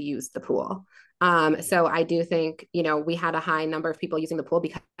waiting to use the pool. So I do think, you know, we had a high number of people using the pool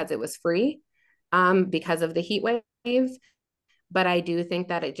because it was free, because of the heat wave. But I do think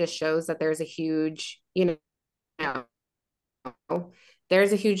that it just shows that there's a huge, you know,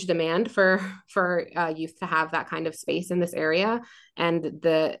 there's a huge demand for youth to have that kind of space in this area, and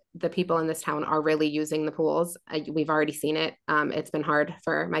the people in this town are really using the pools. We've already seen it. It's been hard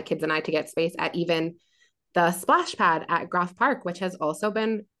for my kids and I to get space at even the splash pad at Groff Park, which has also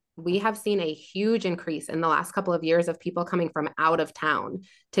been, we have seen a huge increase in the last couple of years of people coming from out of town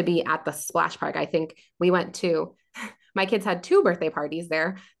to be at the splash park. I think we went to, my kids had 2 birthday parties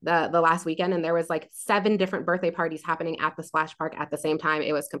there the last weekend, and there was like 7 different birthday parties happening at the splash park at the same time.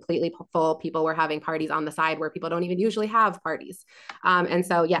 It was completely full. People were having parties on the side where people don't even usually have parties. And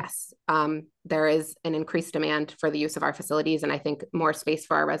so, yes, there is an increased demand for the use of our facilities. And I think more space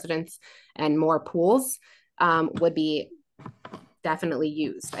for our residents and more pools would be definitely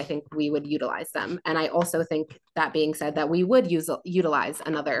used. I think we would utilize them. And I also think, that being said, that we would utilize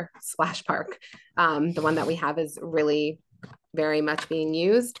another splash park. The one that we have is really very much being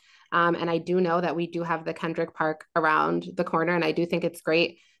used. And I do know that we do have the Kendrick Park around the corner, and I do think it's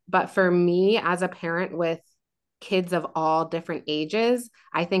great. But for me, as a parent with kids of all different ages,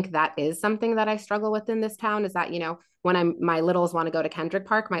 I think that is something that I struggle with in this town, is that, you know, when my littles want to go to Kendrick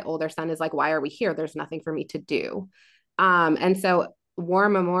Park, my older son is like, why are we here? There's nothing for me to do. And so War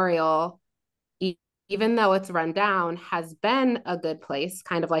Memorial, even though it's run down, has been a good place,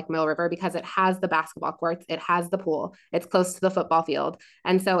 kind of like Mill River, because it has the basketball courts, it has the pool, it's close to the football field.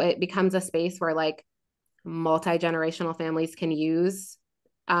 And so it becomes a space where like multi-generational families can use.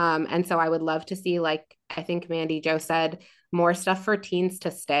 And so I would love to see, like, I think Mandy, Joe said, more stuff for teens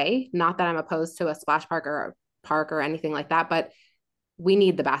to stay. Not that I'm opposed to a splash park or a park or anything like that, but we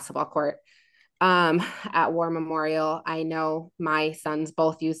need the basketball court. At War Memorial, I know my sons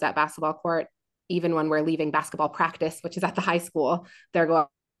both use that basketball court. Even when we're leaving basketball practice, which is at the high school, they're going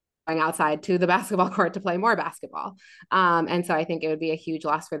outside to the basketball court to play more basketball. And so I think it would be a huge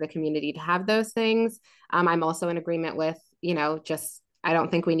loss for the community to have those things. I'm also in agreement with, you know, just, I don't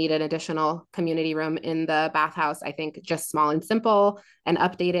think we need an additional community room in the bathhouse. I think just small and simple and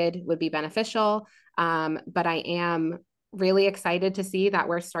updated would be beneficial. But I am really excited to see that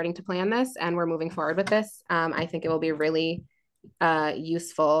we're starting to plan this and we're moving forward with this. I think it will be really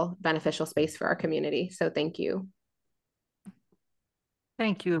useful, beneficial space for our community. So thank you.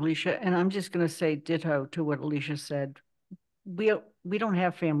 Thank you, Alicia. And I'm just going to say ditto to what Alicia said. We don't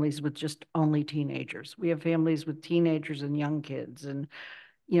have families with just only teenagers. We have families with teenagers and young kids. And,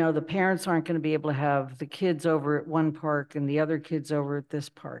 you know, the parents aren't going to be able to have the kids over at one park and the other kids over at this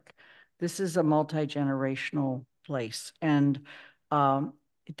park. This is a multi-generational place. And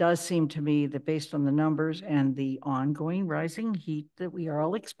it does seem to me that based on the numbers and the ongoing rising heat that we are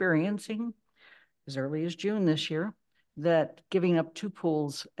all experiencing as early as June this year, that giving up 2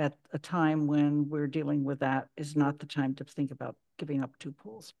 pools at a time when we're dealing with that is not the time to think about giving up 2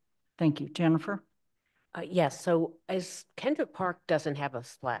 pools. Thank you. Jennifer? Yes, so as Kendrick Park doesn't have a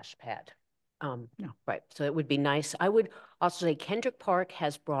splash pad. No. Right, so it would be nice. I would also say Kendrick Park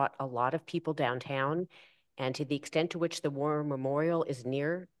has brought a lot of people downtown, and to the extent to which the War Memorial is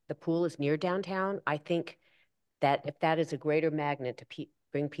near, the pool is near downtown, I think that if that is a greater magnet to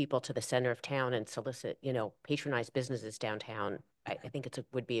bring people to the center of town and solicit, you know, patronize businesses downtown, I think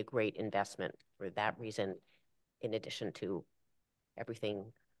would be a great investment for that reason, in addition to everything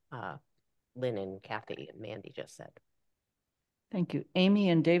Lynn and Kathy and Mandy just said. Thank you. Amy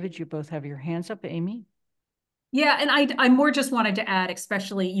and David, you both have your hands up. Amy? Yeah, and I more just wanted to add,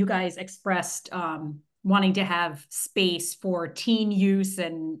 especially you guys expressed wanting to have space for teen use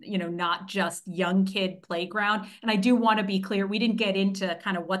and, you know, not just young kid playground. And I do want to be clear, we didn't get into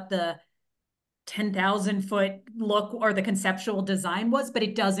kind of what the 10,000-foot look or the conceptual design was, but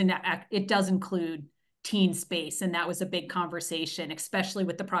it does include teen space. And that was a big conversation, especially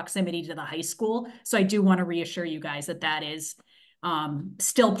with the proximity to the high school. So I do want to reassure you guys that that is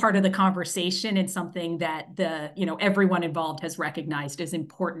still part of the conversation and something that everyone involved has recognized is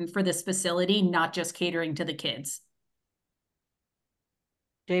important for this facility, not just catering to the kids.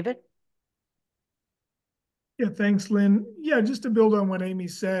 David? Yeah, thanks, Lynn. Yeah, just to build on what Amy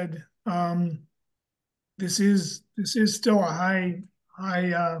said, this is still a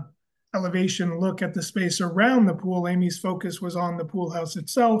high elevation look at the space around the pool. Amy's focus was on the pool house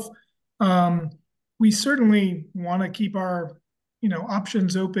itself. We certainly want to keep our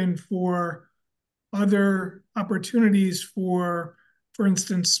options open for other opportunities for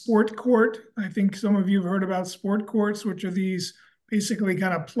instance, sport court. I think some of you have heard about sport courts, which are these basically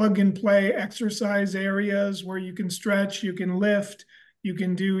kind of plug and play exercise areas where you can stretch, you can lift, you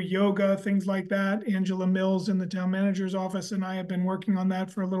can do yoga, things like that. Angela Mills in the town manager's office and I have been working on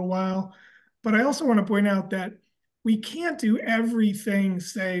that for a little while. But I also want to point out that we can't do everything,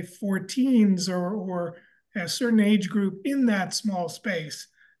 say, for teens or a certain age group in that small space.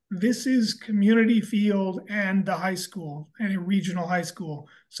 This is community field and the high school and a regional high school.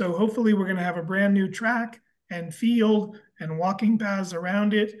 So hopefully we're going to have a brand new track and field and walking paths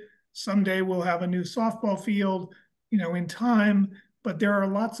around it. Someday we'll have a new softball field, in time, but there are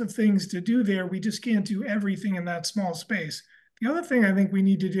lots of things to do there. We just can't do everything in that small space. The other thing I think we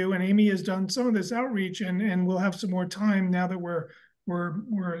need to do, and Amy has done some of this outreach and we'll have some more time now that we're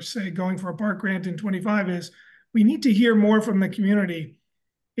say going for a park grant in 25, is we need to hear more from the community.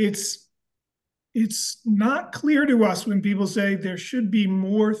 It's not clear to us when people say there should be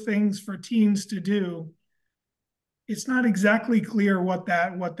more things for teens to do. It's not exactly clear what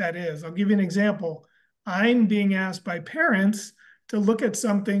that is. I'll give you an example. I'm being asked by parents to look at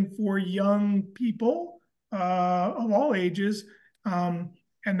something for young people of all ages, and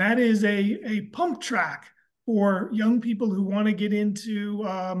that is a pump track for young people who want to get into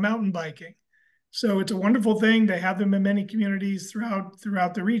mountain biking. So it's a wonderful thing. They have them in many communities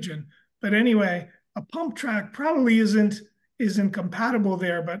throughout the region. But anyway, a pump track probably isn't compatible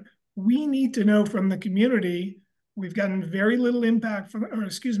there, but we need to know from the community. We've gotten very little input from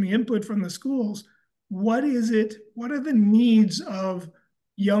the schools. What is it? What are the needs of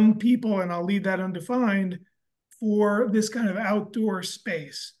young people? And I'll leave that undefined for this kind of outdoor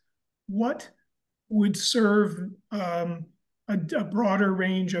space. What would serve a broader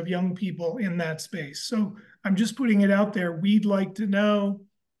range of young people in that space? So I'm just putting it out there. We'd like to know.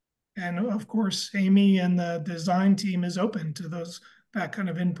 And of course, Amy and the design team is open to that kind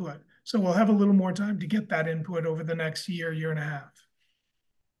of input. So we'll have a little more time to get that input over the next year and a half.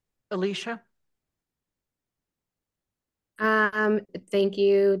 Alicia? Thank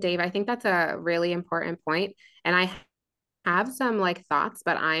you, Dave. I think that's a really important point. And I have some thoughts,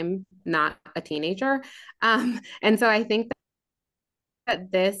 but I'm not a teenager. And so I think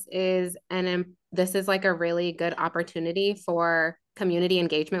that this is a really good opportunity for community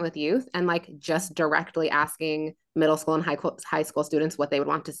engagement with youth and just directly asking middle school and high school students what they would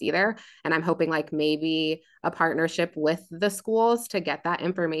want to see there. And I'm hoping maybe a partnership with the schools to get that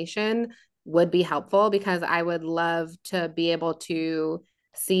information would be helpful, because I would love to be able to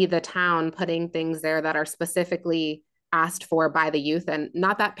see the town putting things there that are specifically asked for by the youth. And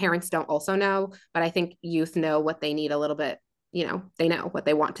not that parents don't also know, but I think youth know what they need a little bit, they know what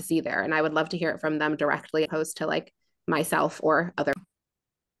they want to see there. And I would love to hear it from them directly, opposed to myself or other.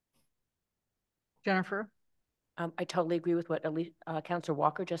 Jennifer? I totally agree with what Councilor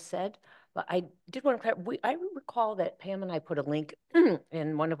Walker just said, but I did want to clarify. I recall that Pam and I put a link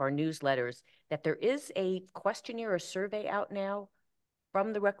in one of our newsletters that there is a questionnaire or survey out now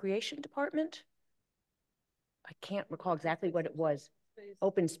from the Recreation Department. I can't recall exactly what it was.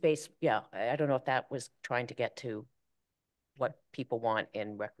 Open space. Yeah, I don't know if that was trying to get to what people want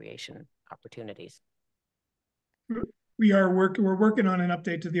in recreation opportunities. We're working on an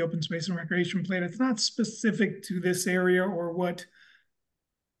update to the open space and recreation plan. It's not specific to this area or what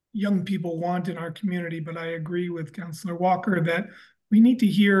young people want in our community, but I agree with Councilor Walker that we need to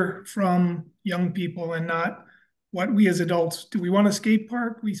hear from young people and not what we as adults do. We want a skate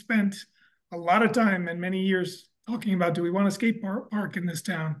park. We spent a lot of time and many years talking about, do we want a skate park in this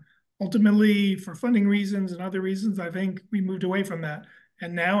town? Ultimately, for funding reasons and other reasons, I think we moved away from that.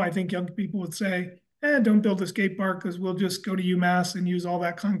 And now I think young people would say, don't build a skate park because we'll just go to UMass and use all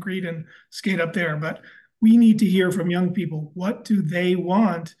that concrete and skate up there. But we need to hear from young people. What do they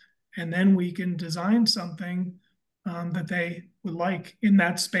want? And then we can design something that they would like in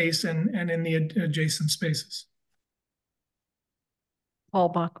that space and in the adjacent spaces. Paul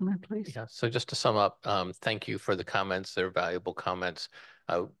Bachman, please. Yeah, so just to sum up, thank you for the comments. They're valuable comments.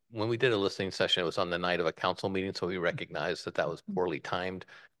 When we did a listening session, it was on the night of a council meeting, so we recognized that that was poorly timed.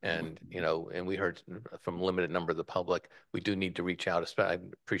 And, you know, and we heard from a limited number of the public, we do need to reach out. I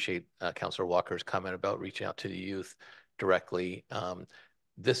appreciate Councilor Walker's comment about reaching out to the youth directly.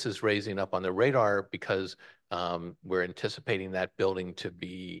 This is raising up on the radar because we're anticipating that building to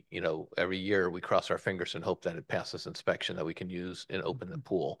be, you know, every year we cross our fingers and hope that it passes inspection that we can use and open the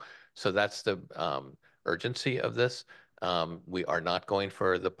pool. So that's the urgency of this. We are not going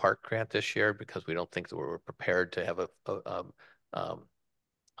for the park grant this year because we don't think that we're prepared to have a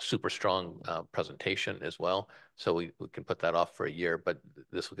super strong presentation as well. So we can put that off for a year, but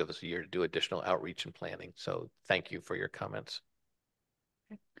this will give us a year to do additional outreach and planning. So thank you for your comments.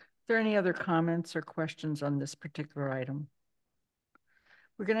 Is there any other comments or questions on this particular item?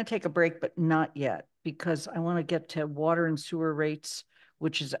 We're going to take a break, but not yet, because I want to get to water and sewer rates,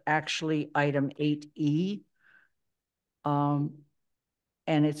 which is actually item 8E.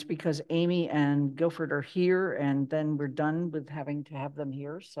 And it's because Amy and Guilford are here, and then we're done with having to have them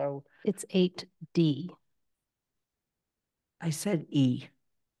here. So it's 8D. I said E.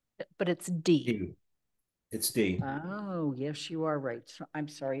 But it's D. D. It's D. Oh, yes, you are right. So I'm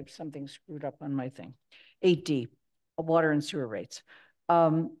sorry if something screwed up on my thing. 8D, water and sewer rates.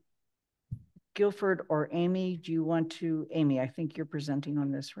 Guilford or Amy, do you want to? Amy, I think you're presenting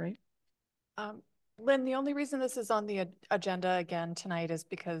on this, right? Lynn, the only reason this is on the agenda again tonight is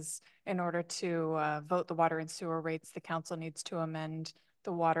because in order to vote the water and sewer rates, the council needs to amend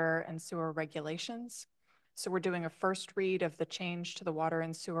the water and sewer regulations. So we're doing a first read of the change to the water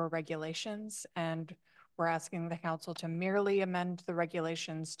and sewer regulations, and we're asking the council to merely amend the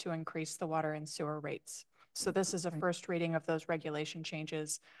regulations to increase the water and sewer rates. So this is a first reading of those regulation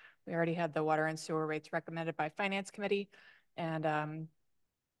changes. We already had the water and sewer rates recommended by Finance Committee and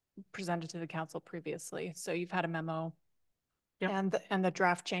presented to the council previously. So you've had a memo. Yep. And the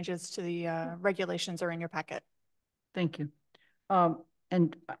draft changes to the regulations are in your packet. Thank you.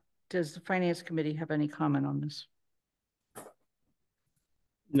 And does the Finance Committee have any comment on this?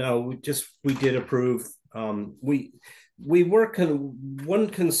 No, we did approve. We were one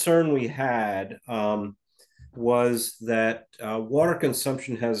concern we had was that water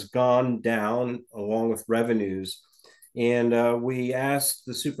consumption has gone down along with revenues. And we asked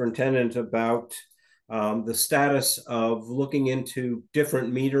the superintendent about the status of looking into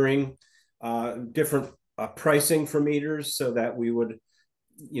different metering, different pricing for meters so that we would,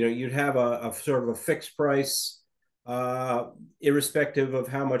 you know, you'd have a sort of a fixed price irrespective of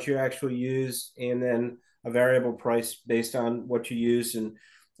how much you actually use, and then a variable price based on what you use. And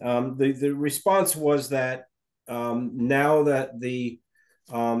the response was that now that the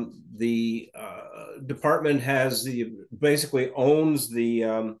department has basically owns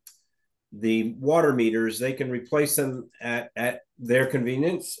the water meters, they can replace them at their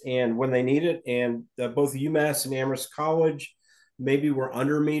convenience and when they need it. And both UMass and Amherst College maybe were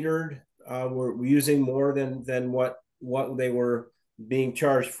under metered. We're using more than what they were being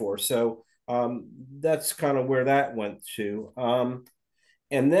charged for. So that's kind of where that went to.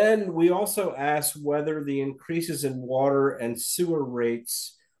 And then we also asked whether the increases in water and sewer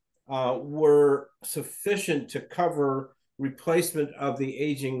rates were sufficient to cover replacement of the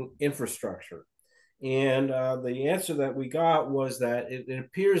aging infrastructure. And the answer that we got was that it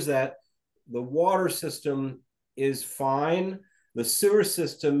appears that the water system is fine. The sewer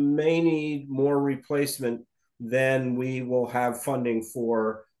system may need more replacement than we will have funding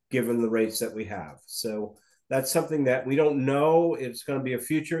for given the rates that we have. So that's something that we don't know. It's going to be a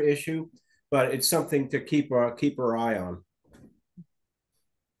future issue, but it's something to keep our eye on.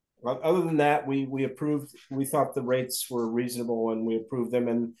 Other than that, we approved. We thought the rates were reasonable, and we approved them,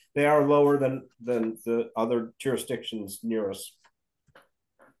 and they are lower than the other jurisdictions near us.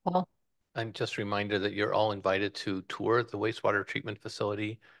 Well, and just a reminder that you're all invited to tour the wastewater treatment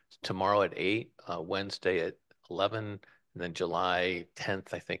facility tomorrow at 8, Wednesday at 11, and then July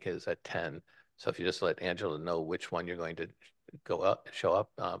 10th, I think, is at 10. So if you just let Angela know which one you're going to show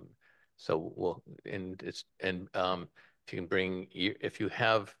up. So we'll, if you can bring, if you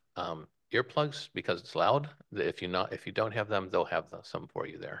have earplugs because it's loud, if you don't have them, they'll have some for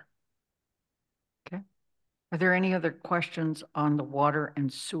you there. Okay. Are there any other questions on the water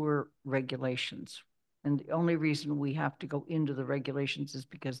and sewer regulations? And the only reason we have to go into the regulations is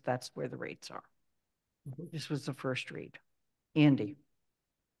because that's where the rates are. This was the first read. Andy.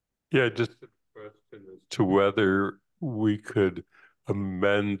 Yeah, just a question as to whether we could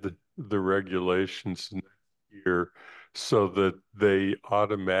amend the regulations next year so that they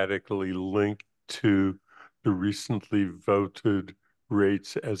automatically link to the recently voted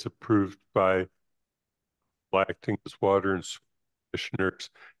rates as approved by acting as water and sewer commissioners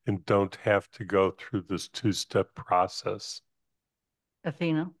and don't have to go through this two-step process.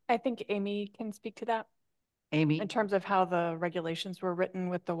 Athena. I think Amy can speak to that. Amy. In terms of how the regulations were written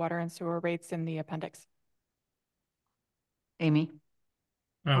with the water and sewer rates in the appendix. Amy.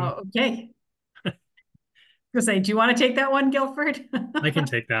 Okay. Gonna say, do you want to take that one, Guilford? I can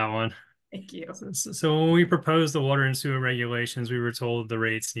take that one. Thank you. So when we proposed the water and sewer regulations, we were told the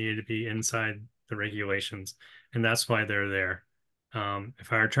rates needed to be inside the regulations, and that's why they're there.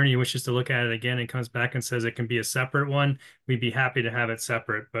 If our attorney wishes to look at it again and comes back and says it can be a separate one, we'd be happy to have it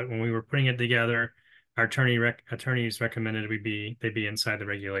separate. But when we were putting it together, our attorneys recommended they be inside the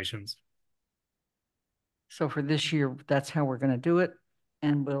regulations. So for this year, that's how we're going to do it,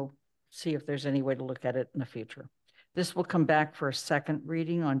 and we'll see if there's any way to look at it in the future. This will come back for a second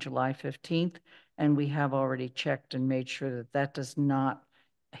reading on July 15th, and we have already checked and made sure that that does not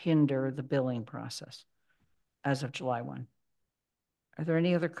hinder the billing process as of July 1. Are there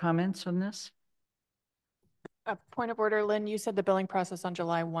any other comments on this? A point of order, Lynn, you said the billing process on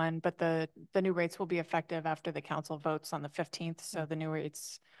July 1, but the new rates will be effective after the council votes on the 15th. So the new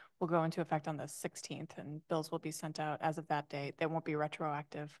rates will go into effect on the 16th and bills will be sent out as of that date. They won't be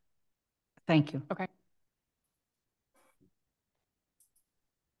retroactive. Thank you. Okay.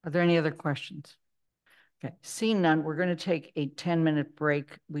 Are there any other questions? Okay, seeing none, we're going to take a 10-minute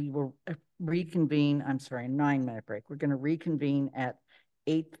break. We will reconvene, I'm sorry, a 9-minute break. We're going to reconvene at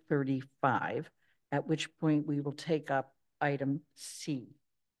 8:35, at which point we will take up item C.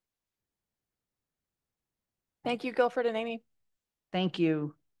 Thank you, Guilford and Amy. Thank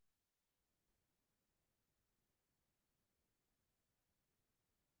you.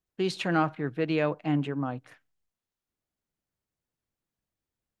 Please turn off your video and your mic.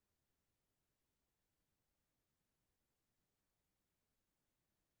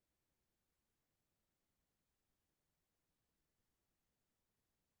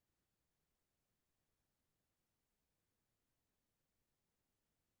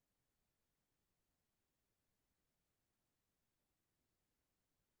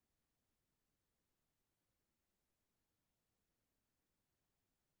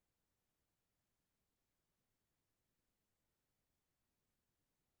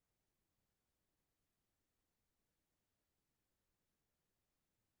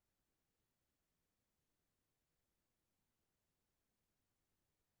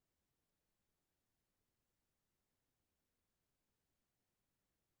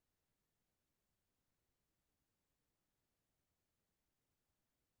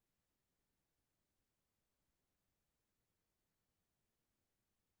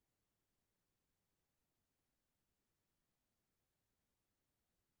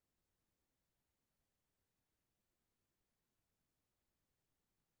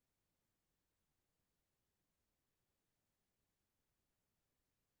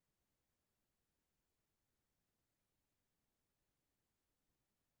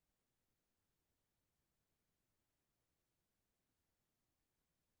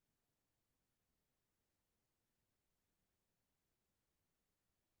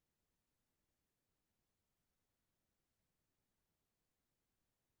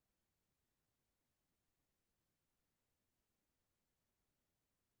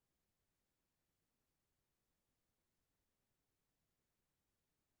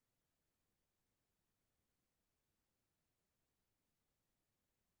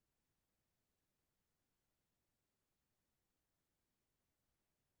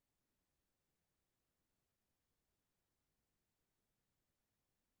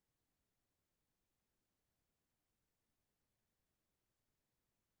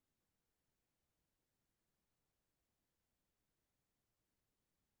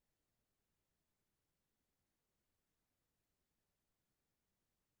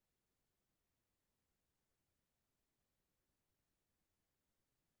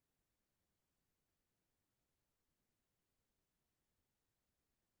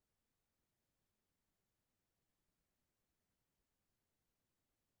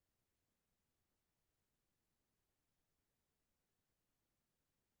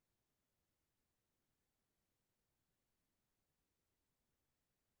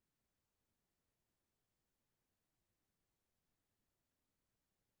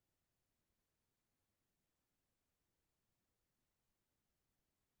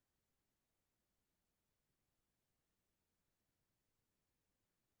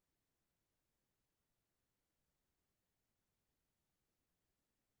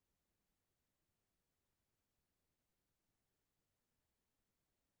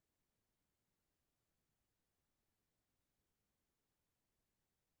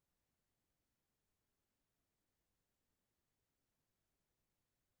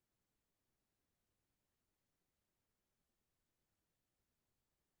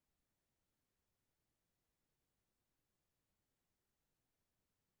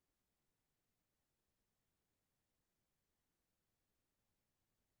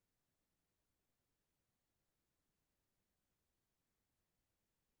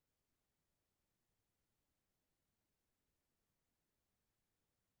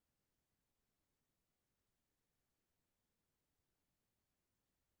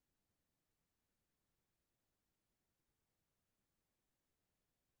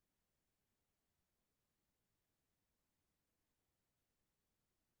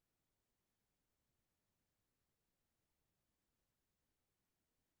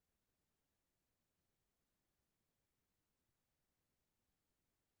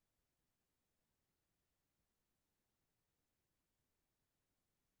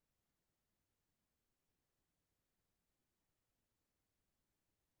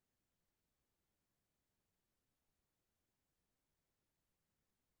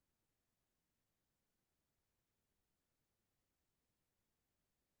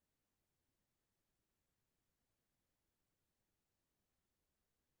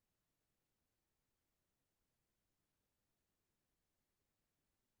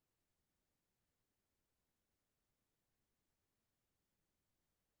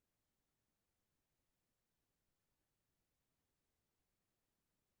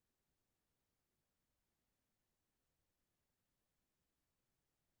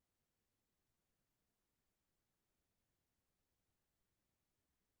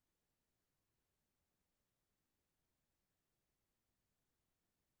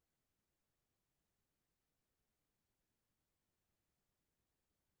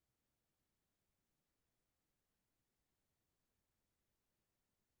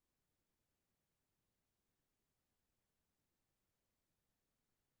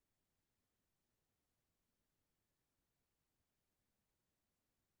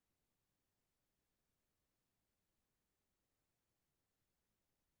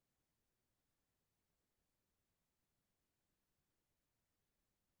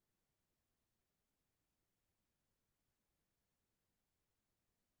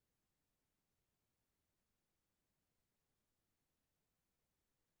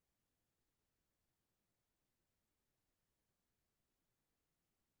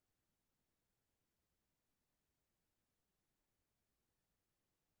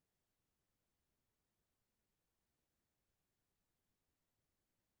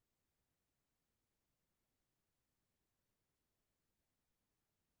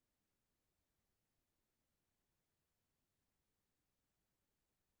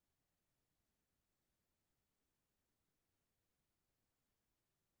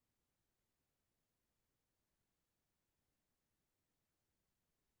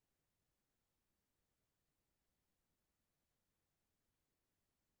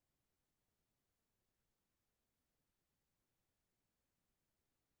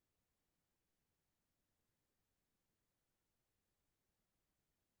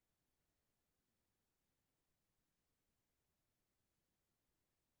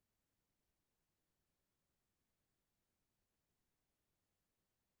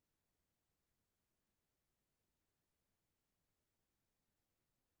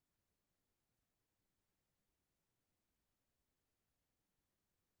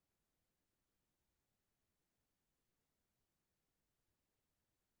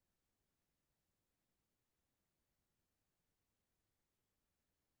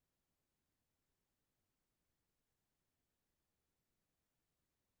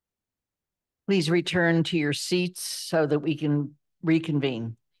 Please return to your seats so that we can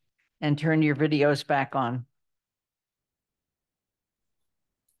reconvene and turn your videos back on.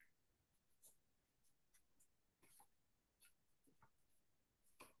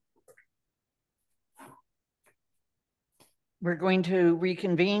 We're going to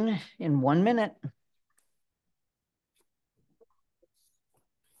reconvene in 1 minute.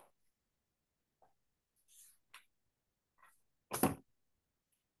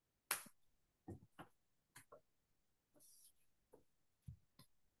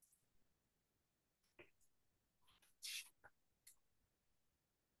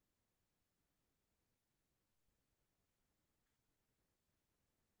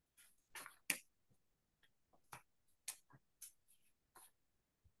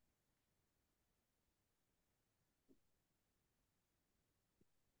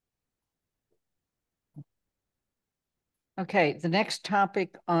 Okay, the next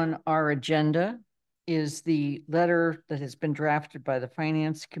topic on our agenda is the letter that has been drafted by the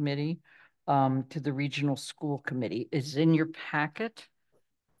Finance Committee to the Regional School Committee. It's in your packet.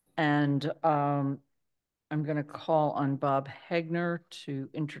 And I'm going to call on Bob Hegner to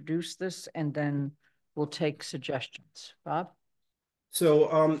introduce this, and then we'll take suggestions. Bob?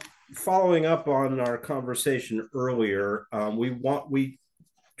 So following up on our conversation earlier, we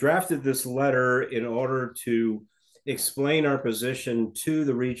drafted this letter in order to explain our position to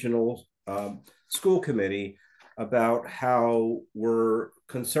the Regional School Committee about how we're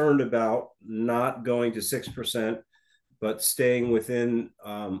concerned about not going to 6%, but staying within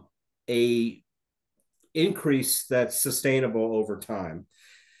a increase that's sustainable over time.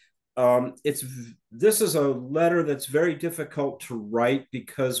 This is a letter that's very difficult to write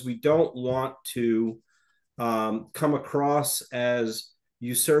because we don't want to come across as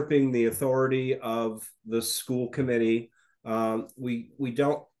usurping the authority of the school committee. We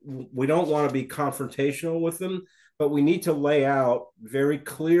don't want to be confrontational with them, but we need to lay out very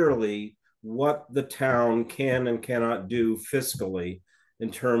clearly what the town can and cannot do fiscally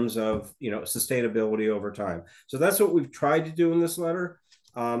in terms of sustainability over time. So that's what we've tried to do in this letter.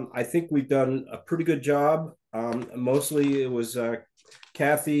 I think we've done a pretty good job. Mostly it was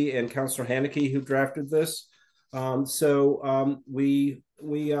Kathy and Councilor Haneke who drafted this. We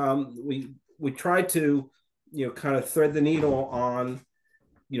tried to kind of thread the needle on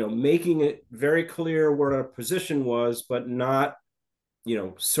making it very clear what our position was, but not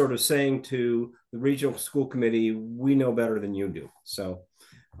sort of saying to the Regional School Committee, we know better than you do. So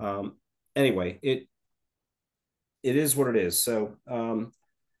anyway, it is what it is. So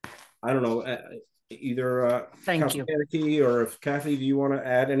I don't know, either Thank you, Haneke, or if Kathy, do you want to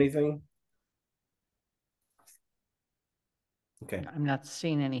add anything? Okay. I'm not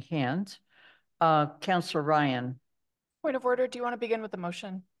seeing any hands. Councilor Ryan. Point of order, do you want to begin with the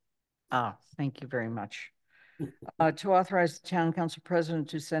motion? Thank you very much. To authorize the town council president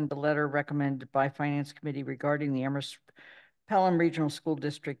to send a letter recommended by Finance Committee regarding the Amherst Pelham Regional School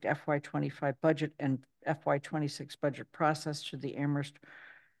District FY25 budget and FY26 budget process to the Amherst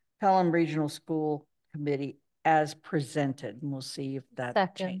Pelham Regional School Committee as presented. And we'll see if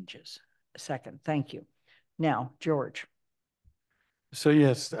that changes. Second, thank you. Now, George. So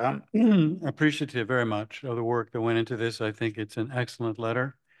yes, appreciative very much of the work that went into this. I think it's an excellent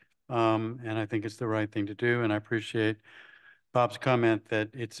letter, and I think it's the right thing to do. And I appreciate Bob's comment that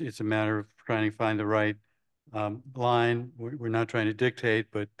it's a matter of trying to find the right line. We're not trying to dictate,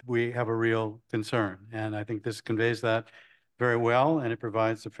 but we have a real concern. And I think this conveys that very well, and it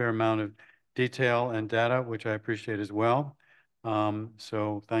provides a fair amount of detail and data, which I appreciate as well.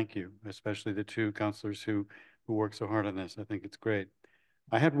 So thank you, especially the two counselors who worked so hard on this. I think it's great.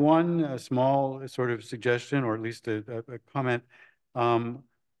 I had one small sort of suggestion, or at least a comment. I'm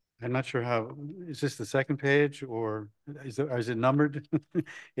not sure how, is this the second page, or is it numbered?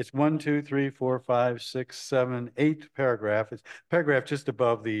 It's 1, 2, 3, 4, 5, 6, 7, 8 paragraph. It's paragraph just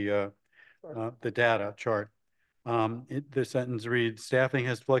above the data chart. The sentence reads, staffing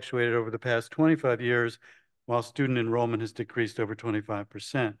has fluctuated over the past 25 years, while student enrollment has decreased over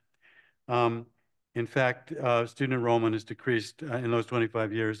 25%. In fact, student enrollment has decreased in those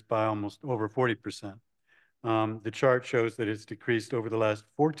 25 years by almost over 40%. The chart shows that it's decreased over the last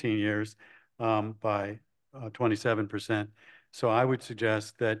 14 years by 27%. So I would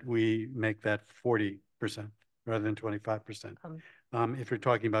suggest that we make that 40% rather than 25%. If you're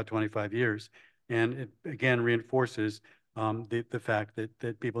talking about 25 years. And it again reinforces the fact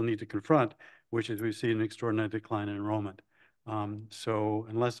that people need to confront, which is we've seen an extraordinary decline in enrollment. So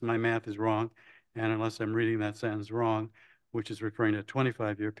unless my math is wrong, and unless I'm reading that sentence wrong, which is referring to a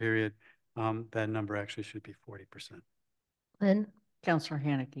 25-year period, that number actually should be 40%. Lynn? Counselor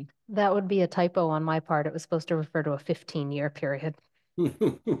Haneke. That would be a typo on my part. It was supposed to refer to a 15-year period.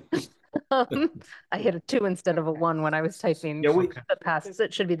 I hit a 2 instead of a 1 when I was typing the past.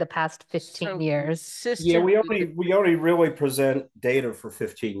 It should be the past 15 years. Yeah, we only really present data for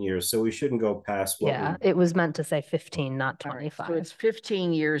 15 years, so we shouldn't go past what Yeah, it was meant to say 15, not All right, 25. so it's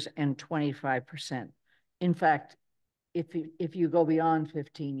 15 years and 25%. In fact, if you go beyond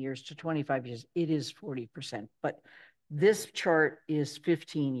 15 years to 25 years, it is 40%. But this chart is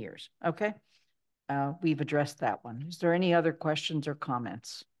 15 years. Okay, we've addressed that one. Is there any other questions or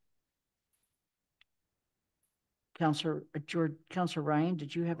comments? Counselor Ryan,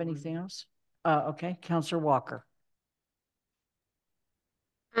 did you have anything else? Okay, Counselor Walker.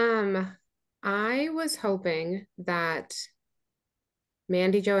 I was hoping that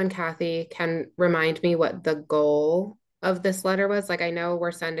Mandy Jo and Kathy can remind me what the goal of this letter was. Like, I know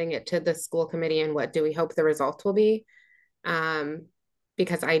we're sending it to the school committee, and what do we hope the results will be?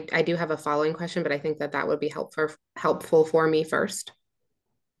 Because I do have a following question, but I think that would be helpful for me first.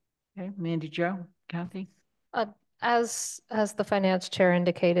 Okay, Mandy Jo, Kathy. As the finance chair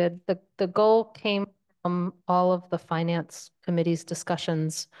indicated, the goal came from all of the finance committee's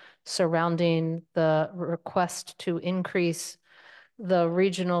discussions surrounding the request to increase the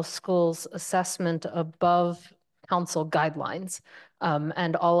regional schools assessment above council guidelines,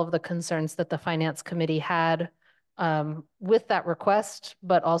 and all of the concerns that the finance committee had with that request,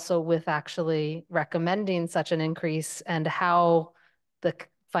 but also with actually recommending such an increase, and how the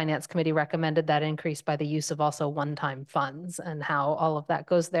finance committee recommended that increase by the use of also one-time funds, and how all of that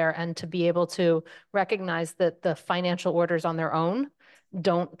goes there, and to be able to recognize that the financial orders on their own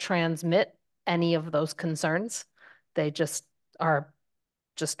don't transmit any of those concerns. They just are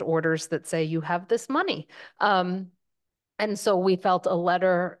just orders that say you have this money. And so we felt a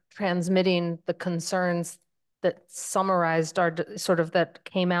letter transmitting the concerns that summarized our that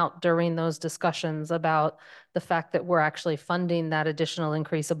came out during those discussions about the fact that we're actually funding that additional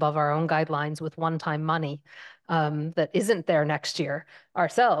increase above our own guidelines with one-time money that isn't there next year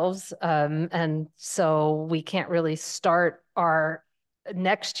ourselves. And so we can't really start our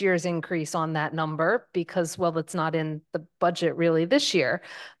next year's increase on that number because, well, it's not in the budget really this year.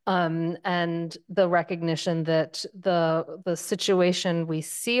 And the recognition that the situation we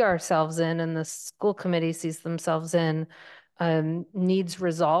see ourselves in and the school committee sees themselves in needs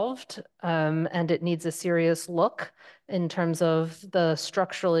resolved, and it needs a serious look in terms of the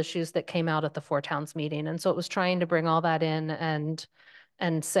structural issues that came out at the Four Towns meeting. And so it was trying to bring all that in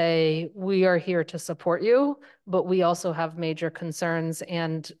and say, we are here to support you, but we also have major concerns,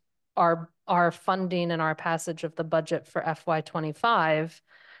 and our funding and our passage of the budget for FY25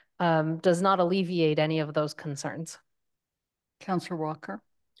 does not alleviate any of those concerns. Counselor Walker.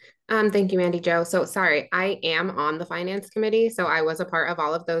 Thank you, Mandy Jo. So sorry, I am on the finance committee, so I was a part of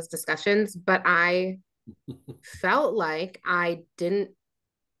all of those discussions, but I felt like I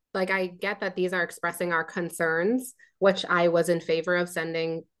get that these are expressing our concerns, which I was in favor of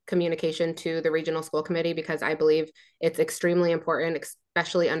sending communication to the regional school committee, because I believe it's extremely important,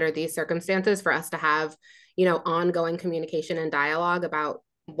 especially under these circumstances, for us to have, ongoing communication and dialogue about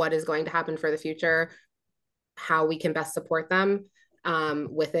what is going to happen for the future, how we can best support them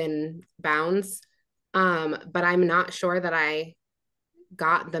within bounds. But I'm not sure that I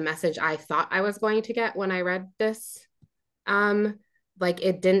got the message I thought I was going to get when I read this.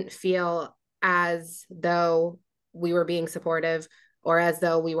 It didn't feel as though we were being supportive or as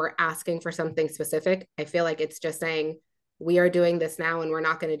though we were asking for something specific. I feel like it's just saying, we are doing this now and we're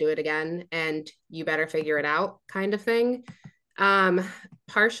not going to do it again, and you better figure it out, kind of thing.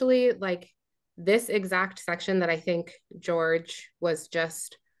 Partially, this exact section that I think George was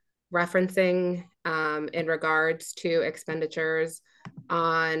just referencing in regards to expenditures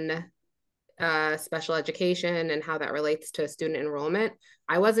on special education and how that relates to student enrollment.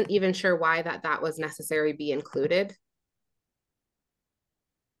 I wasn't even sure why that was necessary be included.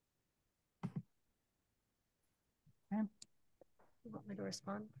 Okay. You want me to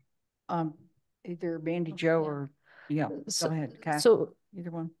respond? Either Mandy Jo or go ahead, Kat. So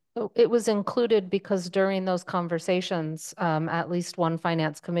either one. It was included because during those conversations, at least one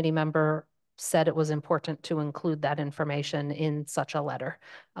finance committee member said it was important to include that information in such a letter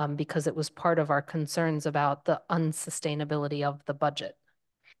because it was part of our concerns about the unsustainability of the budget.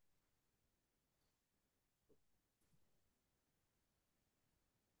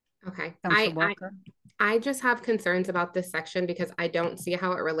 Okay. I just have concerns about this section because I don't see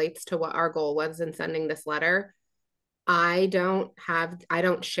how it relates to what our goal was in sending this letter. I don't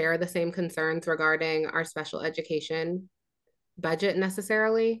share the same concerns regarding our special education budget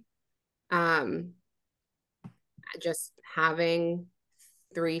necessarily. just having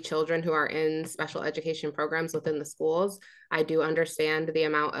 3 children who are in special education programs within the schools, I do understand the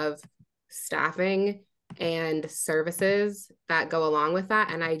amount of staffing and services that go along with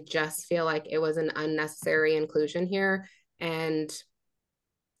that. And I just feel like it was an unnecessary inclusion here. And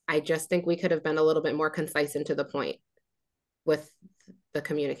I just think we could have been a little bit more concise and to the point with the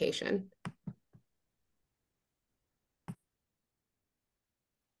communication.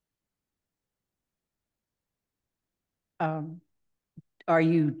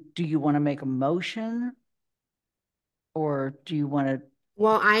 Do you want to make a motion? Or do you want to?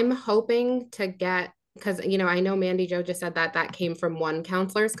 Well, I'm hoping to get, because, you know, I know Mandy Jo just said that that came from one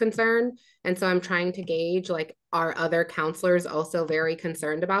counselor's concern. And so I'm trying to gauge, like, are other counselors also very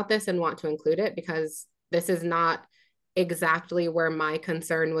concerned about this and want to include it? Because this is not exactly where my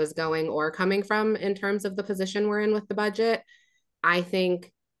concern was going or coming from in terms of the position we're in with the budget. I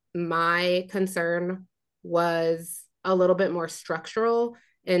think my concern was a little bit more structural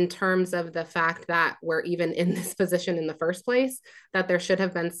in terms of the fact that we're even in this position in the first place, that there should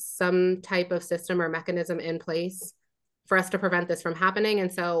have been some type of system or mechanism in place for us to prevent this from happening.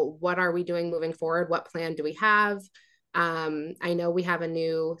 And so what are we doing moving forward? What plan do we have? I know we have a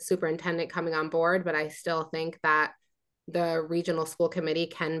new superintendent coming on board, but I still think that the regional school committee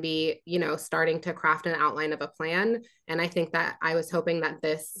can be, you know, starting to craft an outline of a plan. And I think that I was hoping that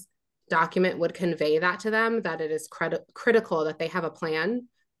this document would convey that to them, that it is critical that they have a plan.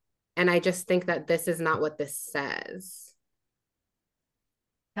 And I just think that this is not what this says.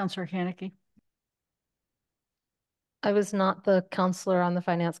 Counselor Hanneke? I was not the counselor on the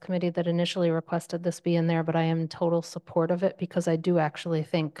finance committee that initially requested this be in there, but I am in total support of it because I do actually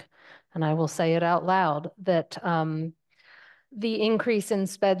think, and I will say it out loud, that the increase in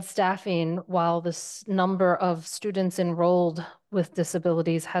SPED staffing, while this number of students enrolled with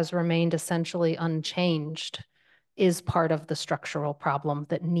disabilities has remained essentially unchanged, is part of the structural problem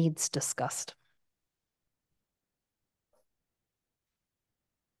that needs discussed.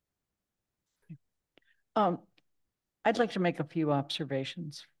 I'd like to make a few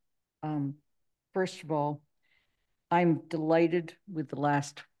observations. First of all, I'm delighted with the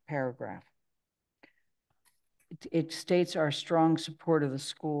last paragraph. It states our strong support of the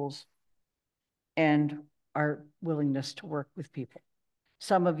schools and our willingness to work with people.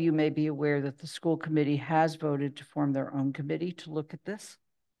 Some of you may be aware that the school committee has voted to form their own committee to look at this.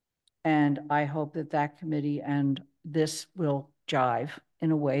 And I hope that that committee and this will jive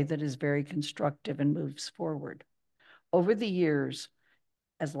in a way that is very constructive and moves forward. Over the years,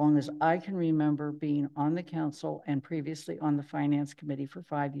 as long as I can remember being on the council and previously on the finance committee for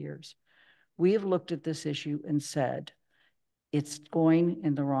 5 years, we have looked at this issue and said, it's going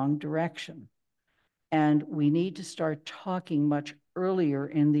in the wrong direction. And we need to start talking much earlier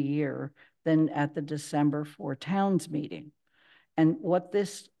in the year than at the December 4 Towns meeting. And what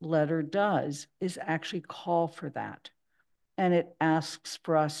this letter does is actually call for that. And it asks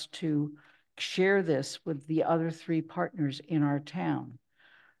for us to share this with the other 3 partners in our town.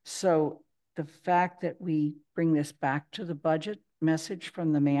 So the fact that we bring this back to the budget message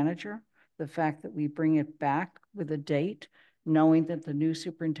from the manager, the fact that we bring it back with a date, knowing that the new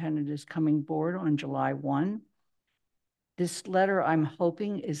superintendent is coming board on July 1, this letter, I'm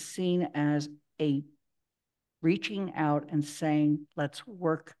hoping, is seen as a reaching out and saying, let's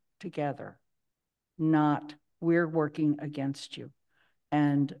work together, not we're working against you.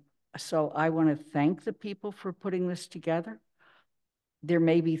 And so I want to thank the people for putting this together. There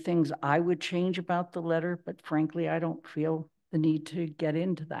may be things I would change about the letter, but frankly, I don't feel the need to get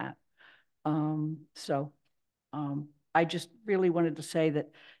into that. I just really wanted to say that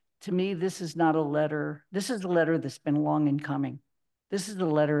to me, this is not a letter. This is a letter that's been long in coming. This is a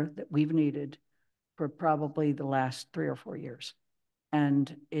letter that we've needed for probably the last 3 or 4 years.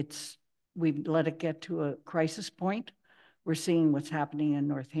 And we've let it get to a crisis point. We're seeing what's happening in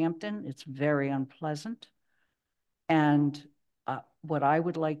Northampton. It's very unpleasant. And what I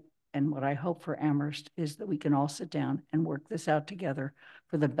would like and what I hope for Amherst is that we can all sit down and work this out together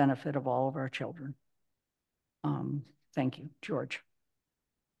for the benefit of all of our children. Thank you, George.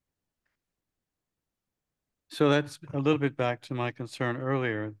 So that's a little bit back to my concern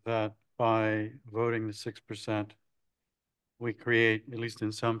earlier that by voting the 6%, we create, at least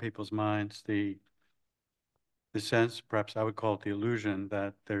in some people's minds, the sense, perhaps I would call it the illusion,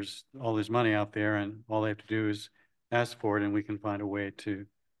 that there's all this money out there and all they have to do is ask for it and we can find a way to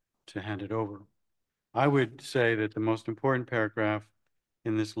hand it over. I would say that the most important paragraph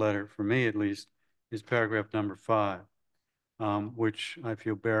in this letter, for me at least, is paragraph number 5, which I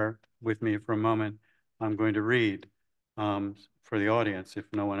feel bear with me for a moment. I'm going to read for the audience, if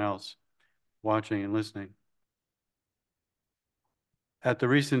no one else watching and listening. At the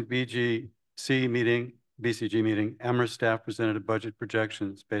recent BCG meeting, Amherst staff presented budget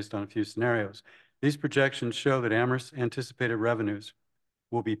projections based on a few scenarios. These projections show that Amherst's anticipated revenues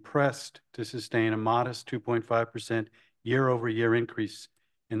will be pressed to sustain a modest 2.5% year-over-year increase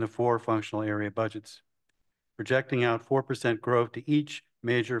in the 4 functional area budgets. Projecting out 4% growth to each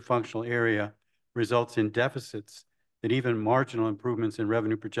major functional area results in deficits that even marginal improvements in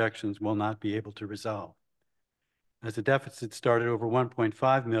revenue projections will not be able to resolve. As the deficit started over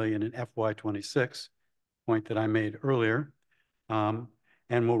 1.5 million in FY26, point that I made earlier, and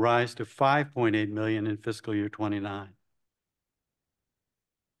will rise to 5.8 million in fiscal year 29.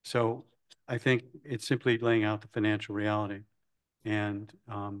 So I think it's simply laying out the financial reality and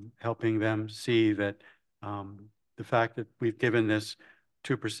helping them see that the fact that we've given this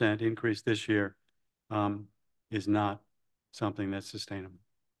 2% increase this year is not something that's sustainable.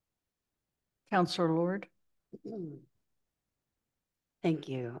 Councillor Lord. Thank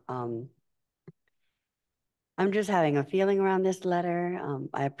you. I'm just having a feeling around this letter.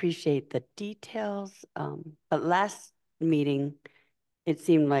 I appreciate the details, but last meeting, it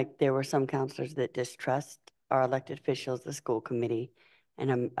seemed like there were some counselors that distrust our elected officials, the school committee,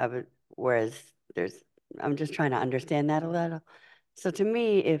 and I'm just trying to understand that a little. So to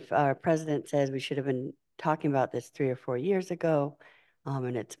me, if our president says we should have been talking about this 3 or 4 years ago,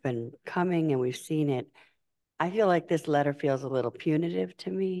 and it's been coming and we've seen it, I feel like this letter feels a little punitive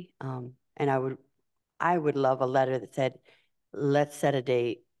to me. And I would love a letter that said, let's set a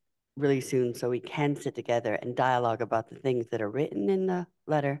date really soon so we can sit together and dialogue about the things that are written in the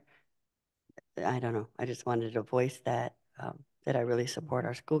letter. I don't know. I just wanted to voice that, that I really support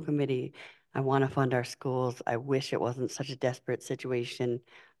our school committee. I want to fund our schools. I wish it wasn't such a desperate situation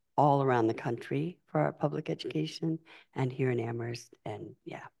all around the country for our public education and here in Amherst. And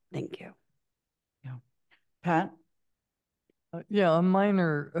yeah, thank you. Yeah. Pat? Yeah, a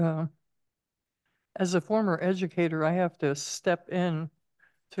minor, as a former educator, I have to step in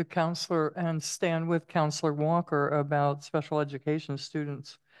to Counselor and stand with Counselor Walker about special education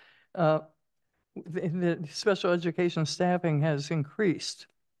students. The special education staffing has increased,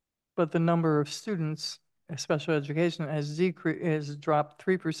 but the number of students in special education has dropped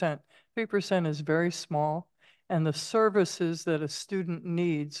 3%. 3% is very small, and the services that a student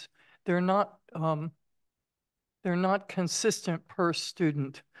needs, they're not consistent per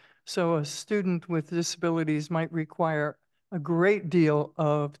student. So a student with disabilities might require a great deal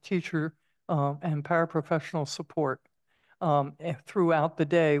of teacher and paraprofessional support throughout the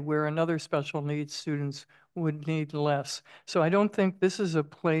day, where another special needs students would need less. So I don't think this is a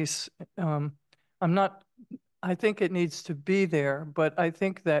place, I think it needs to be there, but I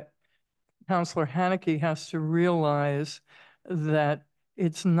think that Counselor Haneke has to realize that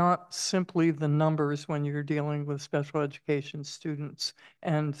it's not simply the numbers when you're dealing with special education students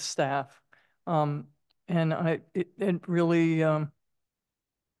and staff.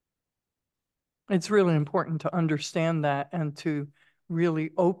 It's really important to understand that and to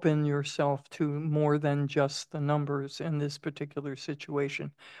really open yourself to more than just the numbers in this particular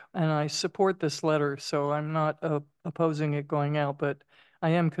situation. And I support this letter, so I'm not opposing it going out, but I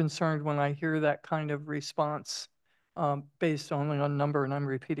am concerned when I hear that kind of response based only on number, and I'm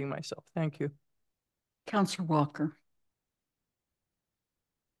repeating myself. Thank you. Councillor Walker.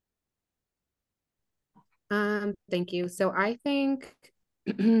 Thank you. So I think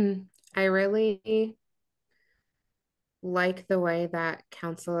I really like the way that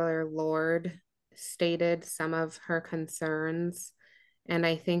Counselor Lord stated some of her concerns. And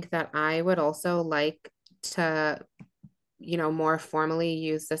I think that I would also like to, more formally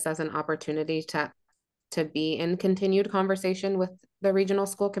use this as an opportunity to be in continued conversation with the regional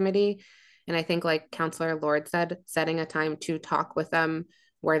school committee. And I think, like Counselor Lord said, setting a time to talk with them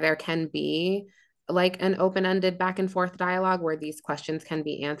where there can be like an open-ended back and forth dialogue where these questions can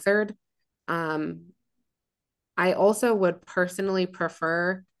be answered. I also would personally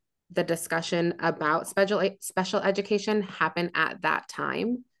prefer the discussion about special education happen at that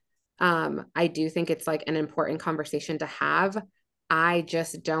time. I do think it's like an important conversation to have. I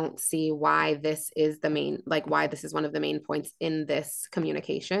just don't see why this is why this is one of the main points in this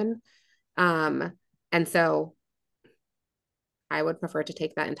communication. And so I would prefer to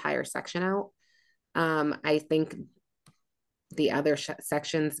take that entire section out. I think the other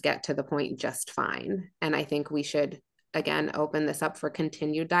sections get to the point just fine. And I think we should, again, open this up for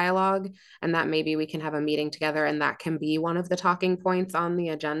continued dialogue, and that maybe we can have a meeting together and that can be one of the talking points on the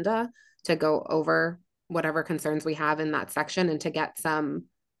agenda to go over whatever concerns we have in that section and to get some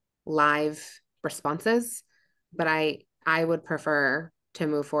live responses. But I would prefer to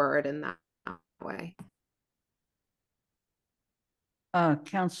move forward in that way. Bob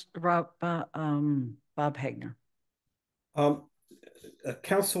Hagner.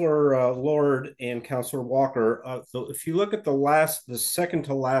 Councillor Lord and Councillor Walker, if you look at the second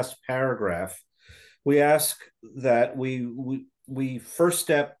to last paragraph, we ask that we first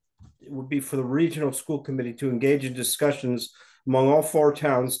step would be for the regional school committee to engage in discussions among all 4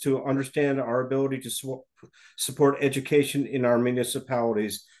 towns to understand our ability to support education in our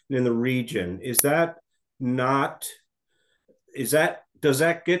municipalities and in the region. Does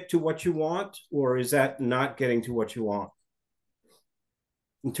that get to what you want, or is that not getting to what you want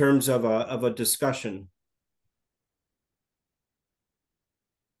in terms of a discussion?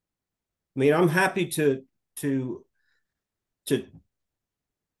 I mean, I'm happy to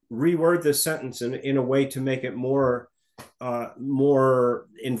reword this sentence in a way to make it more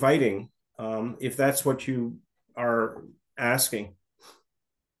inviting, if that's what you are asking.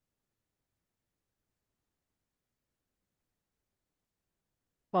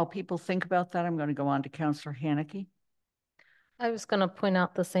 While people think about that, I'm going to go on to Councillor Haneke. I was going to point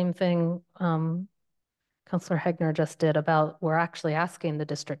out the same thing Councillor Hegner just did about we're actually asking the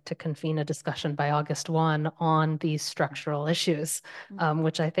district to convene a discussion by August 1 on these structural issues,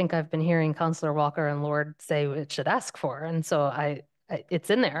 which I think I've been hearing Councillor Walker and Lord say it should ask for. And so it's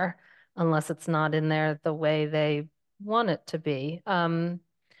in there, unless it's not in there the way they want it to be. Thank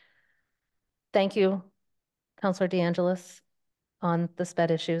you, Councillor DeAngelis, on the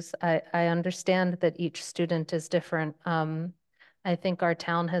SPED issues. I understand that each student is different. I think our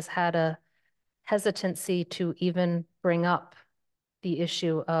town has had a hesitancy to even bring up the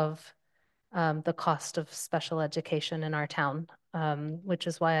issue of the cost of special education in our town, which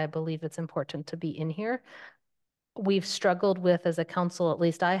is why I believe it's important to be in here. We've struggled with, as a council, at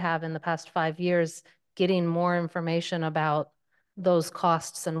least I have in the past 5 years, getting more information about those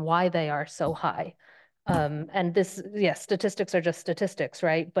costs and why they are so high. And this, yes, statistics are just statistics,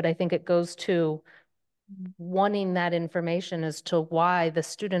 right? But I think it goes to wanting that information as to why the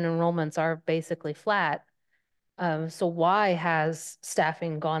student enrollments are basically flat. So why has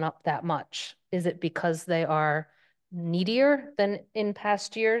staffing gone up that much? Is it because they are needier than in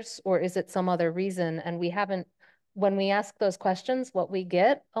past years, or is it some other reason? And we haven't, when we ask those questions, what we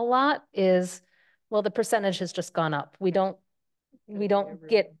get a lot is, well, the percentage has just gone up. We don't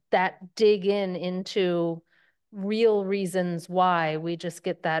get that dig into real reasons why. We just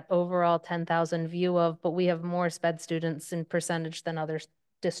get that overall 10,000 view of, but we have more SPED students in percentage than other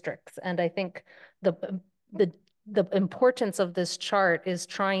districts. And I think the importance of this chart is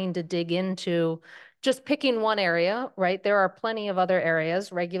trying to dig into just picking one area, right? There are plenty of other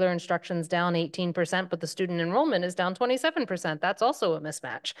areas. Regular instruction's down 18%, but the student enrollment is down 27%. That's also a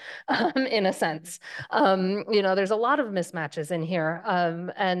mismatch, in a sense. There's a lot of mismatches in here,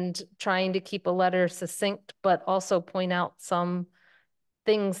 and trying to keep a letter succinct, but also point out some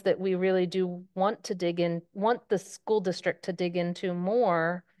things that we really do want to dig in, want the school district to dig into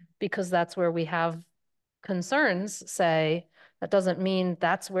more, because that's where we have concerns. Say that doesn't mean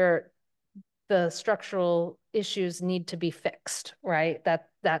that's where the structural issues need to be fixed, right?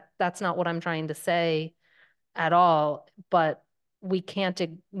 That's not what I'm trying to say at all, but we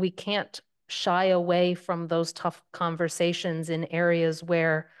can't shy away from those tough conversations in areas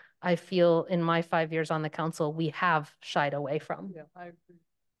where I feel in my 5 years on the council, we have shied away from. Yeah, I agree.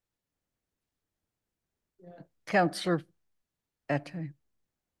 Yeah. Councillor Ette.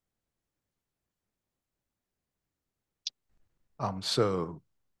 So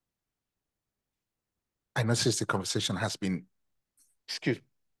I noticed the conversation has been,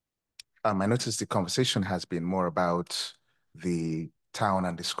 I noticed the conversation has been more about the town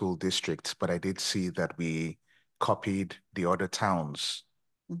and the school district, but I did see that we copied the other towns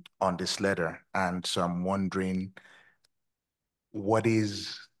on this letter. And so I'm wondering, what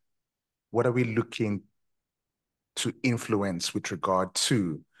are we looking to influence with regard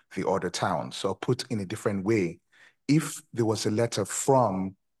to the other towns? Or put in a different way, if there was a letter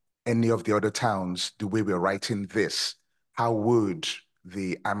from any of the other towns, the way we're writing this, how would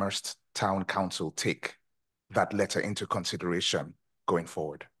the Amherst Town Council take that letter into consideration going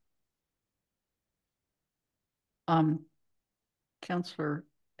forward? Councillor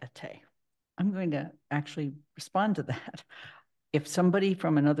Ette, I'm going to actually respond to that. If somebody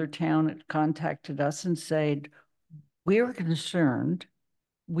from another town had contacted us and said, we're concerned,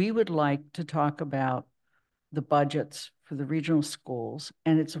 we would like to talk about the budgets for the regional schools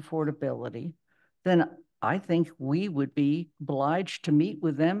and its affordability, then I think we would be obliged to meet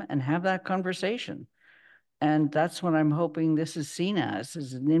with them and have that conversation. And that's what I'm hoping this is seen as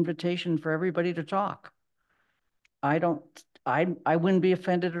an invitation for everybody to talk. I wouldn't be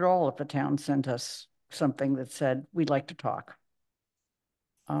offended at all if a town sent us something that said, we'd like to talk.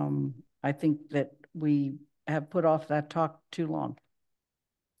 I think that we have put off that talk too long.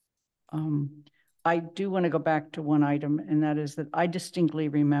 I do want to go back to one item, and that is that I distinctly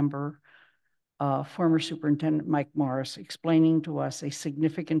remember former Superintendent Mike Morris explaining to us a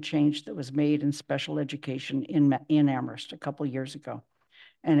significant change that was made in special education in Amherst a couple of years ago.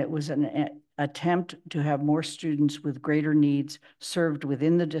 And it was an attempt to have more students with greater needs served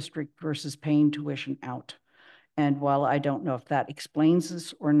within the district versus paying tuition out. And while I don't know if that explains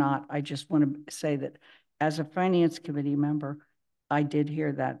this or not, I just want to say that as a finance committee member, I did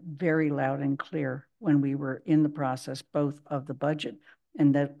hear that very loud and clear when we were in the process, both of the budget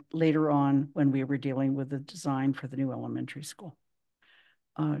and that later on when we were dealing with the design for the new elementary school.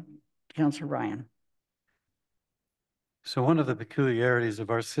 Councilor Ryan. So one of the peculiarities of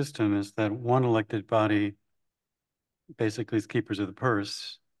our system is that one elected body basically is keepers of the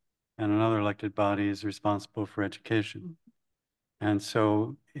purse, and another elected body is responsible for education. And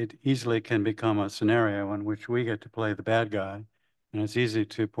so it easily can become a scenario in which we get to play the bad guy, and it's easy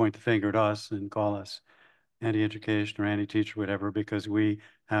to point the finger at us and call us anti-education or anti-teacher, whatever, because we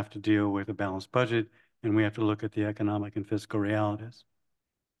have to deal with a balanced budget and we have to look at the economic and fiscal realities.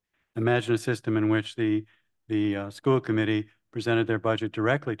 Imagine a system in which the school committee presented their budget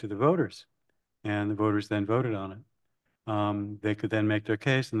directly to the voters, and the voters then voted on it. They could then make their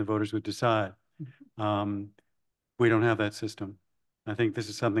case, and the voters would decide. We don't have that system. I think this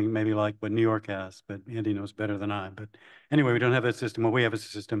is something maybe like what New York has, but Andy knows better than I. But anyway, we don't have that system. What we have is a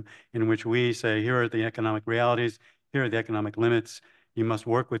system in which we say, here are the economic realities, here are the economic limits. You must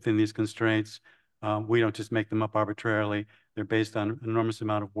work within these constraints. We don't just make them up arbitrarily. They're based on an enormous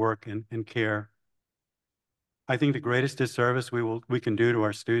amount of work and care. I think the greatest disservice we can do to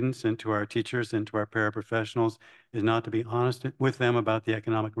our students and to our teachers and to our paraprofessionals is not to be honest with them about the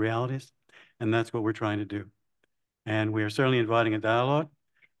economic realities. And that's what we're trying to do. And we are certainly inviting a dialogue,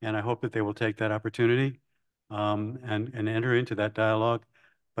 and I hope that they will take that opportunity and enter into that dialogue.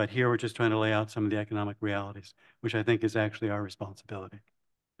 But here we're just trying to lay out some of the economic realities, which I think is actually our responsibility.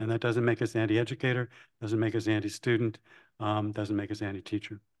 And that doesn't make us anti-educator, doesn't make us anti-student, doesn't make us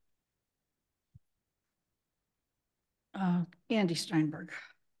anti-teacher. Andy Steinberg.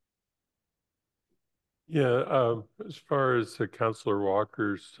 Yeah, as far as Councilor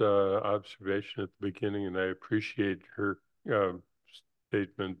Walker's observation at the beginning, and I appreciate her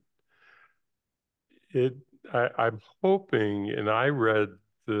statement, I'm hoping, and I read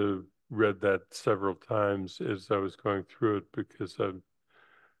that several times as I was going through it, because I'm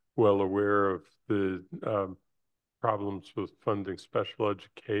well aware of the problems with funding special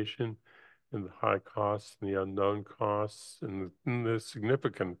education and the high costs and the unknown costs and the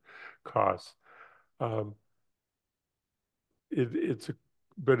significant costs. But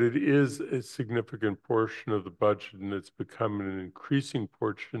it is a significant portion of the budget, and it's becoming an increasing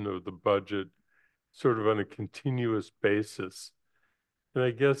portion of the budget, sort of on a continuous basis. And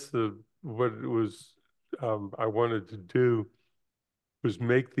I guess what it was I wanted to do was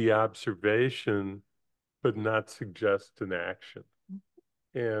make the observation, but not suggest an action.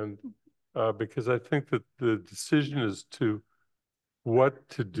 And because I think that the decision as to what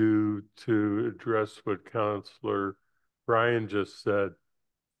to do to address what Councilor Ryan just said,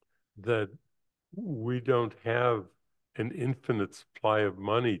 that we don't have an infinite supply of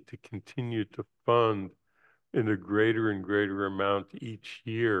money to continue to fund in a greater and greater amount each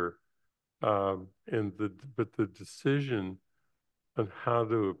year. But the decision on how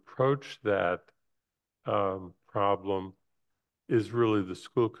to approach that problem is really the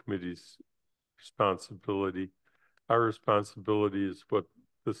school committee's responsibility. Our responsibility is what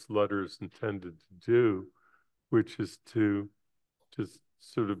this letter is intended to do, which is to just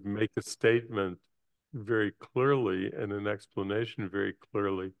sort of make a statement very clearly and an explanation very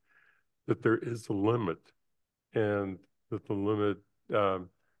clearly that there is a limit, and that the limit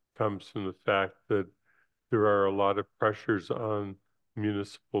comes from the fact that there are a lot of pressures on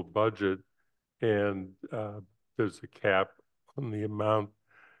municipal budget, and there's a cap on the amount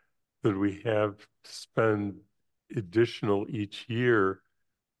that we have to spend additional each year,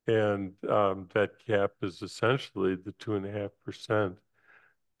 and that cap is essentially the 2.5%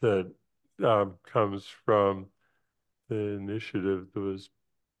 that comes from the initiative that was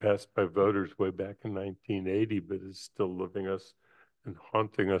passed by voters way back in 1980, but is still living us and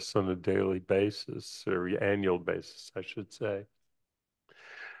haunting us on a daily basis, or annual basis, I should say.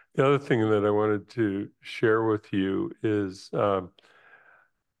 The other thing that I wanted to share with you is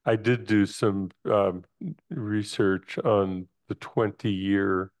I did do some research on the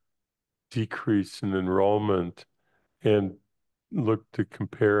 20-year decrease in enrollment and looked to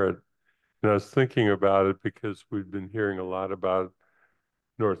compare it. And I was thinking about it because we've been hearing a lot about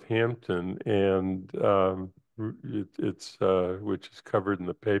Northampton, and it's which is covered in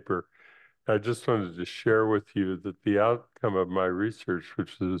the paper. I just wanted to share with you that the outcome of my research,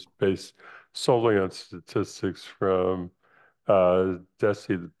 which is based solely on statistics from DESE,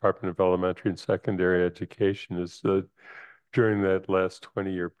 the Department of Elementary and Secondary Education, is that during that last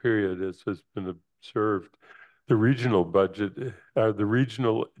 20-year period, as has been observed, the regional budget, the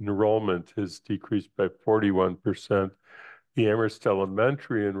regional enrollment has decreased by 41%. The Amherst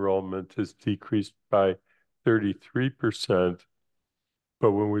Elementary enrollment has decreased by 33%.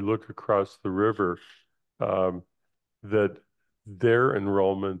 But when we look across the river, that their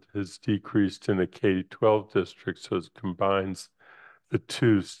enrollment has decreased in a K-12 district, so it combines the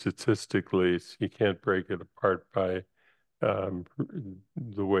two statistically. So you can't break it apart by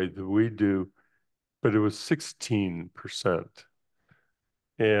the way that we do, but it was 16%.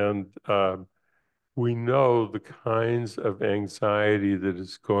 And we know the kinds of anxiety that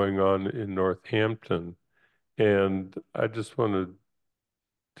is going on in Northampton. And I just wanted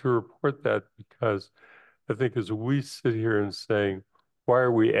to report that because I think as we sit here and saying, why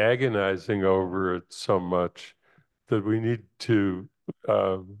are we agonizing over it so much, that we need to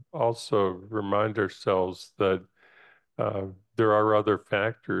also remind ourselves that there are other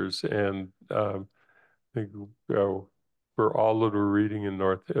factors. And I think for all that we're reading in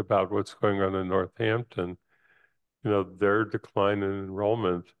about what's going on in Northampton, their decline in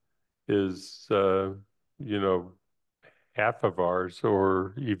enrollment is, half of ours,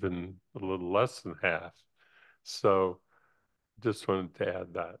 or even a little less than half. So just wanted to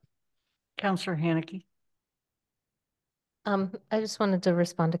add that. Councillor Haneke. I just wanted to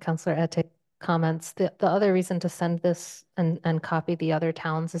respond to Councillor Ette's comments. The other reason to send this and copy the other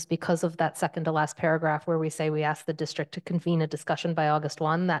towns is because of that second to last paragraph where we say we ask the district to convene a discussion by August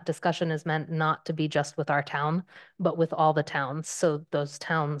 1. That discussion is meant not to be just with our town, but with all the towns. So those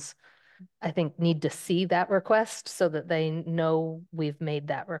towns, I think, need to see that request so that they know we've made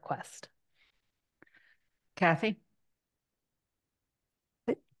that request. Kathy?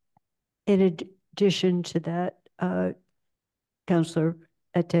 In addition to that, Councillor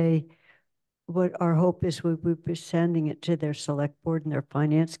Ette, what our hope is we will be sending it to their select board and their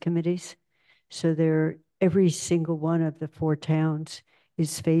finance committees. So every single one of the 4 towns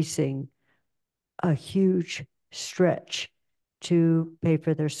is facing a huge stretch to pay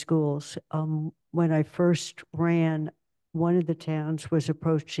for their schools. When I first ran, one of the towns was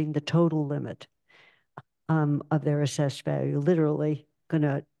approaching the total limit of their assessed value, literally going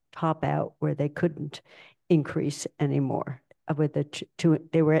to top out where they couldn't increase anymore. With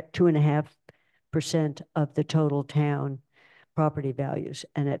they were at 2.5% of the total town property values,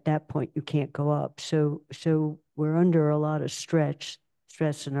 and at that point you can't go up. So we're under a lot of stress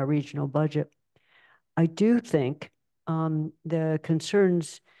in our regional budget. I do think the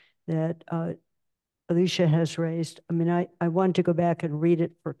concerns that Alicia has raised, I mean, I want to go back and read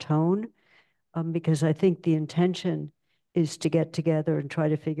it for tone, because I think the intention is to get together and try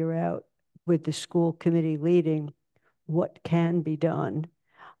to figure out with the school committee leading what can be done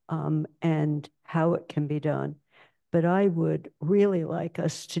and how it can be done. But I would really like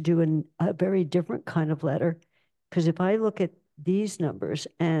us to do a very different kind of letter, because if I look at these numbers,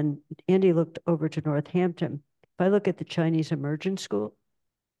 and Andy looked over to Northampton, if I look at the Chinese Immersion School,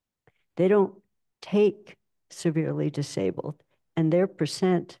 they don't take severely disabled, and their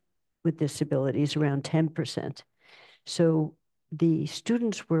percent with disabilities around 10%. So the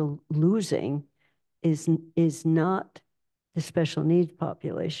students we're losing is not the special needs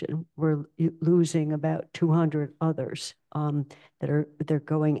population. We're losing about 200 others they're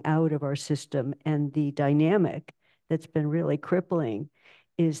going out of our system. And the dynamic that's been really crippling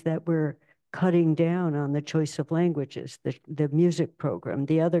is that we're cutting down on the choice of languages, the music program,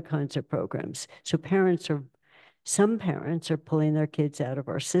 the other kinds of programs. So some parents are pulling their kids out of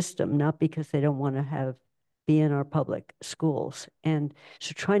our system, not because they don't want to be in our public schools. And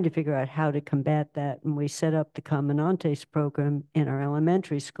so trying to figure out how to combat that. And we set up the Comanantes program in our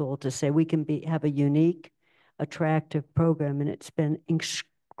elementary school to say we can have a unique, attractive program. And it's been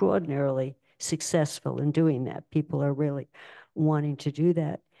extraordinarily successful in doing that. People are really wanting to do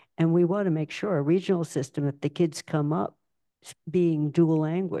that. And we want to make sure a regional system, if the kids come up being dual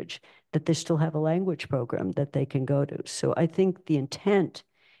language, that they still have a language program that they can go to. So I think the intent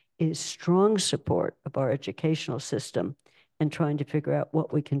is strong support of our educational system and trying to figure out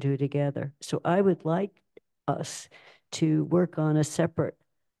what we can do together. So I would like us to work on a separate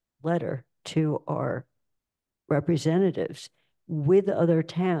letter to our representatives with other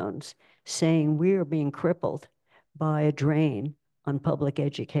towns saying we are being crippled by a drain on public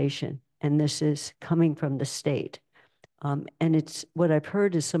education, and this is coming from the state. And it's what I've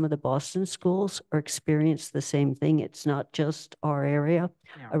heard is some of the Boston schools are experiencing the same thing. It's not just our area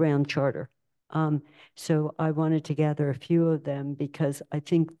around charter. So I wanted to gather a few of them because I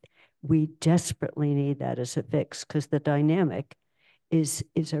think we desperately need that as a fix, because the dynamic is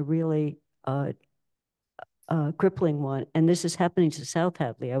a really crippling one. And this is happening to South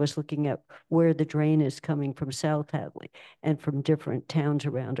Hadley. I was looking at where the drain is coming from South Hadley and from different towns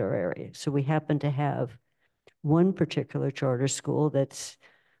around our area. So we happen to have one particular charter school that's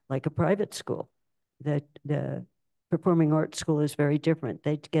like a private school. That the performing arts school is very different.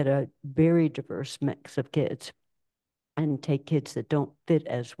 They get a very diverse mix of kids and take kids that don't fit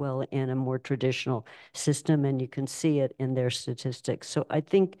as well in a more traditional system, and you can see it in their statistics. So I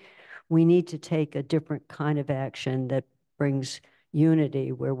think we need to take a different kind of action that brings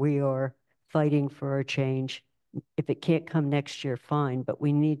unity, where we are fighting for a change. If it can't come next year, fine, but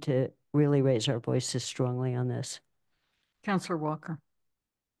we need to really raise our voices strongly on this. Councillor Walker.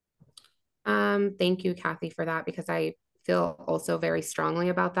 Thank you, Kathy, for that, because I feel also very strongly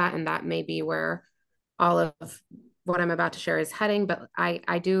about that, and that may be where all of what I'm about to share is heading. But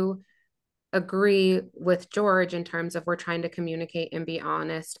I do agree with George in terms of we're trying to communicate and be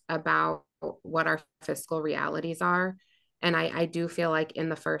honest about what our fiscal realities are. And I do feel like in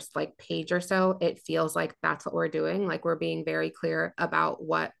the first like page or so, it feels like that's what we're doing. Like we're being very clear about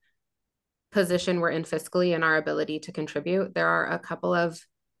what position we're in fiscally and our ability to contribute. There are a couple of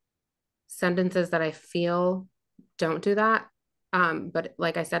sentences that I feel don't do that. But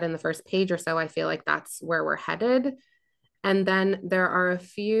like I said, in the first page or so, I feel like that's where we're headed. And then there are a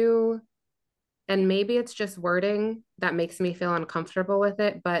few, and maybe it's just wording that makes me feel uncomfortable with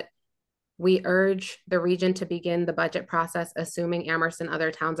it, but we urge the region to begin the budget process, assuming Amherst and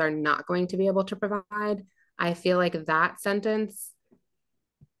other towns are not going to be able to provide. I feel like that sentence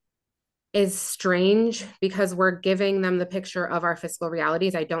is strange because we're giving them the picture of our fiscal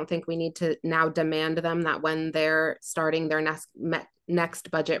realities. I don't think we need to now demand them that when they're starting their next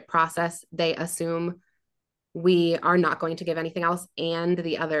budget process, they assume we are not going to give anything else and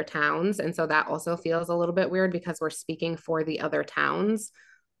the other towns. And so that also feels a little bit weird because we're speaking for the other towns.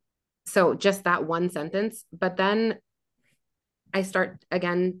 So just that one sentence, but then I start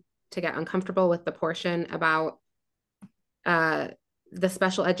again to get uncomfortable with the portion about the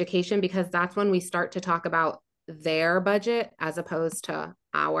special education, because that's when we start to talk about their budget as opposed to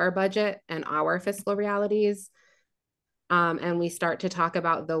our budget and our fiscal realities. And we start to talk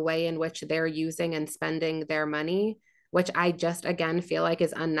about the way in which they're using and spending their money, which I just, again, feel like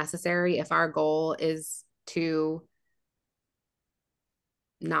is unnecessary if our goal is to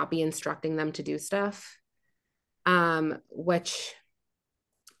not be instructing them to do stuff, which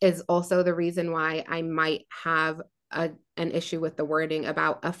is also the reason why I might have an issue with the wording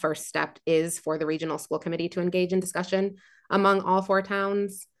about a first step is for the regional school committee to engage in discussion among all 4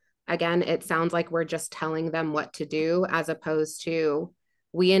 towns. Again, it sounds like we're just telling them what to do as opposed to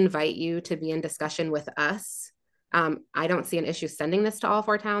we invite you to be in discussion with us. I don't see an issue sending this to all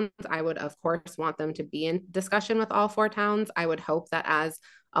 4 towns. I would, of course, want them to be in discussion with all 4 towns. I would hope that as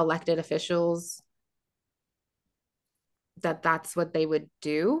elected officials, that's what they would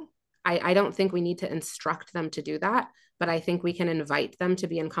do. I don't think we need to instruct them to do that, but I think we can invite them to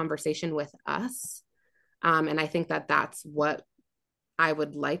be in conversation with us. And I think that that's what I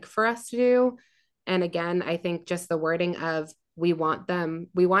would like for us to do. And again, I think just the wording of we want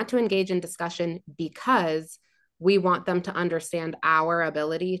to engage in discussion because we want them to understand our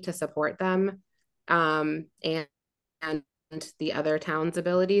ability to support them, and the other towns'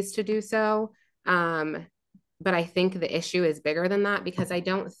 abilities to do so. But I think the issue is bigger than that, because I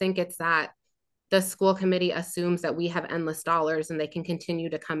don't think it's that the school committee assumes that we have endless dollars and they can continue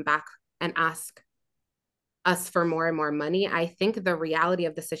to come back and ask us for more and more money. I think the reality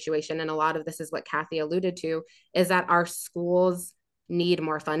of the situation, and a lot of this is what Kathy alluded to, is that our schools need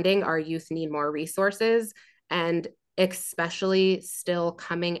more funding, our youth need more resources, and especially still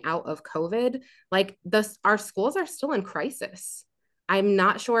coming out of COVID, like our schools are still in crisis. I'm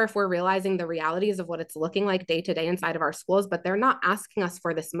not sure if we're realizing the realities of what it's looking like day to day inside of our schools, but they're not asking us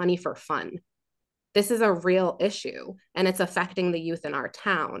for this money for fun. This is a real issue, and it's affecting the youth in our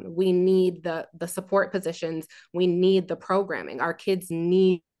town. We need the support positions. We need the programming. Our kids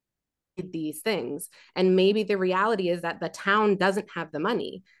need these things. And maybe the reality is that the town doesn't have the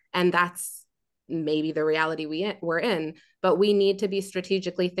money, and that's maybe the reality we're in, but we need to be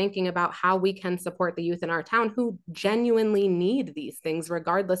strategically thinking about how we can support the youth in our town who genuinely need these things,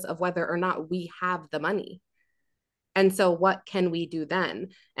 regardless of whether or not we have the money. And so what can we do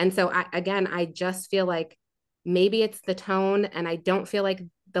then? And so I just feel like maybe it's the tone, and I don't feel like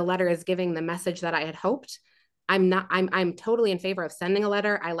the letter is giving the message that I had hoped. I'm totally in favor of sending a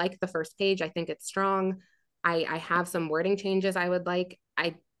letter. I like the first page. I think it's strong. I have some wording changes I would like.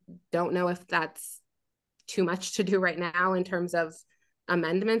 I don't know if that's too much to do right now in terms of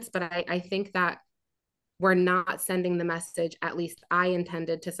amendments, but I think that we're not sending the message, at least I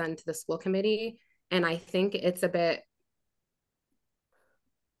intended to send to the school committee. And I think it's a bit,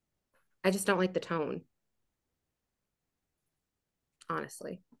 I just don't like the tone,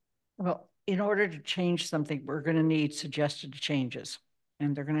 honestly. Well, in order to change something, we're going to need suggested changes,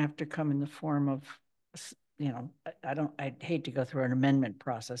 and they're going to have to come in the form of, you know, I'd hate to go through an amendment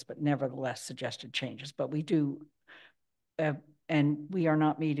process, but nevertheless suggested changes. But we do, and we are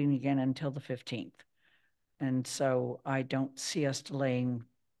not meeting again until the 15th. And so I don't see us delaying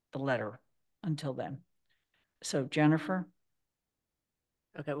the letter until then. So Jennifer?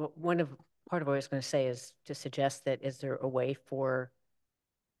 Okay, well, part of what I was going to say is to suggest that, is there a way for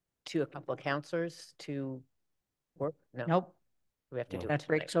a couple of counselors to work? No. Nope. We have to do it That tonight.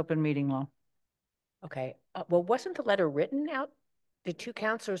 breaks open meeting law. Okay. Well, wasn't the letter written out? Did two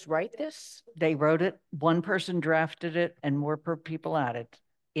counselors write this? They wrote it, one person drafted it, and more people added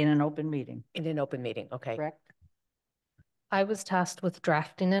in an open meeting. In an open meeting, okay. Correct? I was tasked with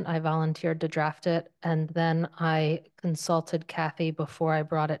drafting it. I volunteered to draft it, and then I consulted Kathy before I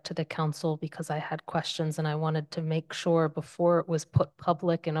brought it to the council because I had questions and I wanted to make sure before it was put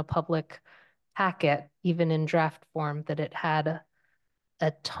public in a public packet, even in draft form, that it had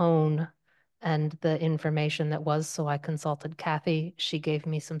a tone and the information that was. So I consulted Kathy. She gave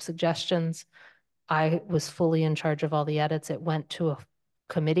me some suggestions. I was fully in charge of all the edits. It went to a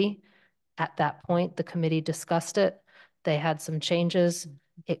committee. At that point, the committee discussed it. They had some changes.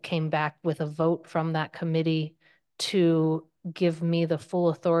 It came back with a vote from that committee to give me the full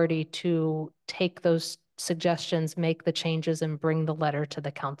authority to take those suggestions, make the changes, and bring the letter to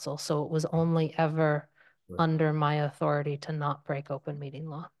the council. So it was only ever under my authority to not break open meeting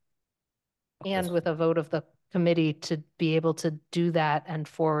law. And with a vote of the committee to be able to do that and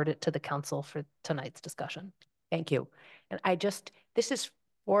forward it to the council for tonight's discussion. Thank you. And this is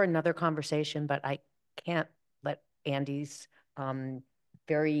for another conversation, but I can't let Andy's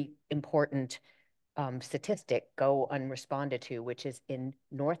very important statistic go unresponded to, which is in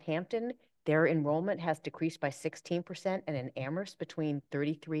Northampton, their enrollment has decreased by 16%, and in Amherst between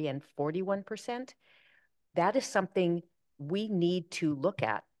 33 and 41%. That is something we need to look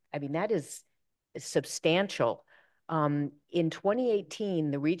at. I mean, that is substantial. In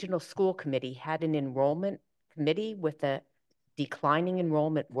 2018, the Regional School Committee had an enrollment committee with a declining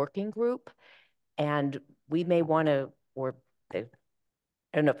enrollment working group. And we may want to, I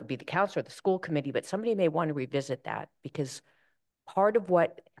don't know if it'd be the council or the school committee, but somebody may want to revisit that, because part of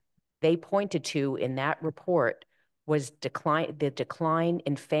what they pointed to in that report was the decline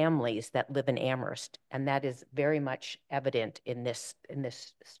in families that live in Amherst. And that is very much evident in this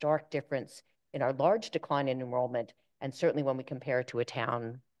stark difference in our large decline in enrollment, and certainly when we compare it to a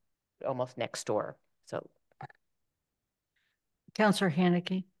town almost next door. So, Councillor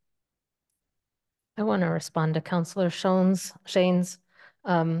Haneke. I want to respond to Councillor Shane's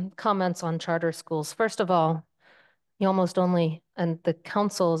comments on charter schools. First of all, he almost only, and the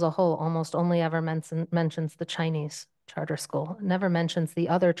council as a whole almost only ever mentions the Chinese charter school, never mentions the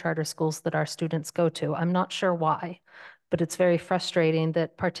other charter schools that our students go to. I'm not sure why, but it's very frustrating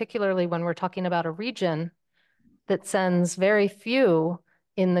that, particularly when we're talking about a region that sends very few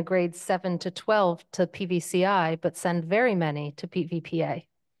in the grades 7 to 12 to PVCI, but send very many to PVPA,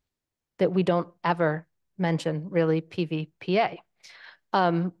 that we don't ever mention really PVPA.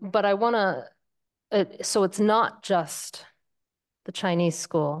 But I want to, so it's not just the Chinese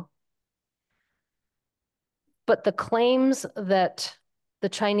school, but the claims that the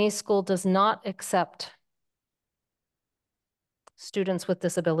Chinese school does not accept students with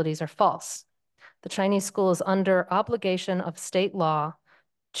disabilities are false. The Chinese school is under obligation of state law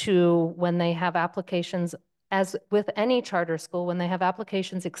to, when they have applications, as with any charter school, when they have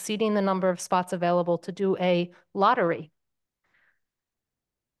applications exceeding the number of spots available, to do a lottery.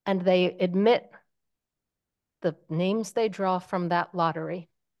 And they admit the names they draw from that lottery.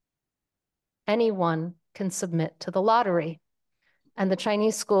 Anyone can submit to the lottery. And the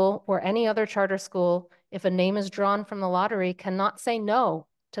Chinese school or any other charter school, if a name is drawn from the lottery, cannot say no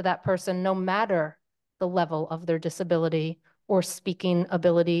to that person, no matter the level of their disability or speaking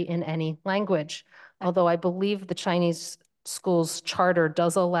ability in any language. Although I believe the Chinese school's charter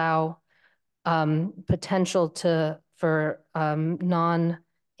does allow potential for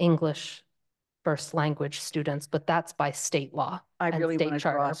non-English first language students, but that's by state law. I really want to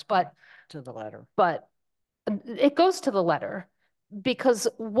draw us but to the letter. But it goes to the letter, because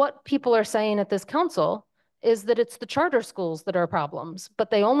what people are saying at this council is that it's the charter schools that are problems, but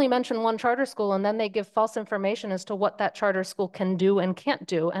they only mention one charter school and then they give false information as to what that charter school can do and can't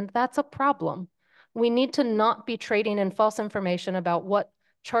do. And that's a problem. We need to not be trading in false information about what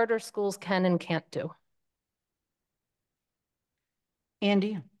charter schools can and can't do.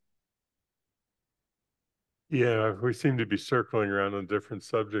 Andy? Yeah, we seem to be circling around on different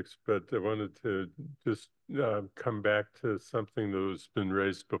subjects, but I wanted to just come back to something that has been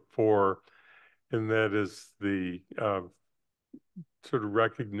raised before, and that is the sort of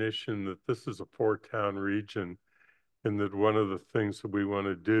recognition that this is a four-town region, and that one of the things that we want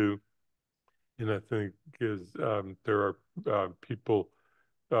to do, and I think is there are people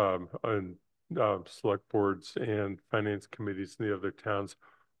on select boards and finance committees in the other towns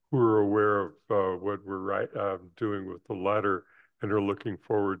who are aware of what we're doing with the letter and are looking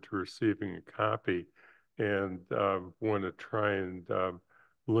forward to receiving a copy, and want to try and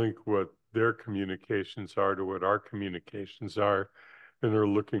link what their communications are to what our communications are, and are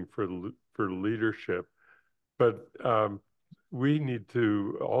looking for leadership. But we need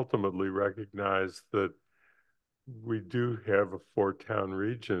to ultimately recognize that we do have a four-town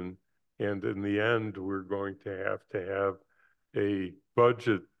region, and in the end, we're going to have a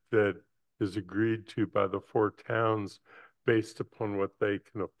budget that is agreed to by the four towns based upon what they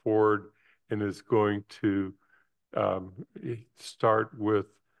can afford, and is going to start with,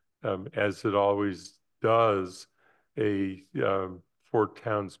 as it always does, a four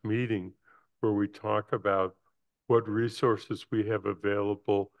towns meeting where we talk about what resources we have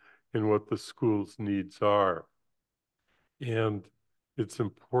available and what the school's needs are. And it's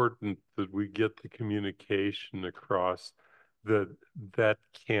important that we get the communication across that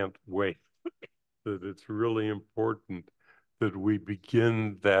can't wait, that it's really important that we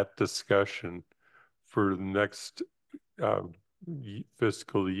begin that discussion for the next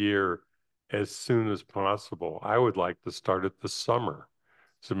fiscal year as soon as possible. I would like to start it this summer.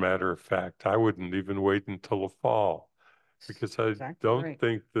 As a matter of fact, I wouldn't even wait until the fall, because I don't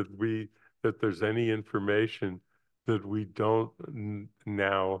think that there's any information that we don't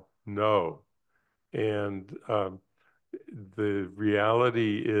now know. And the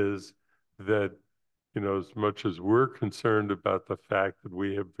reality is that, as much as we're concerned about the fact that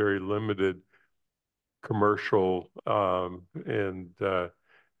we have very limited commercial and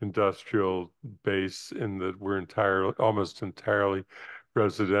industrial base, and that we're almost entirely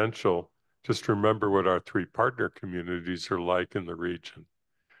residential, just remember what our three partner communities are like in the region.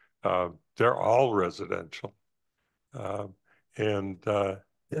 They're all residential.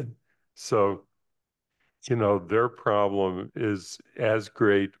 So, their problem is as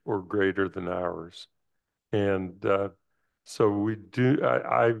great or greater than ours. And so we do,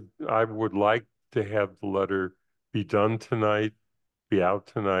 I would like to have the letter be done tonight, be out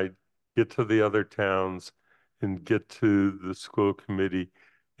tonight, get to the other towns, and get to the school committee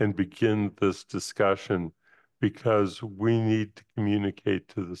and begin this discussion, because we need to communicate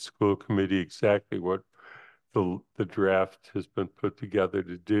to the school committee exactly what the draft has been put together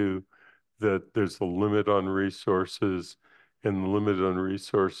to do, that there's a limit on resources, and the limit on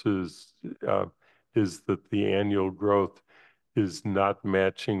resources is that the annual growth is not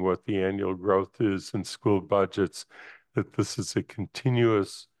matching what the annual growth is in school budgets, that this is a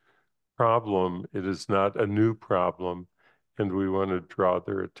continuous problem. It is not a new problem, and we want to draw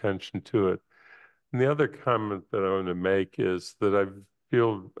their attention to it. And the other comment that I want to make is that I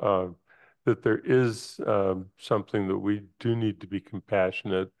feel that there is something that we do need to be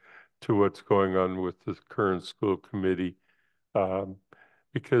compassionate to what's going on with the current school committee,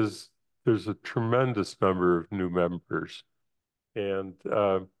 because there's a tremendous number of new members. And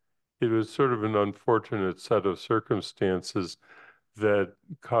it was sort of an unfortunate set of circumstances that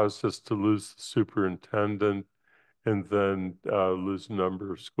caused us to lose the superintendent, and then lose a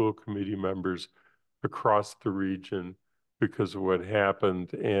number of school committee members across the region because of what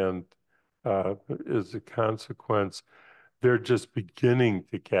happened. And as a consequence, they're just beginning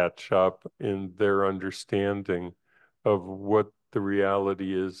to catch up in their understanding of what the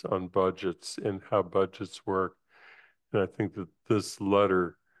reality is on budgets and how budgets work. And I think that this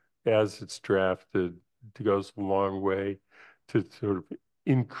letter, as it's drafted, goes a long way to sort of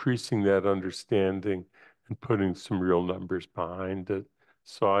increasing that understanding and putting some real numbers behind it.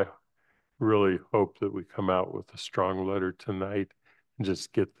 So I really hope that we come out with a strong letter tonight and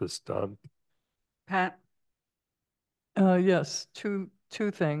just get this done. Pat? Yes, two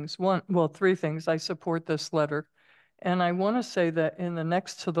things. Three things. I support this letter. And I want to say that in the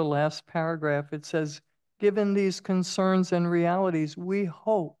next to the last paragraph, it says, given these concerns and realities, we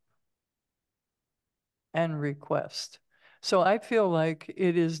hope and request. So I feel like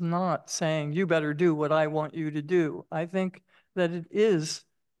it is not saying you better do what I want you to do. I think that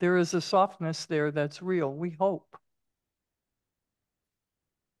there is a softness there that's real, we hope.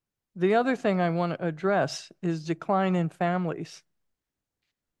 The other thing I want to address is decline in families.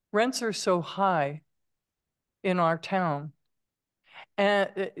 Rents are so high in our town.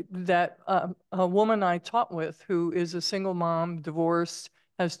 And that a woman I taught with who is a single mom, divorced,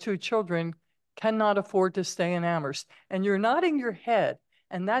 has 2 children, cannot afford to stay in Amherst. And you're nodding your head,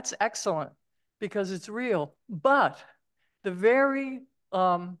 and that's excellent because it's real. But the very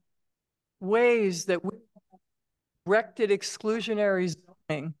ways that we directed exclusionary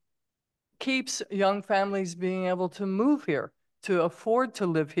zoning keeps young families being able to move here, to afford to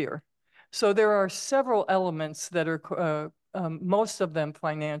live here. So there are several elements that are, most of them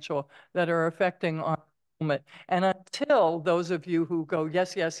financial, that are affecting our enrollment. And until those of you who go,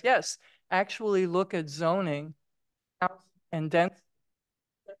 yes, yes, yes, actually look at zoning and density,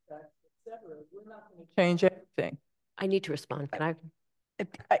 we're not going to change anything. I need to respond. Can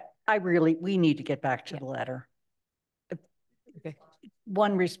we need to get back to the letter. Okay.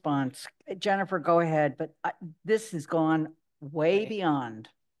 One response. Jennifer, go ahead, but this has gone way beyond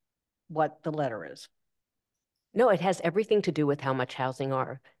what the letter is. No, it has everything to do with how much housing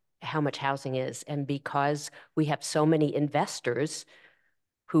is. And because we have so many investors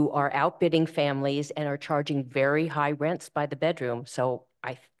who are outbidding families and are charging very high rents by the bedroom. So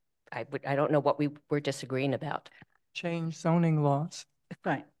I don't know what we were disagreeing about. Change zoning laws.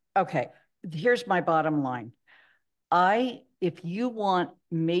 Fine. Okay. Here's my bottom line. If you want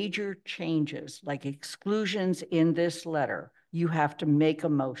major changes like exclusions in this letter, you have to make a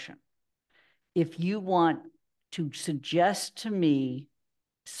motion. If you want to suggest to me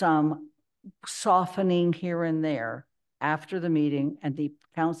some softening here and there after the meeting and the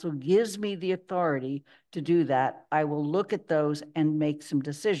council gives me the authority to do that, I will look at those and make some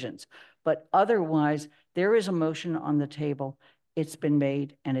decisions. But otherwise, there is a motion on the table. It's been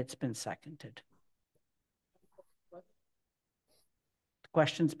made and it's been seconded. The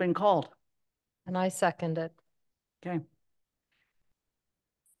question's been called. And I second it. Okay.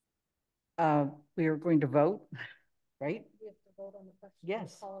 We are going to vote, right? We have to vote on the question.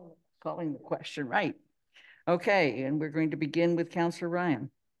 Yes, calling the question, right. Okay, and we're going to begin with Councillor Ryan.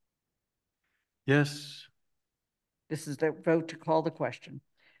 Yes. This is the vote to call the question.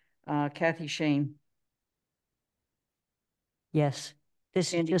 Kathy Shane. Yes.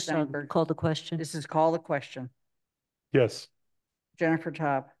 This Andy is just Steinberg. call the question. This is call the question. Yes. Jennifer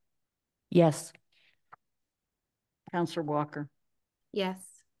Taub. Yes. Councillor Walker. Yes.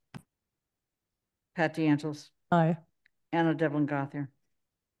 Pat DeAngelis. Aye. Anna Devlin Gothier.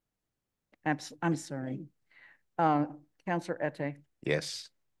 I'm sorry. Councillor Ette. Yes.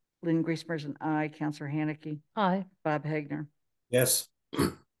 Lynn Griesmer's an aye. Councillor Haneke. Aye. Bob Hagner. Yes.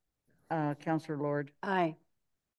 Councillor Lord. Aye.